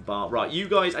on in the maneuver bar. Right, you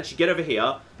guys actually get over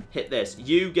here. Hit this.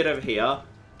 You get over here.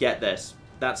 Get this.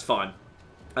 That's fine.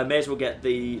 I may as well get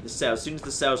the sails. As soon as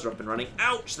the sails are up and running.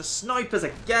 Ouch! The snipers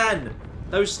again!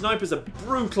 Those snipers are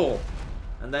brutal.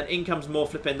 And then in comes more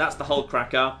flipping. That's the hull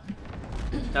cracker.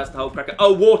 That's the hull cracker.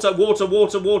 Oh, water, water,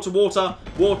 water, water, water,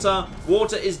 water.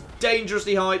 Water is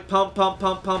dangerously high. Pump, pump,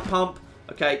 pump, pump, pump.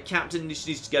 Okay, Captain needs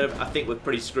to get over. I think we're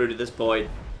pretty screwed at this point.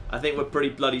 I think we're pretty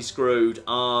bloody screwed.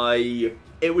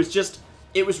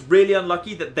 It was really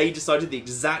unlucky that they decided the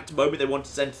exact moment they wanted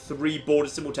to send 3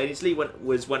 boarders simultaneously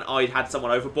when I'd had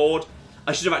someone overboard.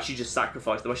 I should have actually just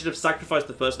sacrificed them. I should have sacrificed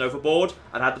the person overboard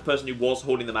and had the person who was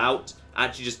hauling them out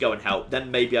actually just go and help. Then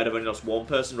maybe I'd have only lost 1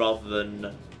 person rather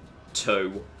than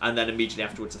 2. And then immediately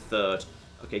afterwards a 3rd.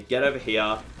 Okay, get over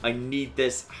here. I need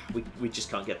this. We just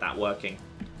can't get that working.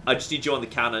 I just need you on the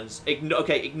cannons.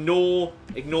 Ignore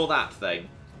that thing.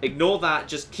 Ignore that.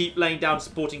 Just keep laying down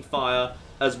supporting fire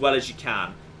as well as you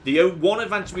can. The one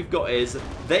advantage we've got is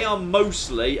they are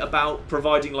mostly about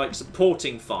providing like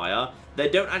supporting fire. They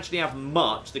don't actually have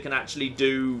much that can actually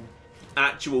do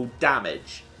actual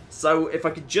damage. So if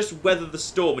I could just weather the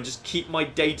storm and just keep my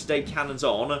day-to-day cannons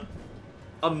on,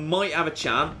 I might have a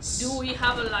chance. Do we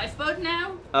have a lifeboat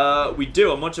now? We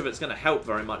do, and much of it's going to help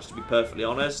very much, to be perfectly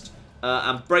honest.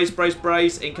 And brace, brace,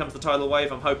 brace. In comes the tidal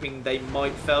wave. I'm hoping they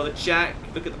might fail the check.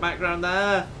 Look at the background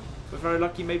there. We're very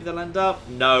lucky. Maybe they'll end up.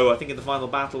 No, I think in the final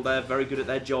battle they're very good at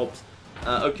their jobs.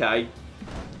 Okay.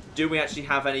 Do we actually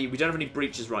have any... We don't have any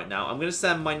breaches right now. I'm going to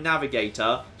send my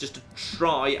navigator just to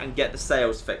try and get the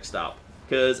sails fixed up.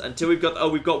 Because until we've got... Oh,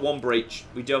 we've got 1 breach.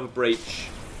 We do have a breach.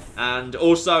 And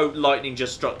also, lightning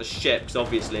just struck the ship, because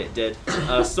obviously it did.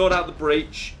 Sort out the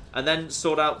breach. And then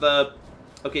sort out the...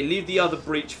 Okay, leave the other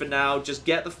breach for now. Just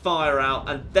get the fire out.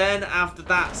 And then after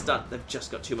that's done... They've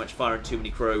just got too much fire and too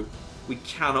many crew. We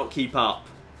cannot keep up.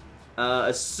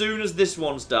 As soon as this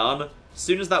one's done, as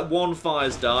soon as that 1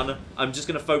 fire's done, I'm just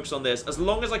going to focus on this. As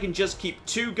long as I can just keep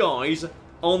 2 guys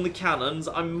on the cannons,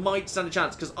 I might stand a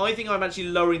chance. Because I think I'm actually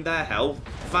lowering their health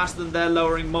faster than they're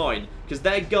lowering mine. Because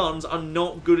their guns are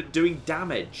not good at doing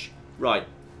damage. Right.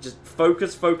 Just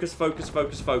focus, focus, focus,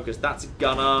 focus, focus. That's a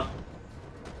gunner.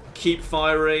 Keep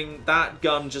firing. That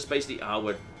gun just basically...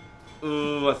 Oh,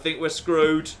 ooh, I think we're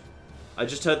screwed. I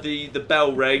just heard the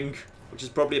bell ring, which is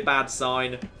probably a bad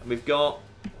sign. And we've got...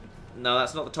 No,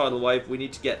 that's not the tidal wave. We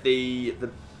need to get the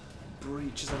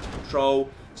breaches under control.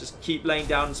 Just keep laying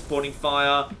down and supporting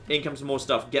fire. In comes some more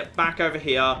stuff. Get back over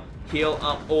here. Heal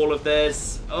up all of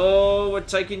this. Oh, we're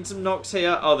taking some knocks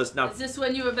here. Oh, there's no... Is this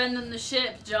when you abandon the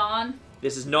ship, John?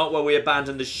 This is not where we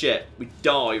abandon the ship. We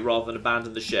die rather than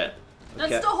abandon the ship. Okay.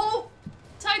 That's the whole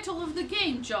title of the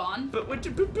game, John. But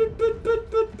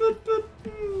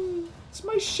it's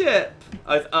my ship.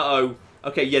 Uh-oh.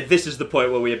 Okay, yeah, this is the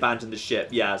point where we abandon the ship.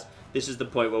 Yes, this is the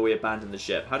point where we abandon the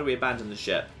ship. How do we abandon the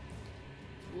ship?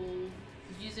 Well,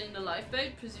 using the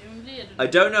lifeboat, presumably. I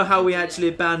don't know how we actually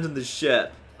abandon the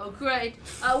ship. Oh, great.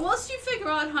 Whilst you figure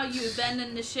out how you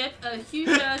abandon the ship, a huge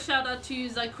shout out to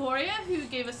Zycoria, who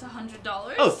gave us $100.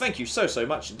 Oh, thank you so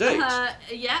much indeed.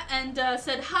 Yeah, and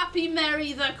said, Happy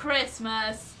Merry the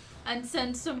Christmas, and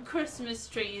sent some Christmas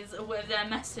trees with their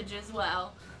message as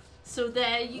well. So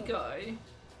there you go.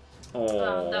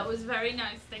 That was very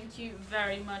nice. Thank you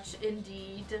very much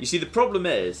indeed. You see, the problem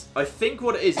is, I think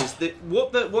what it is that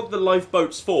what the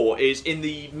lifeboat's for is in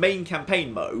the main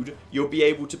campaign mode, you'll be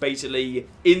able to basically,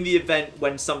 in the event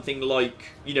when something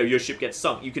like, you know, your ship gets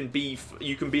sunk, you can be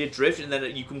adrift and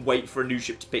then you can wait for a new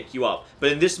ship to pick you up.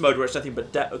 But in this mode where it's nothing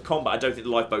but combat, I don't think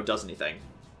the lifeboat does anything.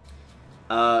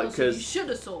 Because you should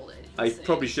have sold it. I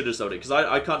probably should have sold it, because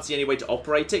I can't see any way to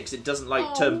operate it, because it doesn't,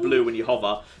 like, turn blue when you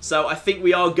hover. So I think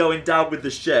we are going down with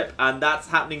the ship, and that's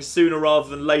happening sooner rather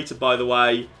than later, by the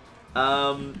way.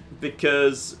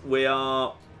 Because we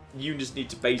are... you just need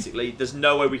to basically... There's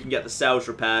no way we can get the sails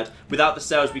repaired. Without the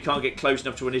sails, we can't get close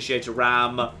enough to initiate a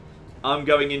ram. I'm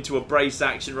going into a brace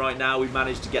action right now. We've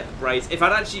managed to get the brace. If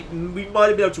I'd actually... We might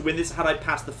have been able to win this had I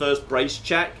passed the first brace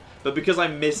check. But because I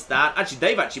missed that... Actually,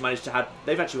 they've actually managed to have...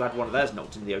 They've actually had one of theirs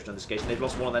knocked into the ocean on this occasion. They've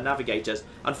lost one of their navigators.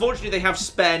 Unfortunately, they have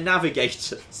spare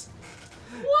navigators.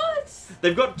 What?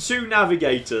 They've got 2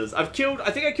 navigators. I think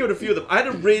I killed a few of them. I had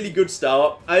a really good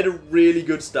start.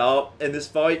 In this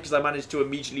fight because I managed to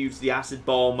immediately use the acid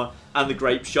bomb and the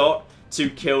grape shot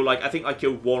to kill, like, I think I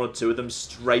killed 1 or 2 of them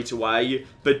straight away.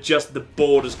 But just the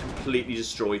board has completely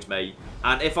destroyed me.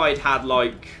 And if I'd had,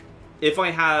 like... If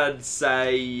I had,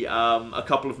 say, a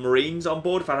couple of Marines on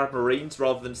board, if I had Marines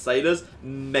rather than sailors,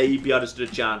 maybe I'd have stood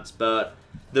a chance, but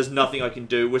there's nothing I can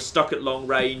do. We're stuck at long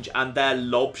range, and their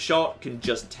lob shot can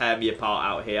just tear me apart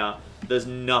out here. There's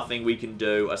nothing we can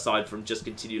do aside from just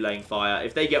continue laying fire.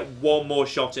 If they get 1 more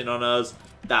shot in on us,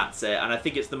 that's it. And I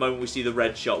think it's the moment we see the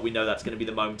red shot, we know that's going to be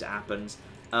the moment it happens.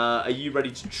 Are you ready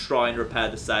to try and repair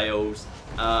the sails?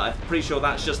 I'm pretty sure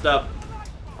that's just a...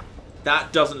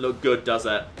 That doesn't look good, does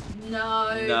it?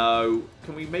 No. No.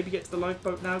 Can we maybe get to the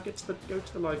lifeboat now? Go to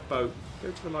the lifeboat.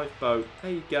 Go to the lifeboat.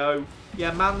 There you go.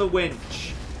 Yeah, man the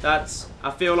winch. That's...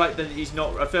 I feel like that he's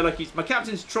not... I feel like he's... My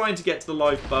captain's trying to get to the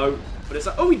lifeboat, but it's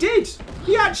like... Oh, he did!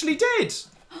 He actually did!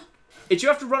 You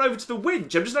have to run over to the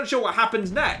winch. I'm just not sure what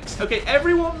happens next. Okay,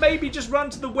 everyone maybe just run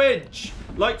to the winch.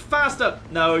 Like, faster.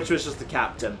 No, it was just the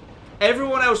captain.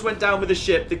 Everyone else went down with the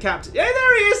ship. The captain... Yeah,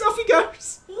 there he is. Off he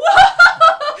goes.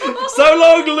 So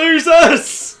long,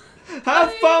 losers!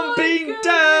 Have fun being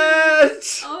dead!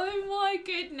 Oh my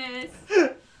goodness.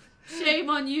 Shame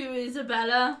on you,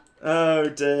 Isabella. Oh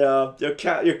dear. Your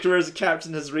career as a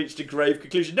captain has reached a grave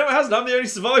conclusion. No, it hasn't. I'm the only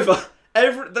survivor.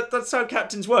 That's how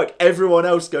captains work. Everyone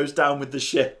else goes down with the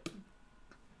ship.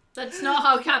 That's not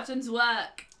how captains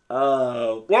work.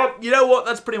 Oh. Well, you know what?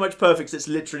 That's pretty much perfect. It's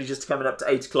literally just coming up to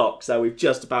 8 o'clock. So we've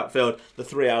just about filled the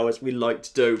 3 hours we like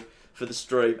to do for the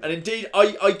stream. And indeed,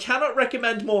 I cannot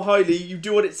recommend more highly you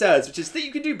do what it says, which is that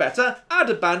you can do better. Add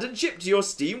abandoned ship to your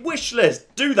Steam wish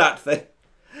list. Do that thing.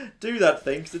 Do that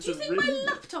thing. Do you think my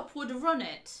laptop would run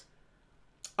it?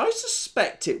 I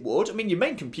suspect it would. I mean, your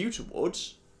main computer would.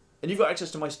 And you've got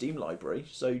access to my Steam library,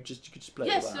 so you could just play it.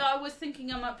 Yes, so I was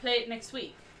thinking I might play it next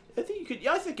week. I think you could.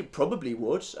 Yeah, I think it probably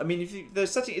would. I mean, if the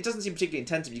setting, it doesn't seem particularly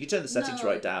intensive. You can turn the settings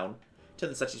right down. Turn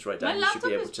the settings right down. My laptop you should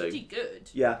be able is to. pretty good.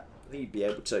 Yeah, I think you'd be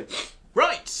able to.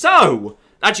 Right. So,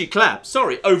 actually, Claire.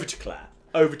 Sorry, over to Claire.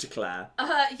 Over to Claire.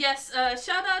 Yes.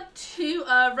 Shout out to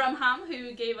Rumham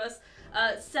who gave us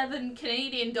 $7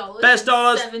 Canadian dollars. Best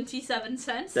dollars. 77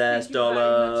 cents. Best Thank you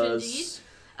dollars. very much indeed.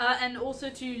 And also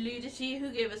to Ludity, who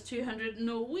gave us 200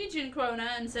 Norwegian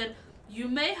krona and said, "You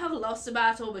may have lost a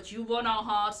battle, but you won our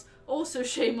hearts. Also,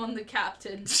 shame on the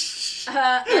captain."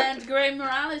 And Grey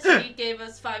Morality gave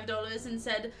us $5 and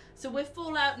said, "So we're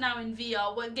Fallout now in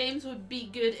VR. What games would be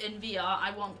good in VR?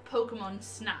 I want Pokemon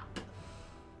Snap."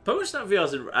 Pokemon Snap VR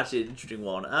is actually an interesting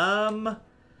one.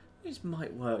 These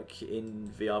might work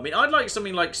in VR. I mean, I'd like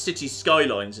something like City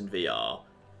Skylines in VR.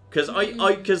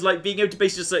 Because like being able to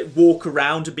basically just like walk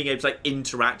around and being able to like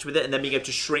interact with it, and then being able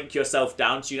to shrink yourself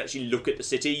down so you can actually look at the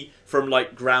city from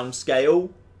like ground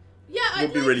scale. Yeah,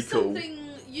 would be really cool.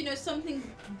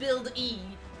 Something build-y.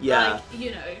 Yeah.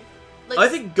 Like, like I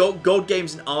think God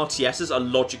games and RTSs are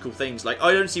logical things. Like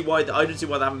I don't see why there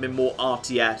haven't been more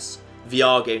RTS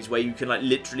VR games where you can like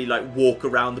literally like walk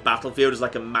around the battlefield as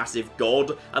like a massive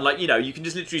god, and like you can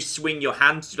just literally swing your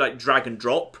hands to like drag and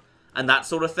drop and that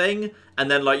sort of thing, and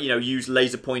then like use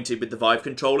laser pointed with the Vive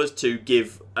controllers to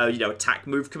give attack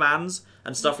move commands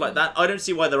and stuff like that. I don't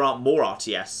see why there aren't more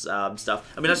RTS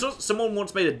stuff. I mean, I saw someone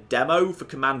once made a demo for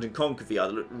Command and Conquer VR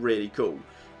that looked really cool.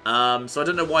 So I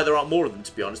don't know why there aren't more of them,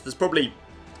 to be honest. There's probably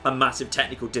a massive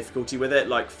technical difficulty with it,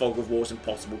 like Fog of War is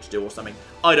impossible to do or something.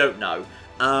 I don't know.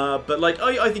 But like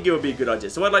I think it would be a good idea.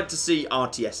 So I'd like to see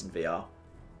RTS in VR.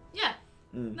 Yeah,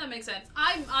 that makes sense.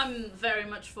 I'm very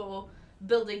much for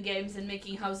building games and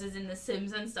making houses in The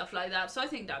Sims and stuff like that. So I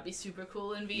think that'd be super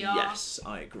cool in VR. Yes,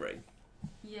 I agree.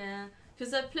 Yeah,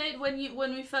 because I played when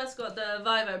we first got the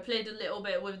Vive. I played a little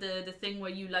bit with the thing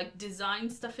where you like design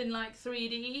stuff in like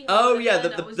 3D. Oh yeah, the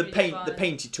the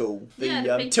painty tool,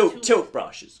 the tilt tilt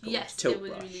brush is called. Yes, tilt it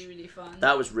was brush. really fun.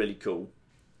 That was really cool.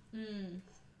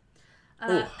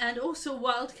 And also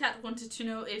Wildcat wanted to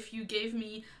know if you gave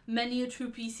me many a true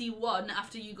PC 1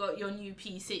 after you got your new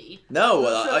PC. No,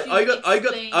 I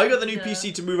got the new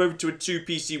PC to move over to a 2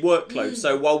 PC workload.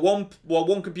 So while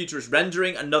one computer is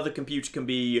rendering, another computer can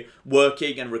be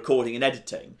working and recording and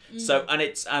editing. So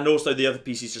and also the other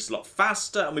PC is just a lot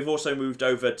faster. And we've also moved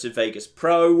over to Vegas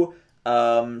Pro.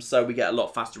 So we get a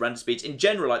lot faster render speeds. In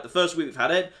general, like the first week we've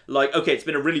had it, like, okay, it's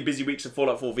been a really busy week for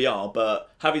Fallout 4 VR,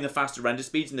 but having the faster render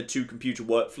speeds and the 2 computer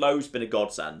workflow has been a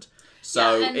godsend.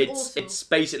 So yeah, it's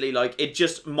basically like, it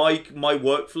just, my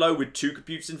workflow with 2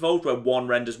 computers involved, where one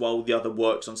renders while the other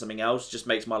works on something else, just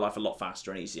makes my life a lot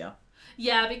faster and easier.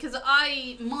 Yeah, because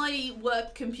my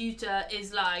work computer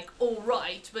is like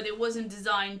alright, but it wasn't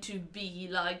designed to be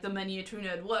like the Menu True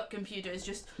Nerd work computer. It's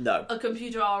just a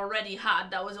computer I already had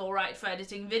that was alright for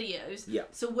editing videos. Yeah.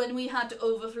 So when we had to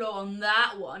overflow on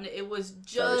that one, it was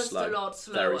just a lot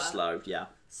slower. Very slow, yeah.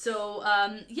 So,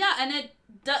 yeah, and it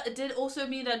did also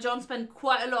mean that John spent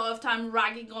quite a lot of time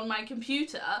ragging on my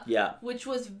computer. Yeah. Which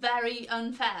was very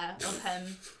unfair of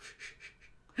him.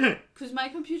 Because my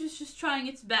computer's just trying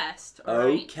its best,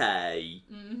 alright? Okay.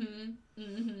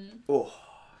 Oh.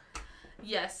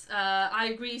 Yes, I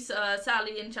agree.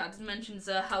 Sally in chat mentions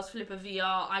House Flipper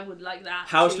VR. I would like that.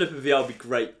 House Flipper VR would be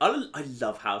great. I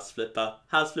love House Flipper.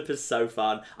 House Flipper's so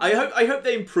fun. I hope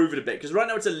they improve it a bit, because right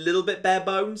now it's a little bit bare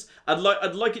bones. I'd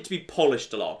like it to be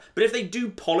polished a lot. But if they do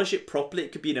polish it properly,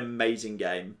 it could be an amazing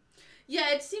game.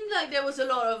 Yeah, it seemed like there was a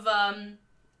lot of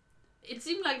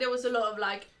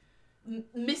like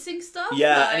missing stuff.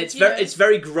 Yeah, like, and it's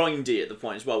very grindy at the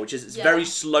point as well, which is it's very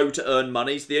slow to earn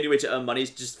money. So the only way to earn money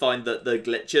is to just find the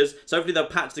glitches. So hopefully they'll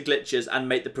patch the glitches and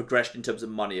make the progression in terms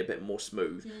of money a bit more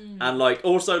smooth, and like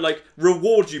also like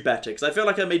reward you better, because I feel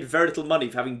like I made very little money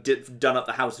for having done up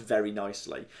the house very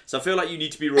nicely. So I feel like you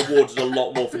need to be rewarded a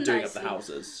lot more for doing up the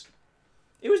houses.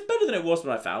 It was better than it was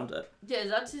when I found it. Yeah,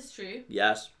 that is true.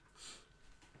 Yes.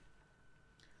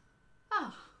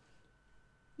 Ah.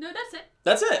 No, that's it.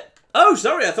 That's it. Oh,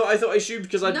 sorry. I thought I assumed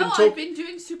because I've been talking. I've been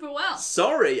doing super well.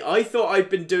 Sorry, I thought I'd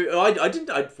been doing.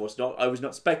 I was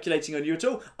not speculating on you at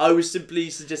all. I was simply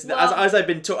suggesting that as I've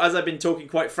been talking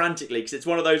quite frantically, because it's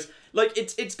one of those, like,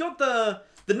 it's got the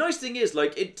nice thing is,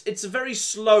 like, it's a very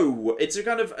slow. It's a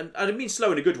kind of, and I don't mean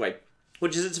slow in a good way,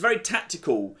 which is it's a very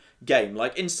tactical game.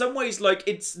 Like, in some ways, like,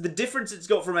 it's the difference it's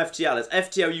got from FTL is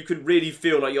FTL you can really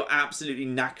feel like you're absolutely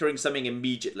knackering something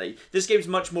immediately. This game's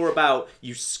much more about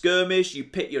you skirmish, you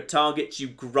pick your targets, you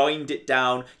grind it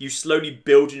down, you slowly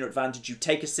build in your advantage, you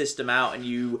take a system out and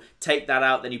you take that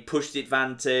out, then you push the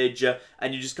advantage,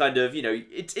 and you just kind of, you know,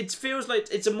 it feels like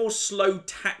it's a more slow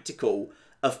tactical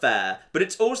affair, but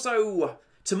it's also,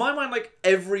 to my mind, like,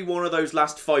 every one of those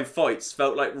last 5 fights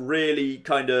felt like really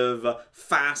kind of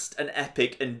fast and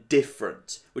epic and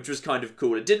different, which was kind of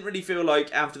cool. It didn't really feel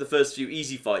like after the first few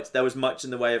easy fights there was much in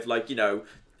the way of, like, you know,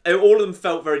 all of them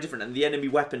felt very different, and the enemy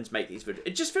weapons make these.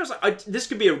 It just feels like this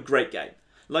could be a great game.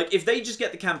 Like, if they just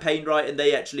get the campaign right and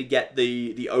they actually get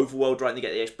the overworld right and they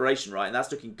get the exploration right, and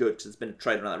that's looking good because there's been a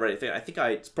trailer on that already. I think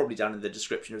it's probably down in the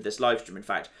description of this live stream, in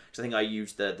fact, because I think I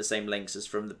used the same links as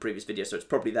from the previous video, so it's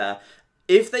probably there.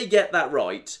 If they get that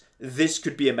right, this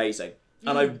could be amazing.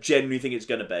 And I genuinely think it's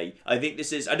going to be. I think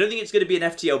this is. I don't think it's going to be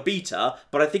an FTL beta,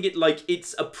 but I think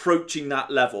it's approaching that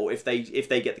level if they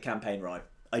get the campaign right.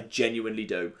 I genuinely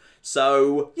do.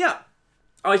 So yeah,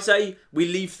 I say we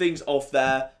leave things off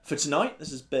there for tonight.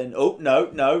 This has been. Oh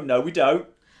no, we don't.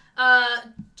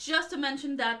 Just to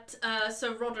mention that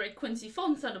Sir Roderick Quincy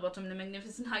Font, Thunderbottom, the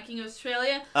Magnificent Hiking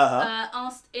Australia,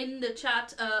 asked in the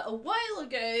chat a while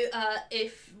ago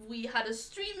if we had a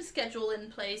stream schedule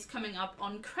in place coming up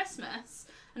on Christmas.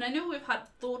 And I know we've had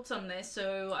thoughts on this,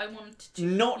 so I want to...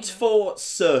 Not for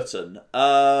certain.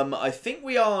 I think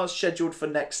we are scheduled for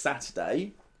next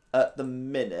Saturday at the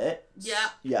minute. Yeah.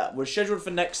 Yeah, we're scheduled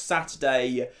for next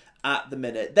Saturday at the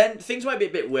minute. Then things might be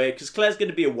a bit weird, because Claire's going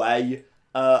to be away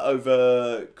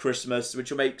over Christmas,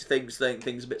 which will make things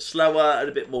a bit slower and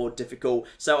a bit more difficult.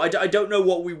 So I don't know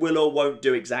what we will or won't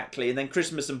do exactly. And then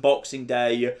Christmas and Boxing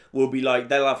Day will be like,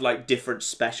 they'll have like different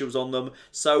specials on them.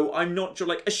 So I'm not sure,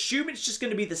 like, assume it's just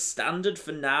going to be the standard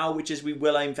for now, which is we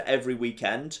will aim for every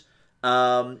weekend.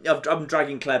 I'm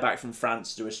dragging Claire back from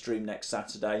France to do a stream next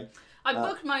Saturday. I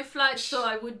booked my flight so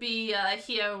I would be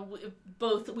here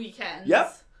both weekends.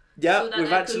 Yep. Yeah,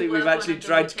 so we've actually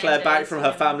dragged Claire back from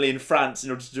her family in France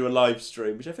in order to do a live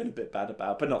stream, which I feel a bit bad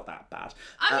about, but not that bad.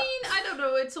 I mean, I don't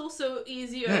know, it's also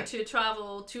easier to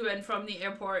travel to and from the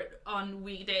airport on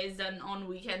weekdays than on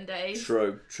weekend days.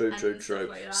 True.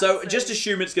 Like So just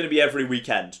assume it's going to be every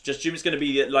weekend. Just assume it's going to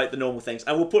be like the normal things,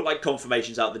 and we'll put like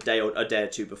confirmations out a day or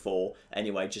two before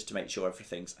anyway, just to make sure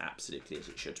everything's absolutely as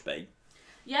it should be.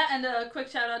 Yeah, and a quick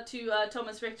shout out to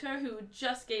Thomas Richter, who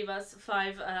just gave us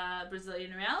 5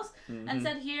 Brazilian reals, and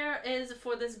said, here is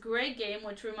for this great game,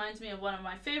 which reminds me of one of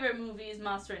my favorite movies,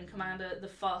 Master and Commander, The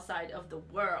Far Side of the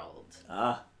World.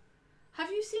 Ah. Have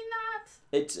you seen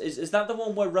that? Is that the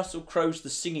one where Russell Crowe's the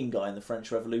singing guy in the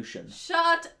French Revolution?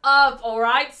 Shut up,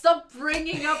 alright? Stop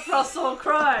bringing up Russell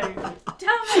Crowe.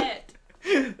 Damn it.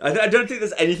 I don't think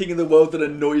there's anything in the world that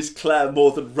annoys Claire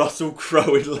more than Russell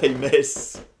Crowe in Les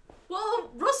Mis. Well,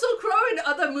 Russell Crowe in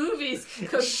other movies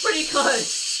comes pretty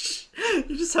close.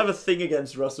 You just have a thing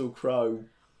against Russell Crowe.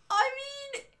 I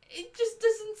mean, it just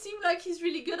doesn't seem like he's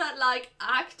really good at, like,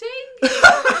 acting.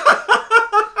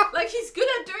 Like, he's good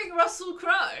at doing Russell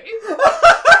Crowe.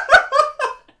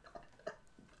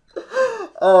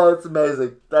 Oh, it's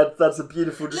amazing. That's a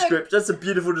beautiful description. That's a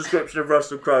beautiful description of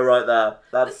Russell Crowe right there.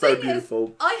 That's so beautiful.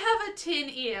 Is, I have a tin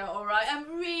ear, alright?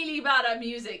 I'm really bad at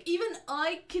music. Even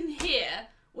I can hear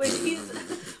when he's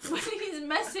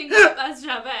messing up as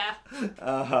Javert.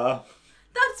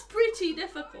 That's pretty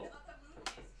difficult.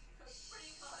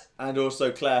 And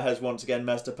also Claire has once again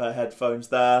messed up her headphones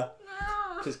there.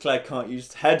 Because Claire can't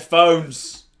use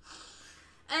headphones.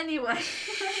 Anyway,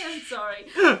 I'm sorry.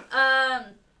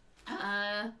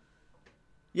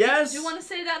 Yes? Do you want to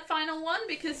say that final one?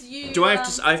 Because you... Do I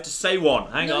have to? I have to say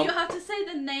one. Hang on. No, you have to say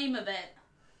the name of it.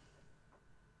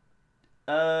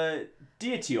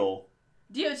 Dietior.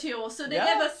 Dietior. So they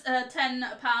gave us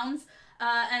 £10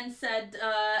 and said,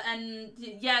 and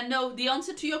yeah, no, the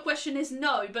answer to your question is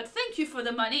no, but thank you for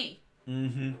the money.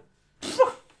 Mm-hmm.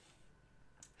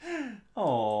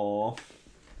 Aww.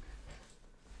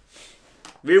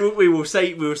 We will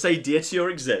say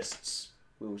Dietior exists.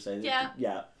 We will say that.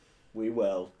 Yeah, we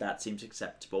will. That seems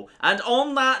acceptable. And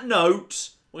on that note,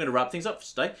 we're going to wrap things up for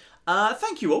today.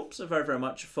 Thank you all so very, very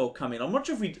much for coming. I'm not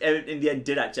sure if we, in the end,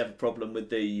 did actually have a problem with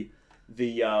the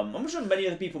I'm not sure many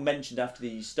other people mentioned after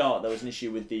the start there was an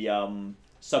issue with the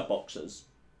sub boxes.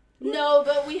 No,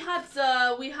 but we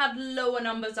had lower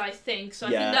numbers, I think. So I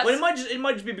think that's... Well, it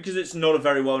might just be because it's not a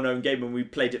very well known game and we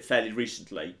played it fairly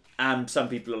recently, and some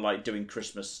people are like doing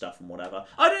Christmas stuff and whatever.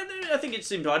 I don't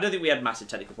think we had massive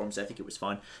technical problems. I think it was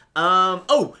fine.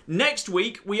 Oh, next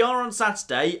week we are on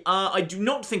Saturday. I do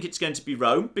not think it's going to be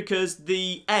Rome because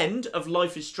the end of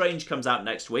Life is Strange comes out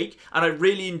next week, and I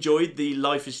really enjoyed the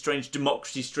Life is Strange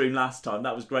Democracy stream last time.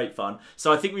 That was great fun.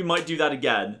 So I think we might do that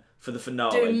again for the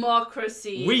finale.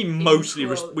 Democracy. We mostly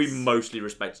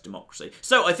respect democracy.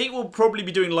 So I think we'll probably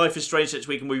be doing Life is Strange next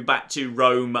week and we'll be back to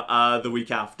Rome the week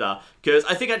after. Because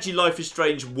I think actually Life is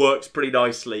Strange works pretty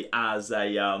nicely as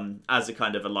a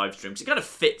kind of a live stream. Because it kind of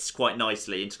fits quite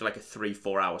nicely into like a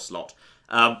 3-4 hour slot.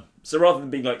 So rather than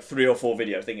being like 3 or 4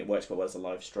 videos, I think it works quite well as a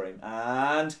live stream.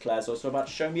 And Claire's also about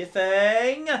to show me a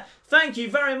thing. Thank you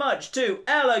very much to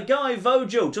Ella Guy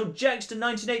Vogel, to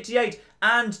Jexter1988,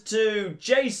 and to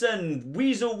Jason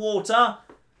Weaselwater.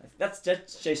 That's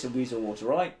Jason Weaselwater,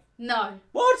 right? No.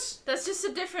 What? That's just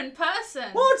a different person.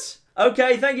 What?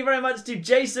 Okay, thank you very much to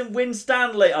Jason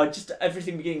Winstanley. Oh, just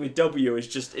everything beginning with W is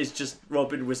just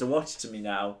Robin Wizawatch to me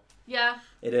now. Yeah.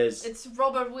 It is. It's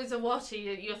Robert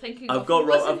Wizawatty. You're thinking. I've got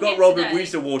Robin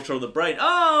Weaselwater on the brain.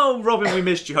 Oh, Robin, we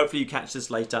missed you. Hopefully you catch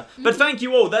this later. But thank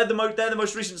you all. They're the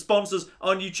most recent sponsors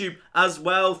on YouTube as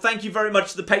well. Thank you very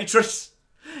much to the patrons.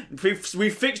 We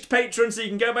fixed Patreon, so you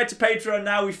can go back to Patreon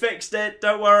now. We fixed it.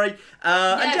 Don't worry.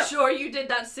 Sure, you did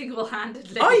that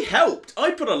single-handedly. I helped.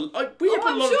 We put a lot of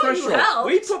pressure on.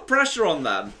 We put pressure on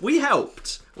them. We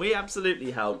helped. We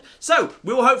absolutely helped. So,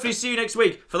 we will hopefully see you next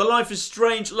week for the Life is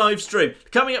Strange live stream.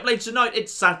 Coming up later tonight,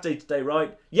 it's Saturday today,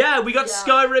 right? Yeah, we got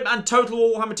Skyrim and Total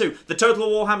War Warhammer 2. The Total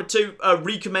War Warhammer 2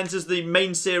 recommences. The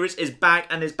main series is back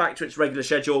and is back to its regular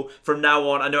schedule from now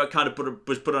on. I know it kind of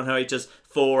was put on hiatus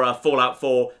for Fallout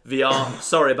 4 VR.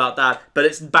 Sorry about that. But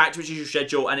it's back to its usual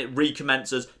schedule and it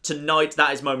recommences tonight.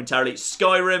 That is momentarily.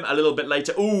 Skyrim a little bit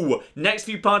later. Ooh, next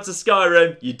few parts of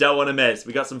Skyrim you don't want to miss.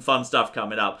 We got some fun stuff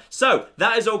coming up. So,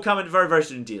 that is all coming very, very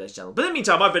soon indeed, ladies and gentlemen. But in the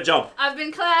meantime, I've been John. I've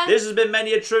been Claire. This has been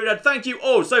Many a True Nerd. Thank you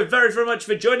all so very, very much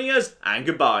for joining us, and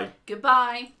goodbye.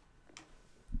 Goodbye.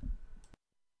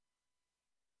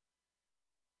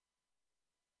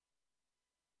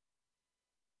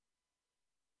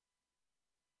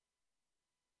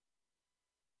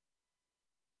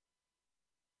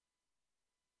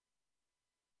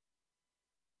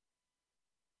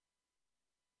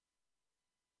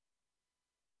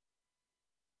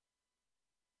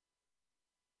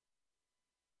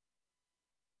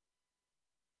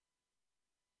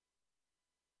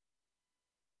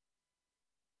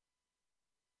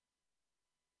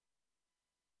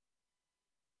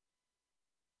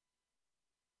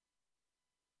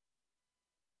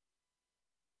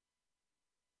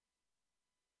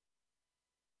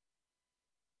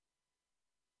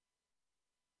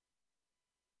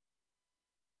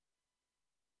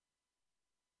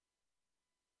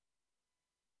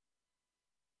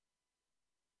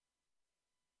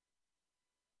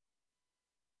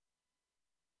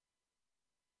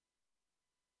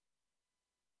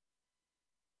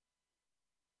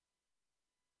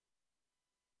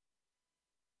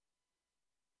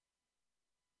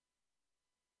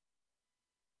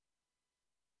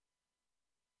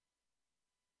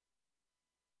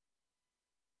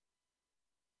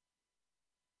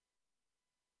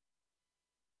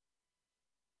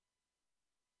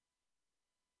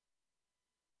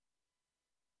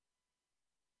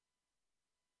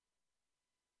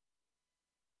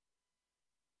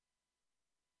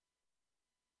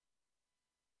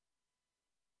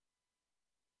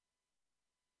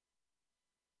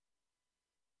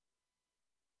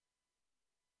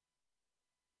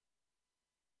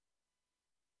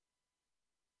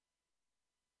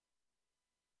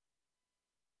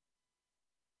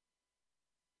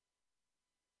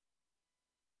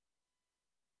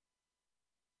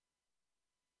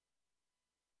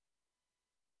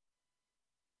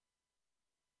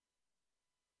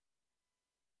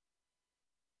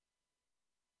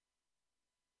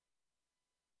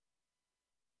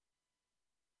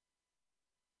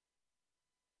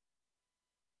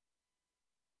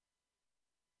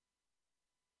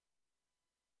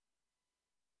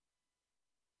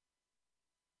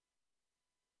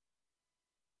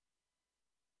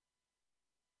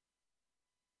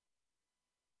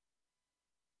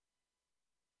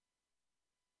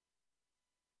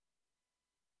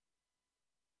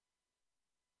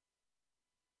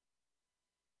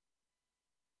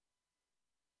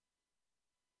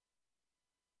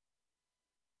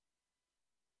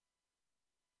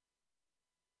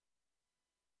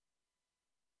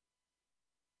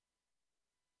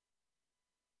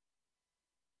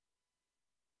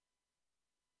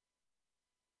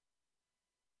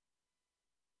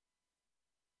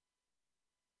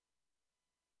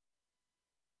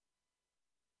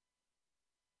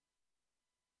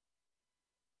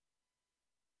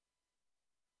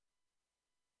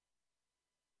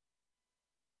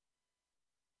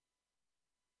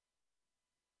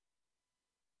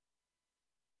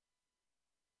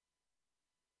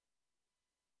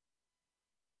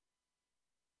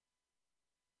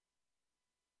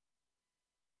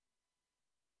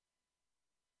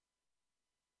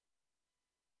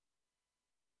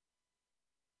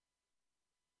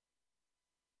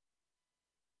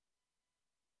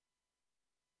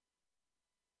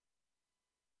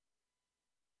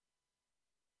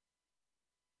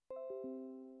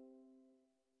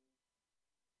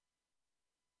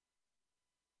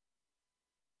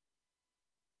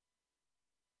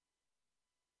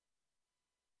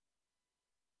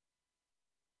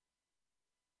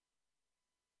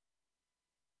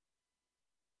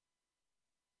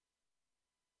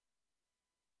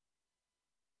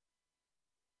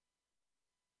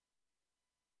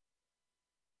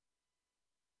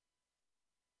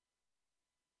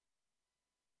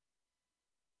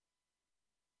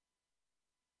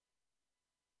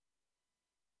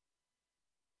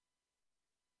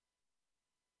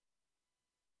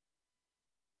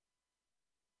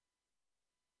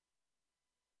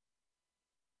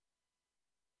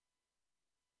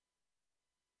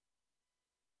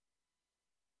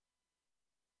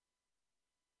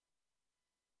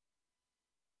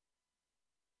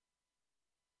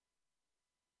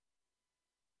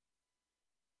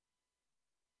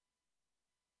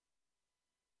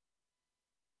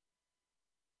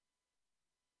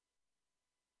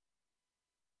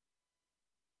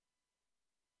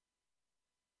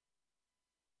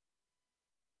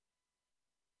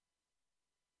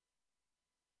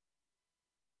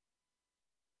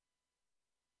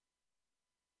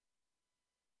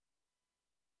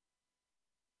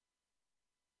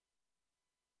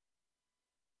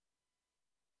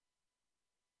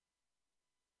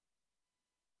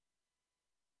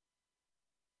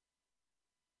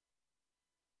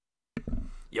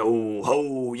 Yo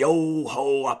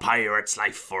ho, a pirate's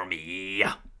life for me.